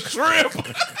like a shrimp.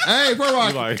 I ain't first of all,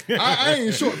 You like- I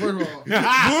ain't short. First of all, Blue,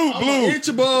 I'm an inch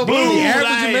above Blue, the average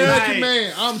like- American like-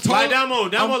 man. I'm tall. like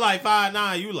Damo like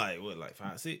 5'9". You like what? Like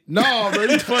 5'6"? No, bro,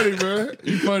 you funny, bro.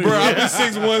 You funny, Bro, bro. I've been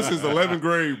 6'1" since 11th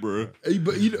grade, bro.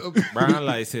 But you, Brian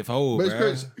like 6'4", but it's bruh.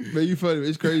 crazy. Man, you funny.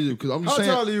 It's crazy because I'm just How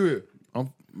saying. tall are you? Is?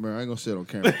 Man, I ain't gonna say it on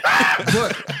camera,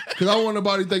 but because I want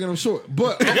nobody thinking I'm short.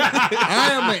 But I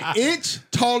am an inch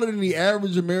taller than the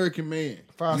average American man.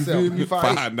 5'7". You feel me? You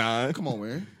 5'8". 5'9". Come on,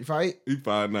 man. You 5'8"? He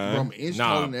Bro, I'm 5'9". an inch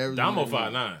taller Nah, than the average. Damo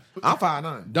American man. 5'9". I'm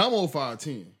 5'9". Damo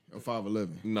 5'10" or 5'11".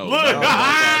 No. Look.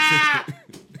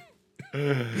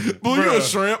 Blue, you a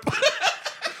shrimp.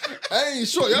 I ain't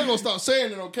short. Y'all gonna stop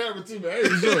saying it on camera too, man. I ain't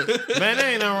short. Man, there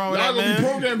ain't nothing wrong with Y'all that, gonna man. be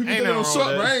programming people Ain't thinking I'm nothing short,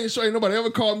 wrong but with I that. ain't short. Ain't nobody ever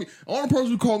called me. Only person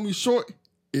who called me short,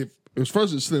 if it was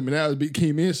first it's Slim, and now it's Big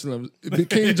King and Slim. Big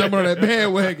King jumping on that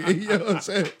bandwagon. You know what I'm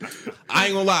saying? I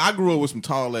ain't gonna lie. I grew up with some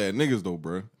tall ass niggas though,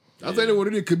 bro. I think that's what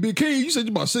it is. Cause Big King, you said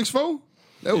you about 6'4"?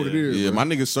 That's what it is. Yeah, bro. my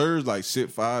nigga Serge like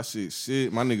 6'5",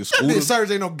 6'6". My nigga That Scooter. bitch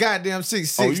Serge ain't no goddamn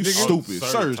 6'6", Oh, you nigga. stupid.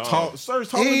 Serge Serge tall. tall. Serge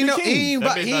taller He than ain't, Big he King. ain't,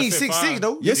 That bitch he ain't not 6'6", 6'5".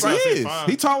 though. Yes, he Probably is. 6'5".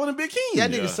 He taller than Big King.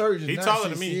 That Yeah. nigga Serge is He not taller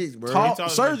than 6'6", me. bro. He Tall, taller than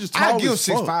Serge me. is tall I give him as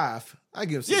fuck. 6'5". I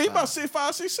give him 6'5". Yeah, he about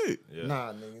 6'5", 6'6". Yeah.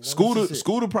 Nah, nigga. Scooter,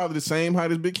 Scooter probably the same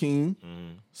height as Big King.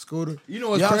 Scooter. You know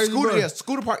what's yeah, crazy, Scooter, bro?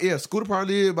 yeah, Scooter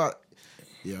probably is about.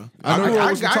 Yeah, I grew up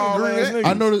with some tall agree with ass that. niggas.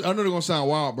 I know they're gonna sound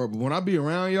wild, bro, but when I be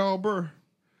around y'all, bro,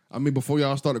 I mean, before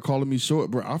y'all started calling me short,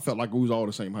 bro, I felt like we was all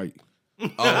the same height. Oh,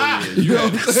 yeah. You know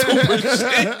what I'm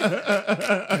saying?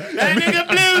 That nigga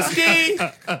Blueski.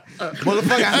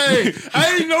 Motherfucker. Hey,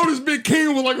 I ain't noticed Big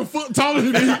King was like a foot taller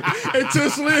than me until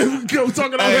Slim kept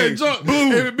talking all Hey, that junk.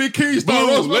 And Big King started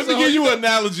Blue, roasting let me myself. give you an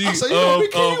analogy I of, say, you know,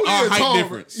 Big King of was our height tall,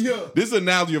 difference. yeah. This is an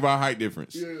analogy of our height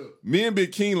difference. Yeah. Me and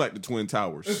Big King like the Twin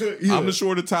Towers. Yeah. I'm the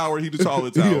shorter tower, he the taller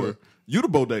tower. Yeah. You the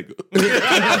bodega.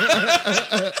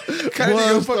 Kind of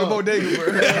nigga fucking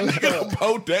bodega, bro.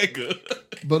 Bodega.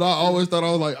 But I always thought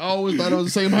I was the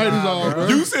same height as y'all, bro.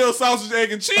 You sell sausage,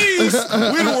 egg, and cheese.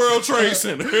 We the World Trade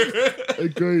Center.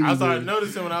 It's crazy. I started bro.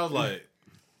 noticing when I was like,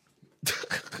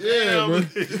 Yeah, bro.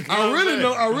 I really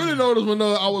know. noticed when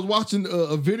I was watching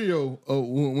a video of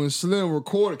when Slim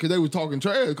recorded because they were talking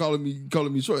trash, calling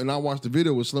me short, and I watched the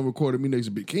video when Slim recorded me next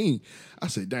to Big King. I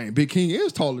said, "Dang, Big King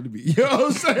is taller than me." You know what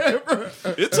I'm saying, bro?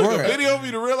 It took a video of me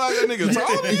to realize that nigga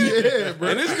taller than you. Yeah, bro.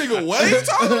 And this nigga way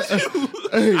taller than you.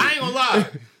 I ain't gonna lie.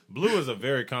 Blue is a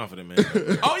very confident man.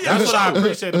 Oh, yeah. That's what I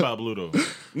appreciate about Blue, though.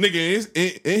 Nigga,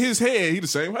 in his head, he the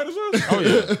same height as us. Oh,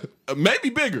 yeah. Maybe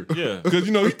bigger. Yeah. Because,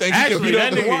 you know, he think he can Actually, beat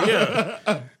that up the nigga,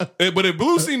 wall. yeah. But if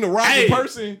Blue seen the rock in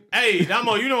person, Hey,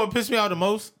 Damo, you know what pissed me off the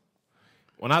most?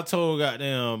 When I told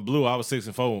goddamn Blue I was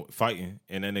 6-4 fighting,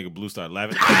 and that nigga Blue started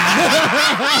laughing.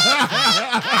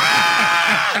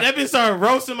 That bitch started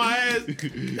roasting my ass. That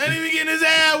nigga getting his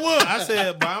ass whooped. I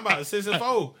said, "Boy, I'm about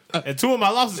 6-4." And 2 of my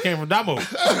losses came from Damo. Me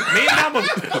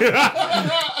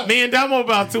and Damo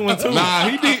about 2-2. Nah,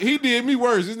 he did me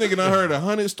worse. This nigga done heard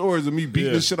 100 stories of me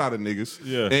beating the shit out of niggas.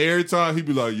 Yeah. And every time he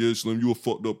be like, "Yeah, Slim, you a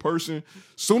fucked up person."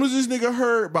 Soon as this nigga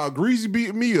heard about Greasy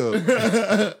beating me up,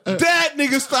 that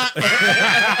nigga stopped. Nigga,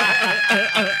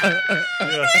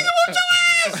 whoop your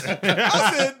ass. I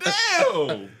said,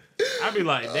 "Damn." I be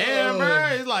like, "Damn, bro,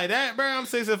 it's like that, bro. I'm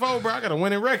 6-4, bro. I got a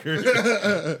winning record."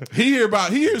 He hear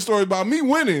a story about me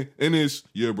winning, and it's,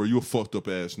 "Yeah, bro, you a fucked up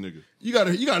ass nigga." You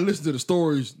gotta listen to the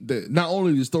stories that not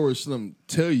only the stories Slim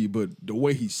tell you, but the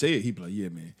way he said it, he be like, "Yeah,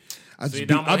 man. See,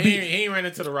 Damo, he ain't ran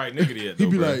into the right nigga yet. Though,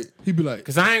 he be like,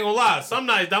 cause I ain't gonna lie. Some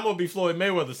nights Damo be Floyd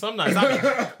Mayweather. Some nights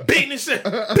I be beating this shit,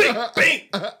 bing.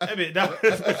 That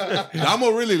bitch, Damo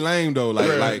really lame though.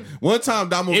 Like one time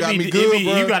Damo got me good,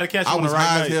 bro. You gotta catch I him on was the right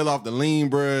high night. as hell off the lean,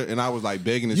 bro, and I was like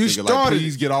begging this You nigga, like, started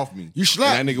please get off me. You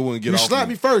slapped. And that nigga wouldn't get you off slapped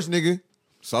me first, nigga.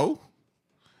 So,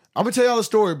 I'm gonna tell y'all a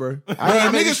story, bro. bro,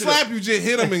 nigga slap you, just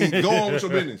hit him and go on with your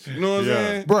business. You know what I'm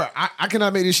saying? Bro, I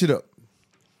cannot make this shit up.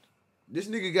 This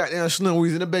nigga got down Slim. We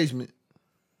was in the basement.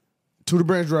 To the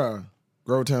Branch Drive,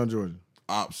 Grovetown, Georgia.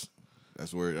 Ops.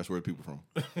 That's where the people from.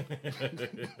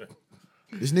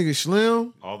 This nigga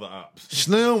Slim. all the ops.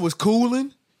 Slim was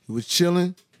cooling. He was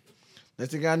chilling.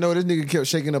 Next thing I know, this nigga kept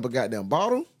shaking up a goddamn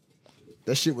bottle.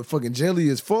 That shit was fucking jelly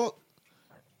as fuck.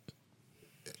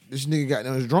 This nigga got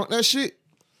down drunk that shit.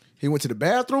 He went to the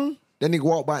bathroom. That nigga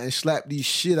walked by and slapped the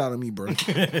shit out of me, bro.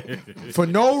 For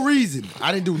no reason.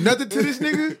 I didn't do nothing to this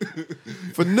nigga.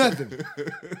 For nothing.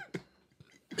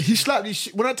 He slapped the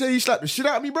shit. When I tell you he slapped the shit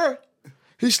out of me, bro,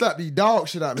 he slapped the dog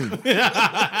shit out of me.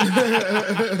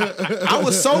 I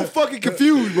was so fucking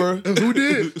confused, bro. Who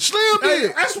did? Slim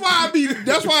did. That's why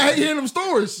I hate hearing them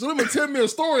stories. Slim would tell me a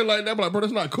story like that, but like, bro,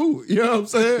 that's not cool. You know what I'm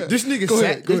saying? This nigga Go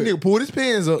sat. ahead, This nigga pulled his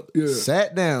pants up, Yeah.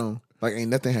 sat down like ain't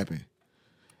nothing happened.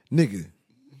 Nigga,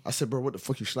 I said, bro, what the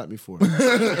fuck you slapped me for? this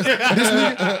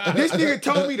nigga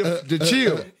told me to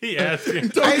chill. He asked him.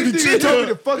 This nigga told me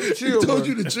to fucking chill. He told bro.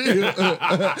 you to chill.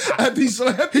 After he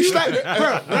slapped He you. slapped me,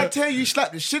 bro. When I tell you he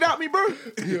slapped the shit out me, bro.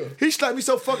 He slapped me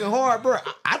so fucking hard, bro.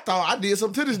 I thought I did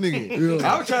something to this nigga.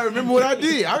 I was trying to remember what I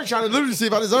did. I was trying to literally see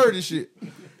if I deserved this shit.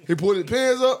 He pulled his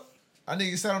pants up. I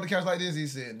nigga sat on the couch like this. He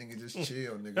said, "Nigga, just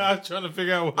chill, nigga." I was trying to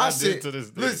figure out what I said, did to this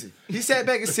nigga. listen. He sat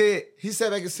back and said,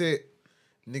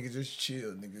 "Nigga, just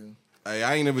chill, nigga." Hey,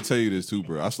 I ain't never tell you this too,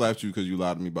 bro. I slapped you because you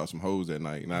lied to me about some hoes that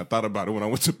night, and I thought about it when I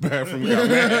went to the bathroom. And got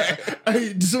mad. I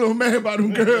ain't so mad about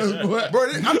them girls, boy. Bro,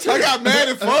 I'm telling I got mad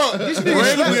as fuck. This nigga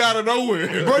randomly slapped- out of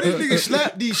nowhere. Bro, this nigga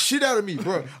slapped the shit out of me,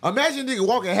 bro. Imagine a nigga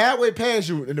walking halfway past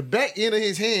you, and the back end of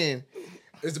his hand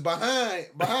is behind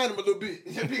him a little bit.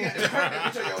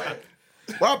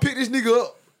 Bro, I picked this nigga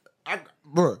up.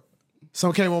 Bro,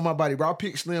 something came on my body, bro. I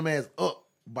picked Slim ass up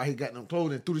by he got them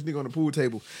clothes and threw this nigga on the pool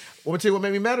table. Want me to tell you what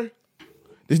made me matter?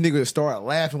 This nigga started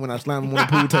laughing when I slammed him on the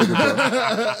pool table,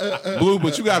 bro. Blue,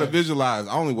 but you gotta visualize.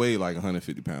 I only weigh like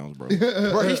 150 pounds, bro.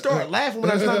 Bro, he started laughing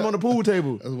when I slammed him on the pool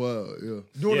table. That's wild, yeah.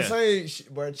 Doing Yeah. the same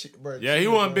shit, bro. Yeah, he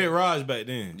wasn't Big Raj back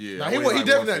then. Yeah, Nah, I he weigh definitely not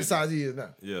the 150. size he is now.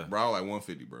 Yeah. Bro, I was like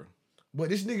 150, bro. But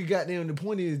this nigga got down. The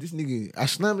point is, this nigga, I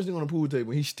slammed this nigga on the pool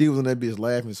table. He still was on that bitch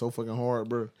laughing so fucking hard,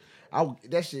 bro.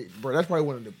 That shit, bro. That's probably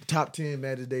one of the top 10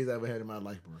 maddest days I ever had in my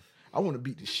life, bro. I want to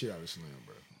beat the shit out of Slim,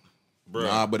 bro. Bro.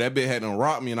 Nah, but that bitch had done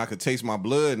rocked me, and I could taste my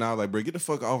blood, and I was like, bro, get the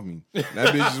fuck off me. That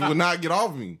bitch just would not get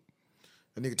off me.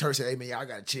 The nigga Turk said, "Hey man, y'all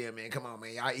gotta chill, man. Come on,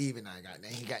 man. Y'all even. I got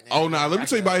he got." Oh, nah, let me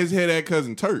tell you about his head-ass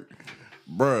cousin, Turk.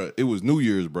 Bruh, it was New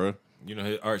Year's, bruh. You know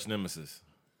his arch nemesis.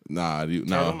 Nah,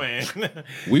 Oh man.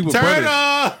 we was Turn brothers.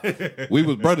 up. We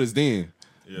was brothers then.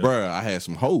 Bruh, I had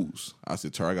some hoes. I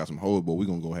said, Turk, I got some hoes, but we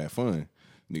gonna go have fun.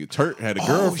 Nigga, Turk had a Oh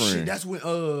girlfriend. shit, that's when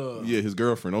Yeah, his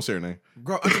girlfriend. Don't say her name.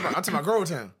 I'm talking about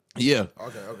Grovetown. Yeah.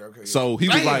 Okay. Yeah. So he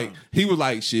was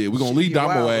like, shit, we're gonna leave get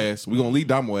Damo wild. ass. We're gonna leave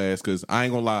Damo ass because I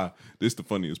ain't gonna lie, this is the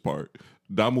funniest part.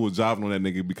 Damo was jiving on that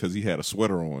nigga because he had a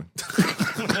sweater on.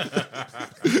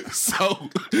 So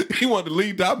he wanted to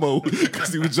leave Damo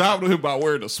because he was jiving on him by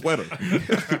wearing a sweater.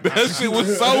 That shit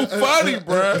was so funny,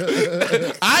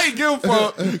 bruh. I ain't give a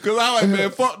fuck because I like, man,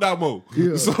 fuck Damo.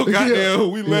 So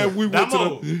goddamn, we left. We went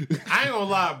Damo, to the. I ain't gonna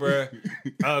lie,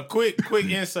 bro. Quick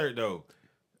insert though.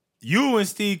 You and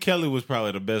Steve Kelly was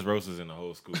probably the best roasters in the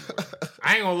whole school, bro.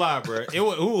 I ain't gonna lie, bro.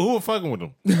 Who was fucking with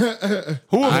them? Who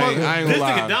was fucking? I ain't This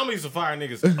gonna nigga lie. Damo used to fire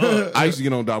niggas up. I used to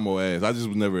get on Damo ass. I just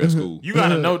was never at school. You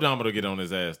gotta know Damo to get on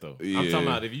his ass though. I'm Yeah. talking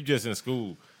about if you just in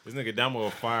school. This nigga Damo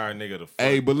a fire nigga to fuck.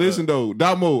 Hey, but listen though,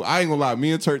 Damo, I ain't gonna lie.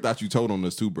 Me and Turk thought you told on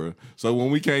us too, bro. So when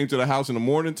we came to the house in the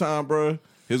morning time, bro,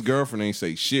 his girlfriend ain't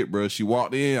say shit, bro. She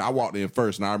walked in. I walked in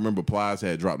first, and I remember Plies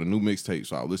had dropped a new mixtape,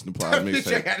 so I listened to Plies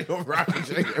mixtape.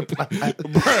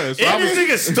 Bro, so And this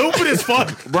nigga stupid as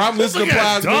fuck. bro, I'm listening to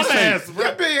Plies mixtape. Dumbass,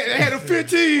 bro. They had a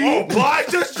 15. Oh, Plies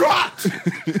just dropped.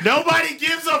 Nobody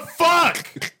gives a fuck.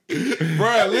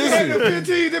 Bro, listen.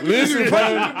 Listen,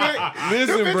 bro.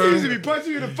 Listen, bro. Used to be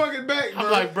punching you in the fucking back, bro.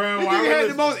 I'm like, bro, This why nigga had we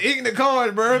the most ignorant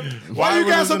cards, bro. Why you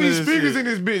we got so many listen to this speakers shit?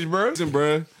 in this bitch, bro? Listen,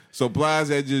 bro. So Plies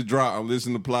had just dropped. I'm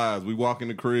listening to Plies. We walk in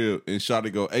the crib and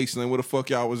Shawty go, "Hey, Slim, where the fuck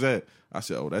y'all was at?" I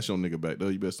said, "Oh, that's your nigga back there.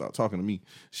 You better stop talking to me."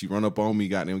 She run up on me,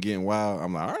 got them getting wild.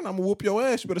 I'm like, "All right, I'm gonna whoop your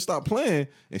ass. You better stop playing."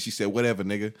 And she said, "Whatever,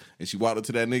 nigga." And she walked up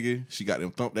to that nigga. She got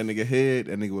them thumped that nigga head.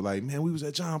 That nigga was like, "Man, we was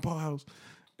at John Paul house."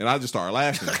 And I just started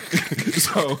laughing.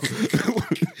 So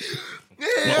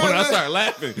when I started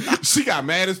laughing, she got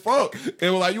mad as fuck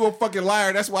and was like, "You a fucking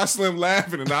liar." That's why Slim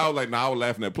laughing. And I was like, "Nah, I was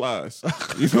laughing at Plies."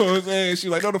 You know what I'm saying? She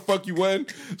like, "No, the fuck you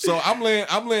wasn't." So I'm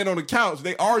laying on the couch.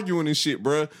 They arguing and shit,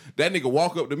 bruh. That nigga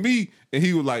walk up to me and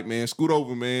he was like, "Man, scoot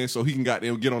over, man, so he can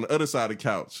goddamn get on the other side of the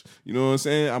couch." You know what I'm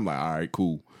saying? I'm like, "All right,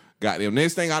 cool." Goddamn.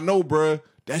 Next thing I know, bruh,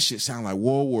 that shit sound like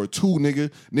World War II,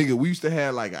 nigga. Nigga, we used to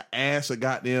have like an ass of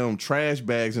goddamn trash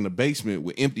bags in the basement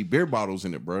with empty beer bottles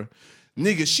in it, bruh.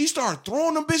 Nigga, she started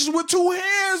throwing them bitches with two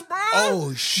hands, bro.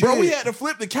 Oh, shit. Bro, we had to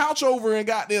flip the couch over and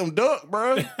goddamn duck,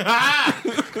 bro.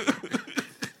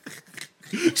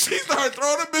 She started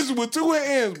throwing them bitches with two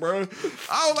hands, bro.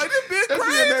 I was like, this bitch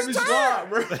crazy, Turk.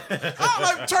 bro. I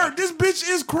was like, Turk, this bitch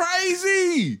is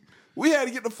crazy. We had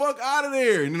to get the fuck out of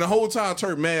there. And then the whole time,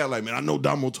 Turk mad, like, man, I know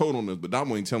Damo told on us, but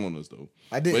Damo ain't telling us, though.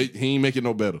 I did. But he ain't make it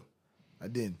no better. I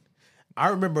didn't. I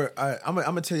remember. I'm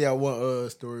gonna tell y'all one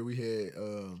story we had.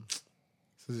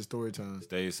 This is story time.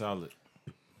 Stay solid.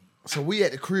 So we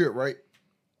at the crib, right?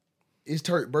 It's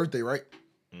Turk's birthday, right?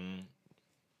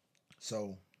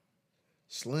 So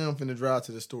Slim finna drive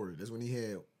to the store. That's when he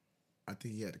had, I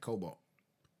think he had the Cobalt.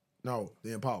 No,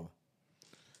 the Impala.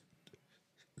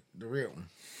 The red one.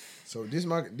 So this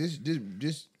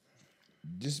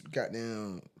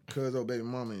goddamn cuz old baby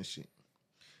mama and shit.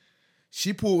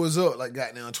 She pulled us up like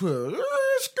goddamn 12.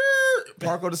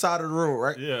 Park on the side of the road,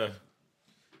 right? Yeah.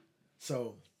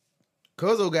 So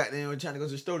Cuzzo goddamn trying to go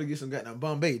to the store to get some goddamn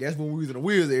Bombay. That's when we was in the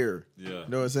wheels era. Yeah. You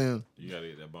know what I'm saying? You gotta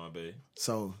get that Bombay.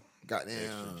 So goddamn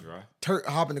Extra dry. Turk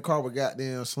hop in the car with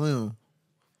goddamn Slim.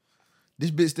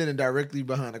 This bitch standing directly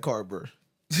behind the car, bro.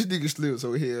 This nigga slipped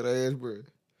so he had ass, bro.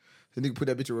 The nigga put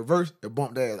that bitch in reverse and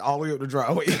bumped that ass all the way up the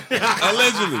driveway.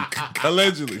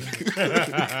 Allegedly.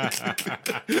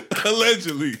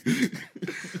 Allegedly.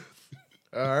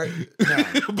 All right. Nah.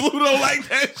 Blue don't like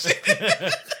that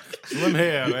shit. Slim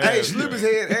hair, man. Hey, slip his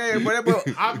head, ass, but that bro,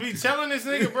 I be telling this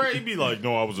nigga, bro, he be like,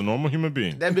 "No, I was a normal human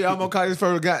being." that bitch almost caught his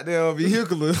first goddamn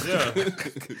vehicular. Yeah.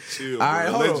 Chill, All right,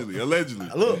 bro. hold on. Allegedly.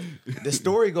 Look, the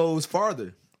story goes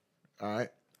farther. All right.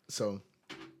 So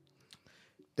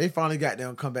they finally got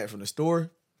them come back from the store.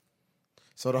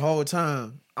 So the whole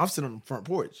time, I'm sitting on the front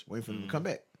porch waiting for them to come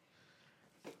back.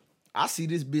 I see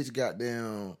this bitch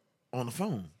goddamn on the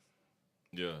phone.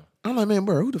 Yeah. I'm like, man,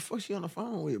 bro, who the fuck she on the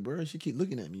phone with, bro? She keep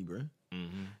looking at me, bro.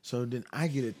 Mm-hmm. So then I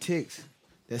get a text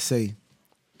that say,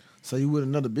 "So you with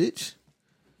another bitch?"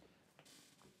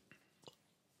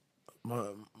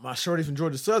 My shorty from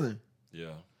Georgia Southern,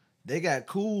 Yeah. they got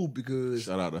cool because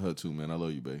Shout out to her too, man. I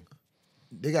love you, babe.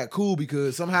 they got cool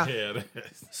because somehow Yeah.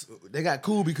 That's, they got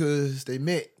cool because they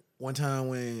met one time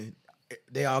when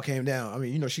they all came down. I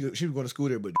mean, you know, she was going to school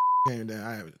there, but came down.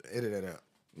 I haven't edited that out.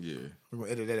 Yeah. We're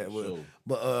gonna edit that out. Sure.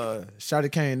 But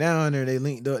Shawty came down there, they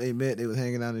linked up, they met, they was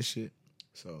hanging out and shit.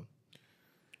 So,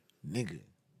 nigga,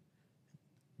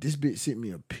 this bitch sent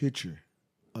me a picture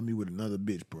of me with another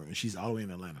bitch, bro, and she's all the way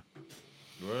in Atlanta.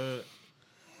 what?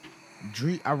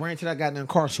 I ran to that goddamn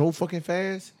car so fucking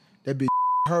fast, that bitch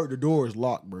heard the doors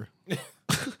locked, bro.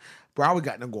 Bro, I was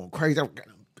goddamn going crazy. I was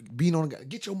goddamn beating on the guy.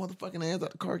 Get your motherfucking ass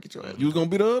out the car. Get your ass. You was gonna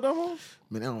beat her up, Damo?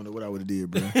 Man, I don't know what I would have did,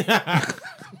 bro.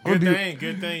 Good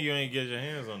thing you ain't get your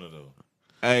hands on it though,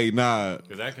 Hey, nah.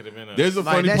 because that could have been a. There's a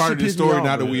Like, funny that part shit of this pissed me story off,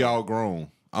 now that bro. we all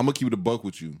grown. I'm gonna keep it a buck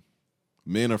with you.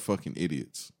 Men are fucking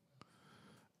idiots.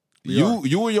 You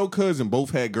and your cousin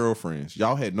both had girlfriends.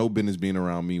 Y'all had no business being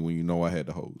around me when you know I had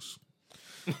the hoes.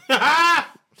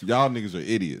 Y'all niggas are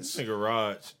idiots. nigga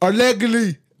Raj.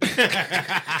 Allegedly.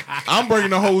 I'm bringing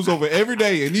the hoes over every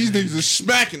day, and these niggas are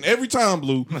smacking every time,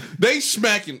 Blue. They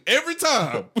smacking every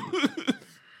time.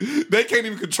 They can't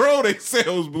even control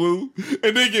themselves, Blue,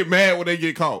 and they get mad when they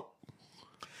get caught.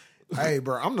 Hey,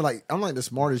 bro, I'm like the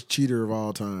smartest cheater of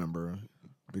all time, bro.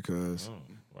 Because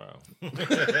Wow.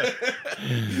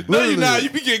 No, you not. You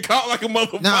be getting caught like a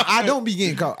motherfucker. Now I don't be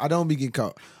getting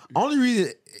caught. Only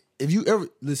reason if you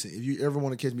ever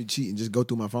want to catch me cheating, just go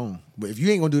through my phone. But if you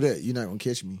ain't gonna do that, you're not gonna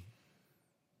catch me.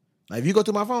 Like if you go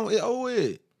through my phone,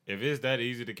 If it's that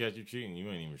easy to catch you cheating, you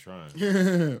ain't even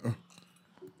trying.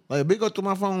 Like if it go through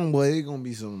my phone, boy, it gonna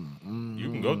be some. You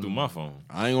can go through my phone.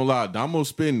 I ain't gonna lie. Damo's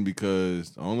spitting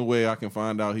because the only way I can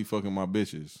find out he fucking my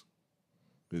bitches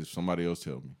is if somebody else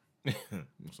tell me.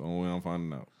 That's the only way I'm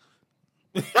finding out.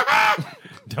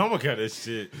 Damo got that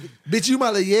shit. Bitch, you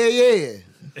might like yeah.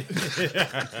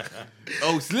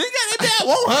 Oh, Slick got that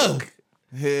won't hug.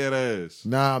 Head ass.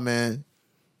 Nah, man.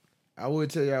 I would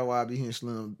tell y'all why I be hitting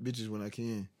slim bitches when I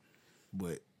can,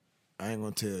 but I ain't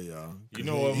gonna tell y'all. You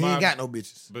know what? He ain't got no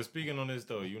bitches. But speaking on this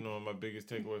though, you know what my biggest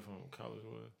takeaway from college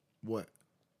was? What?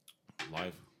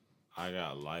 Life. I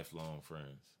got lifelong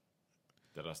friends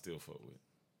that I still fuck with.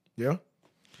 Yeah,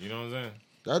 You know what I'm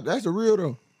saying? that's the real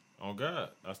though. Oh God,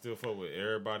 I still fuck with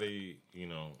everybody. You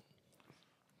know,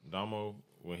 Damo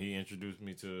when he introduced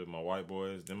me to my white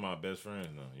boys, they're my best friends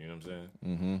now. You know what I'm saying?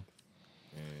 Mm-hmm.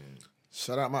 And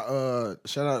Shout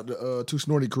out the Too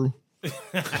Snorty crew.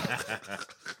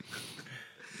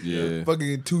 Yeah.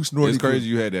 Fucking Too Snorty. It's crazy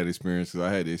crew. you had that experience because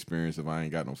I had the experience if I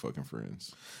ain't got no fucking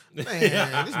friends. Man,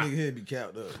 this nigga here be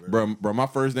capped up, bro. Bro, my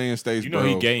first day in States, You know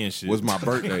he gay and shit. was my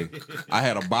birthday. I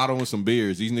had a bottle and some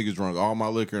beers. These niggas drunk all my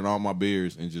liquor and all my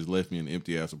beers and just left me in an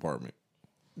empty-ass apartment.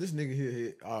 This nigga here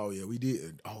hit. Oh yeah, we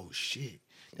did. Oh shit.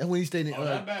 That's when he stayed in.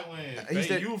 that back when he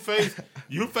said- you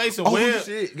facing Oh, Webb,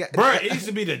 shit. bro. It used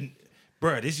to be this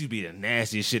used to be the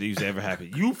nastiest shit that used to ever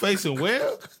happen. You facing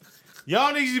Webb,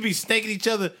 y'all niggas used to be snaking each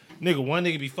other. Nigga, one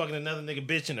nigga be fucking another nigga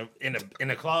bitch in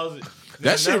the closet.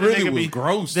 That shit Another really nigga was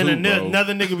gross, Then too, bro.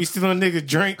 another nigga be stealing a nigga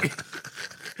drink.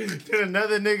 Then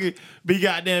another nigga be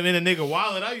goddamn in a nigga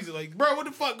wallet. I used to like, bro, what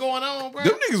the fuck going on, bro?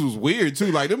 Them niggas was weird,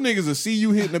 too. Like, them niggas will see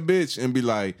you hitting a bitch and be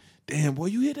like, damn, boy,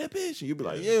 you hit that bitch? And you be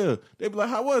like, yeah. They be like,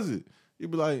 how was it? You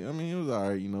be like, I mean, it was all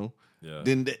right, you know. Yeah.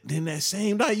 Then that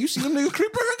same night, you see them niggas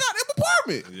creep in her goddamn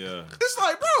apartment. Yeah. It's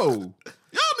like, bro,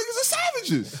 y'all niggas are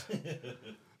savages.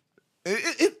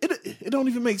 It don't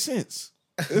even make sense.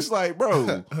 It's like, bro,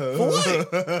 for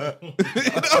what?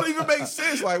 It don't even make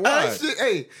sense. Like, why? That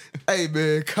shit, hey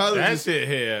man, college. That shit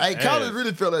here. Hey, college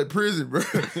really felt like prison, bro.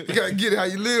 You gotta get it how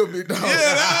you live, big dog. Yeah,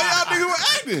 that's how y'all niggas were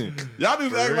acting. Y'all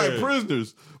niggas acting like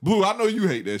prisoners. Blue, I know you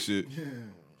hate that shit. Yeah,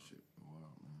 shit. Wow,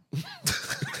 man.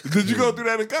 Did you go through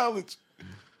that in college?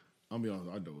 I'll be honest,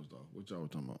 I dozed off. What y'all was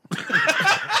talking about?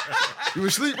 You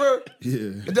was asleep, bro? Yeah.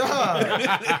 Nah.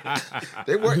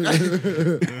 They worked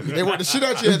the shit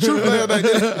out you at True Player back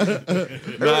then.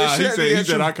 Nah, he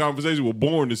said our conversation was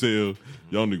boring as hell.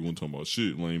 Y'all niggas want to talk about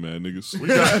shit, lame ass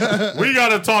niggas. We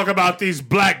gotta talk about these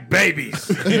black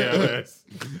babies. Yeah,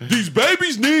 These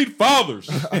babies need fathers.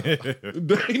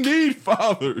 They need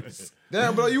fathers.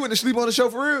 Damn, bro, you went to sleep on the show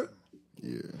for real?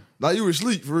 Yeah. Like you were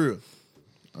asleep for real?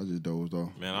 I just dozed off.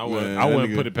 man, I Man, wouldn't that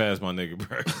wouldn't nigga- put it past my nigga,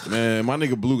 bro. Man, my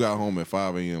nigga Blue got home at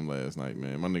 5 a.m. last night,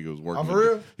 man. My nigga was working. Oh, for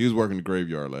real? He was working the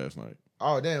graveyard last night.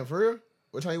 Oh damn, for real?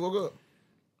 What time you woke up?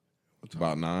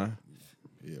 About 9.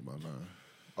 Yeah, about 9.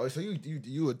 Oh, so you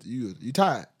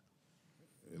tired?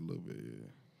 A little bit,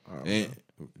 yeah.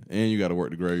 And you got to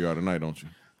work the graveyard tonight, don't you?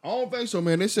 I don't think so,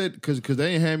 man. They said, because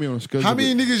they ain't had me on the schedule. How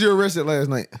many niggas you arrested last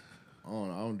night? I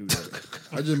don't do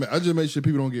that. I just make sure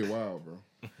people don't get wild, bro.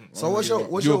 So what's your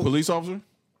You a police officer?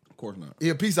 Of course not.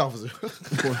 Yeah, peace officer.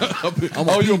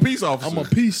 You a peace officer? I'm a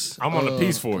peace. I'm on the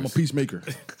peace force. I'm a peacemaker.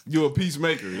 You a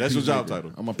peacemaker. That's your job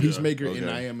title. I'm a peacemaker, okay. and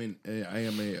I am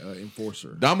a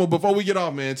enforcer. Damo, before we get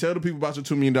off, man, tell the people about your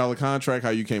 $2 million contract, how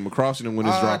you came across it, and when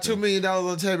it's dropping. $2 million on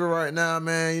the table right now,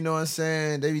 man. You know what I'm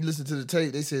saying? They be listening to the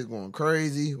tape. They say it's going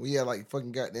crazy. We had like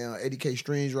fucking goddamn 80K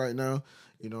streams right now.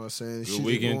 You know what I'm saying? Good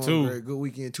weekend, too. Good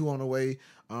weekend 2 on the way.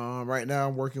 Right now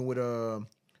I'm working with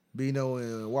Bino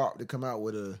and WAP to come out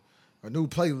with a new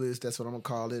playlist. That's what I'm gonna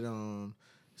call it.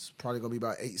 It's probably gonna be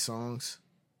about 8 songs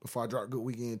before I drop Good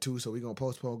Weekend 2. So we're gonna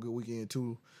postpone Good Weekend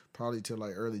 2 probably till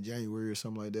like early January or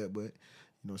something like that. But you know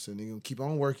what I'm saying? They're gonna keep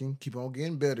on working, keep on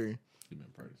getting better.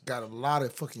 Got a lot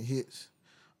of fucking hits.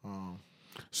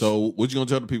 So what you going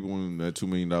to tell the people when that $2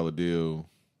 million deal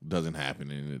doesn't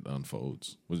happen and it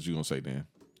unfolds? What you going to say then?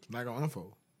 Not gonna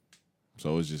unfold.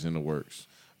 So it's just in the works.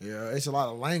 Yeah, it's a lot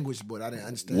of language, but I didn't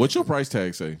understand. What's your price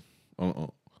tag say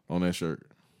on that shirt?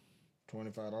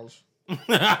 $25?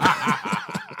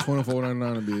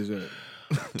 $24.99 to be exact.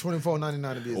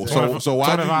 $24.99 to be exact. So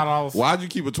 $25. why'd you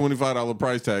keep a $25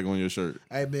 price tag on your shirt?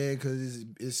 Hey man, because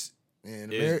it's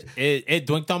in It America.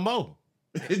 doink more.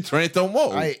 Trent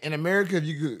Tomo. In America, if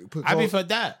you could put I be clothes, for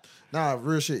that. nah,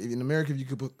 real shit. In America, if you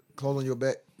could put clothes on your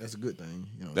back, that's a good thing.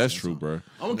 You know what That's I'm true, saying? bro.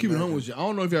 I'm gonna keep it home with you. I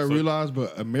don't know if y'all realize,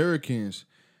 but Americans,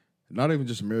 not even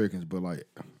just Americans, but like,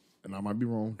 and I might be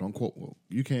wrong. Don't quote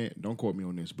me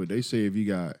on this. But they say if you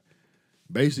got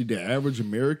basically the average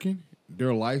American,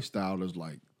 their lifestyle is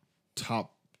like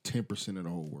top 10% of the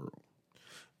whole world.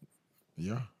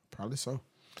 Yeah, probably so.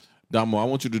 Damo, I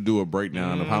want you to do a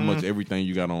breakdown of how much everything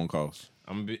you got on costs.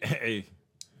 I'm gonna be hey.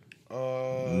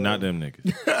 Not them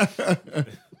niggas.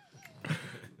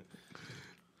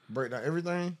 Break down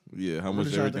everything. Yeah, how Really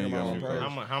much trying to everything you think got about on your my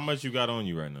costs. price. How much you got on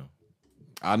you right now?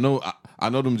 I know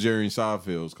them Jerry and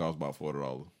Seinfelds cost about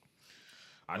 $40.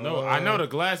 I know the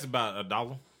glass is about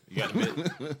 $1. You got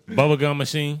the bubblegum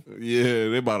machine. Yeah,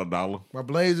 they about $1. My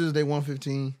Blazers, they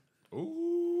 $115.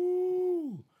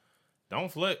 Ooh. Don't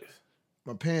flex.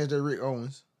 My pants, they Rick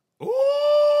Owens.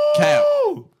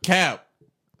 Ooh. Cap.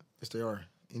 Yes, they are.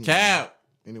 Anyway, Cap.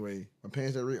 Anyway, my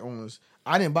pants, they Rick Owens.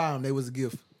 I didn't buy them. They was a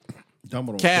gift. Dumbo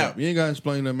don't Cap. cap. You ain't gotta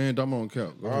explain that, man. Dumbo don't cap.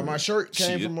 Go ahead. My shirt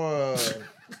came Shit. from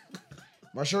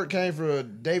my shirt came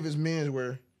from Davis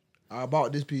Menswear. I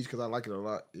bought this piece because I like it a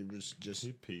lot. It was just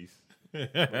Peace. piece.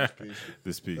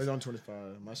 This piece. It's on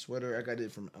 25. My sweater, I got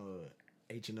it from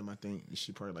H&M. I think this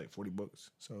shit probably like $40.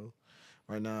 So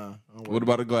right now, What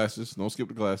about the glasses? Don't skip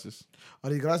the glasses. Oh,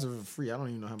 these glasses are free. I don't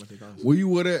even know how much they cost. Where you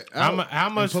with that? How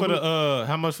much for the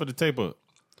how much for the tape up?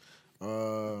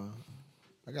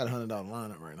 I got $100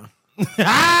 lineup right now.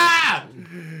 Ah!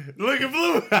 Look at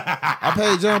Blue. I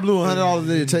paid John Blue $100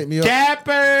 to take me up.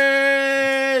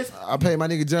 Cappers. I paid my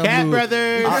nigga John Cat Blue.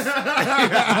 brothers.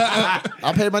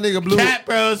 I paid my nigga Blue. Cat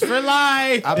bros for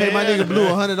life. I paid my nigga Blue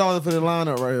 $100 for the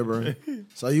lineup right here, bro.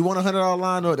 So you want a $100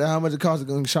 lineup? That's how much it costs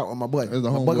to go shop with my boy. That's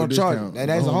a My boy homeboy gonna charge discount. me. And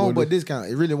that's a Homeboy homeboy discount.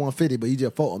 It really $150, but he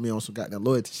just fought with me on some goddamn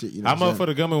loyalty shit. You know How what I'm much for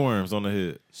the gummy worms on the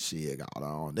head? Shit, got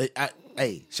on.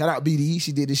 Hey, shout out BD.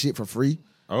 She did this shit for free.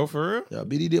 Oh, for real? Yeah,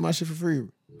 BD did my shit for free.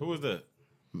 Who was that?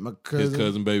 My His cousin.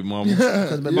 cousin baby mama.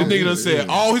 Cousin, This nigga done said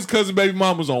all his cousin baby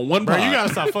mamas on one Bro, pod. you gotta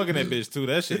stop fucking that bitch too.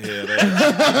 That shit head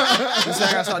ass. You say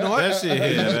I gotta start doing That what? shit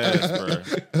head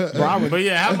ass, bro. But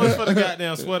yeah, how much for the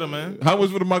goddamn sweater, man? How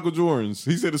much for the Michael Jordans?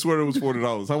 He said the sweater was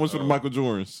 $40. How much for the Michael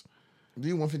Jordans? Do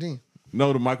you 115?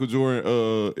 No, the Michael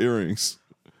Jordan earrings.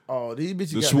 Oh, these bitches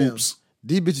The got swoops.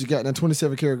 These bitches got that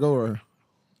 27 karat gold right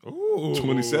here. Ooh.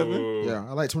 27? Yeah,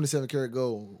 I like 27 karat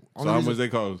gold. So how much they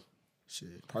cost?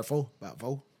 Shit, probably about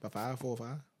five, 4 or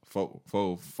 5.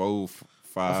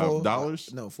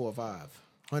 $5? No, 4 or 5.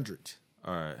 100.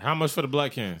 All right. How much for the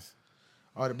black cans?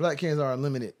 All the black cans are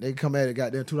unlimited. They come at it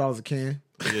goddamn $2 a can.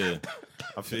 Yeah.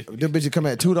 I feel Them bitches come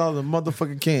at $2 a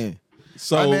motherfucking can.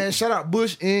 So Hey, man, shout out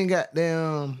Bush and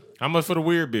goddamn How much for the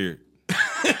weird beard?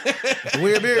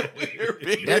 Weird Beard.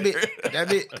 That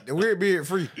bit, the Weird Beard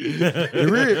free. The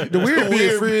weird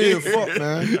Beard free as fuck,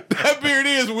 man. that beard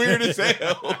is weird as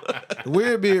hell. The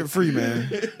Weird Beard free, man.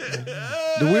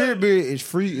 The Weird Beard is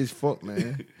free as fuck,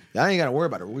 man. Y'all ain't gotta worry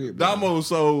about the Weird Beard. Damo,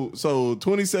 so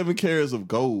 27 carats of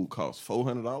gold costs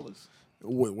 $400.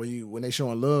 When they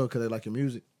showing love because they like your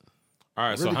music. All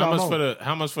right. So Really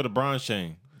how much for the bronze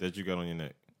chain that you got on your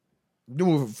neck?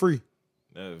 Do it for free.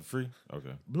 Free?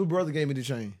 Okay. Blue Brother gave me the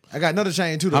chain. I got another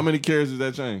chain too, though. How many carats is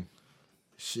that chain?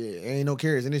 Shit, ain't no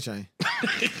carrots in this chain.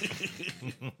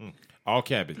 All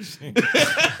cabbage.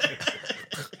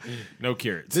 No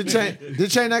carrots.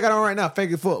 This chain I got on right now,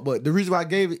 fake as fuck. But the reason why I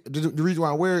gave it, the reason why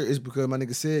I wear it is because my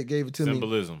nigga said gave it to me.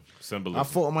 Symbolism. I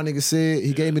fought with my nigga said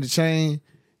he gave me the chain.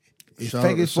 It's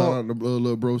fake as Shout fuck. out to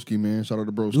little broski, man. Shout out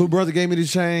to broski. Blue Brother gave me the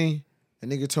chain.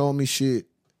 And nigga told me shit.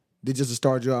 This just a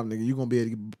start job, nigga. You gonna be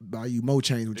able to buy you more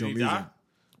chains with Did your he music. die?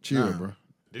 Chill, Nah. bro.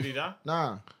 Did he die?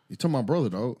 Nah, You talking about brother,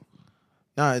 dog?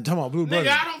 I'm talking about Blue Brother.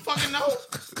 Nigga, I don't fucking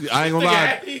know. I ain't gonna Nigga,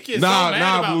 lie. he gets so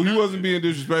mad about Blue. He nothing. wasn't being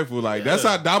disrespectful. Like that's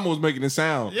how Damo was making it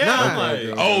sound. Yeah, Nah. I'm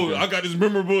like, Oh, I got this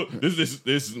memorable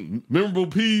this memorable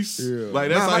piece. Like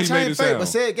that's Nah, how my he chain made it fake, sound. but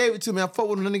said gave it to me. I fought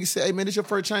with him. The nigga said, "Hey man, this your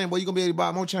first chain, boy. You gonna be able to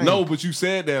buy more chains." No, but you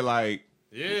said that like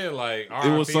yeah, like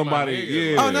It was RIP, somebody- my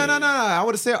nigga. yeah. Oh no. I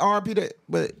would have said RP that,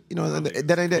 but you know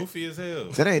that ain't that. Goofy as hell.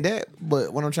 That ain't that.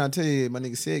 But what I'm trying to tell you, my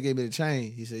nigga said gave me the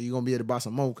chain. He said you gonna be able to buy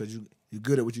some more because you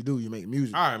good at what you do. You make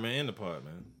music. All right, man. In the pod,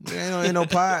 man. Ain't no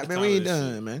pod, man. We ain't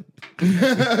Time done, man.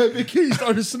 Big King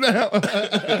started to snap.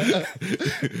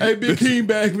 Hey, Big King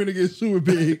back when it gets super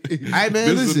big. Hey man,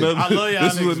 this is listen. another, I love y'all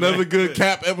this niggas, is another man. good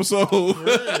cap episode.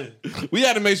 We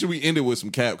had to make sure we ended with some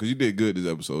cap because you did good this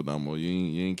episode, Damo.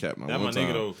 You ain't cap no That one my time.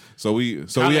 nigga, though. So we had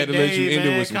to let you end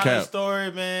it with some cap.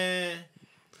 Story, man.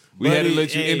 We had to Buddy,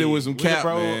 let you end it with some we the cap,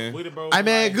 bro- man. we the bro- Hey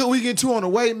man, good weekend 2 on the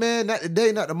way, man. Not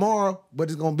today, not tomorrow, but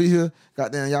it's gonna be here.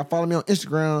 Goddamn, y'all follow me on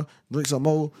Instagram. Drinks on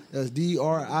Mo. That's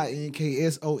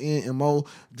DRINKSONMO.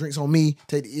 Drinks on me.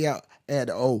 Take the E out. Add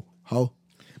the O. Ho.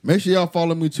 Make sure y'all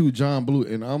follow me too, John Blue,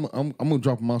 and I'm gonna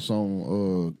drop my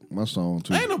song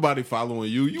too. Ain't nobody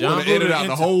following you. You John want to Blue edit the out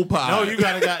the inte- whole pod. No, you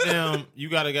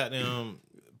gotta goddamn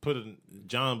put a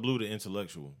John Blue the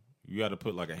intellectual. You gotta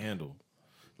put like a handle.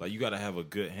 Like you gotta have a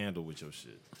good handle with your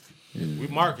shit. We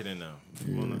marketing now.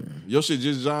 Your shit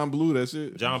just John Blue. That's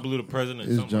it. John Blue the president.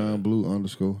 It's something John like Blue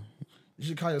 _. You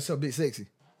should call yourself Big Sexy.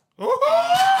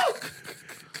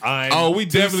 Oh, we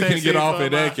definitely can get off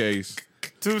in that case.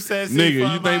 Too sexy.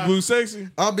 Nigga, you think Blue sexy?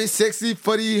 I'm Big Sexy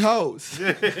for these hoes.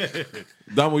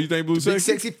 Damo, you think Blue Big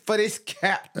sexy? Sexy for this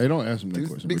cap. Hey, don't ask me that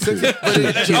question. Big bro. Sexy for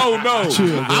this. Oh no,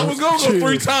 I was gonna go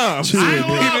 3 times. I ain't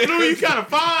gonna lie, Blue, you kind of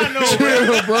fine though, bro.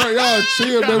 Chill, bro. Y'all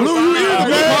chill, man. Blue, you in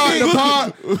the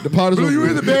bad The pod is over. You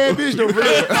in the bad bitch though, bro.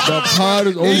 The pod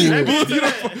is over.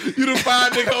 with. You the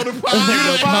fine nigga on the pod.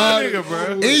 You the fine nigga,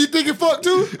 bro. And you think you fuck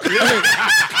too?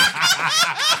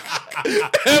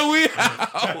 And we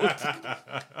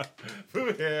out. Who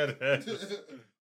had that?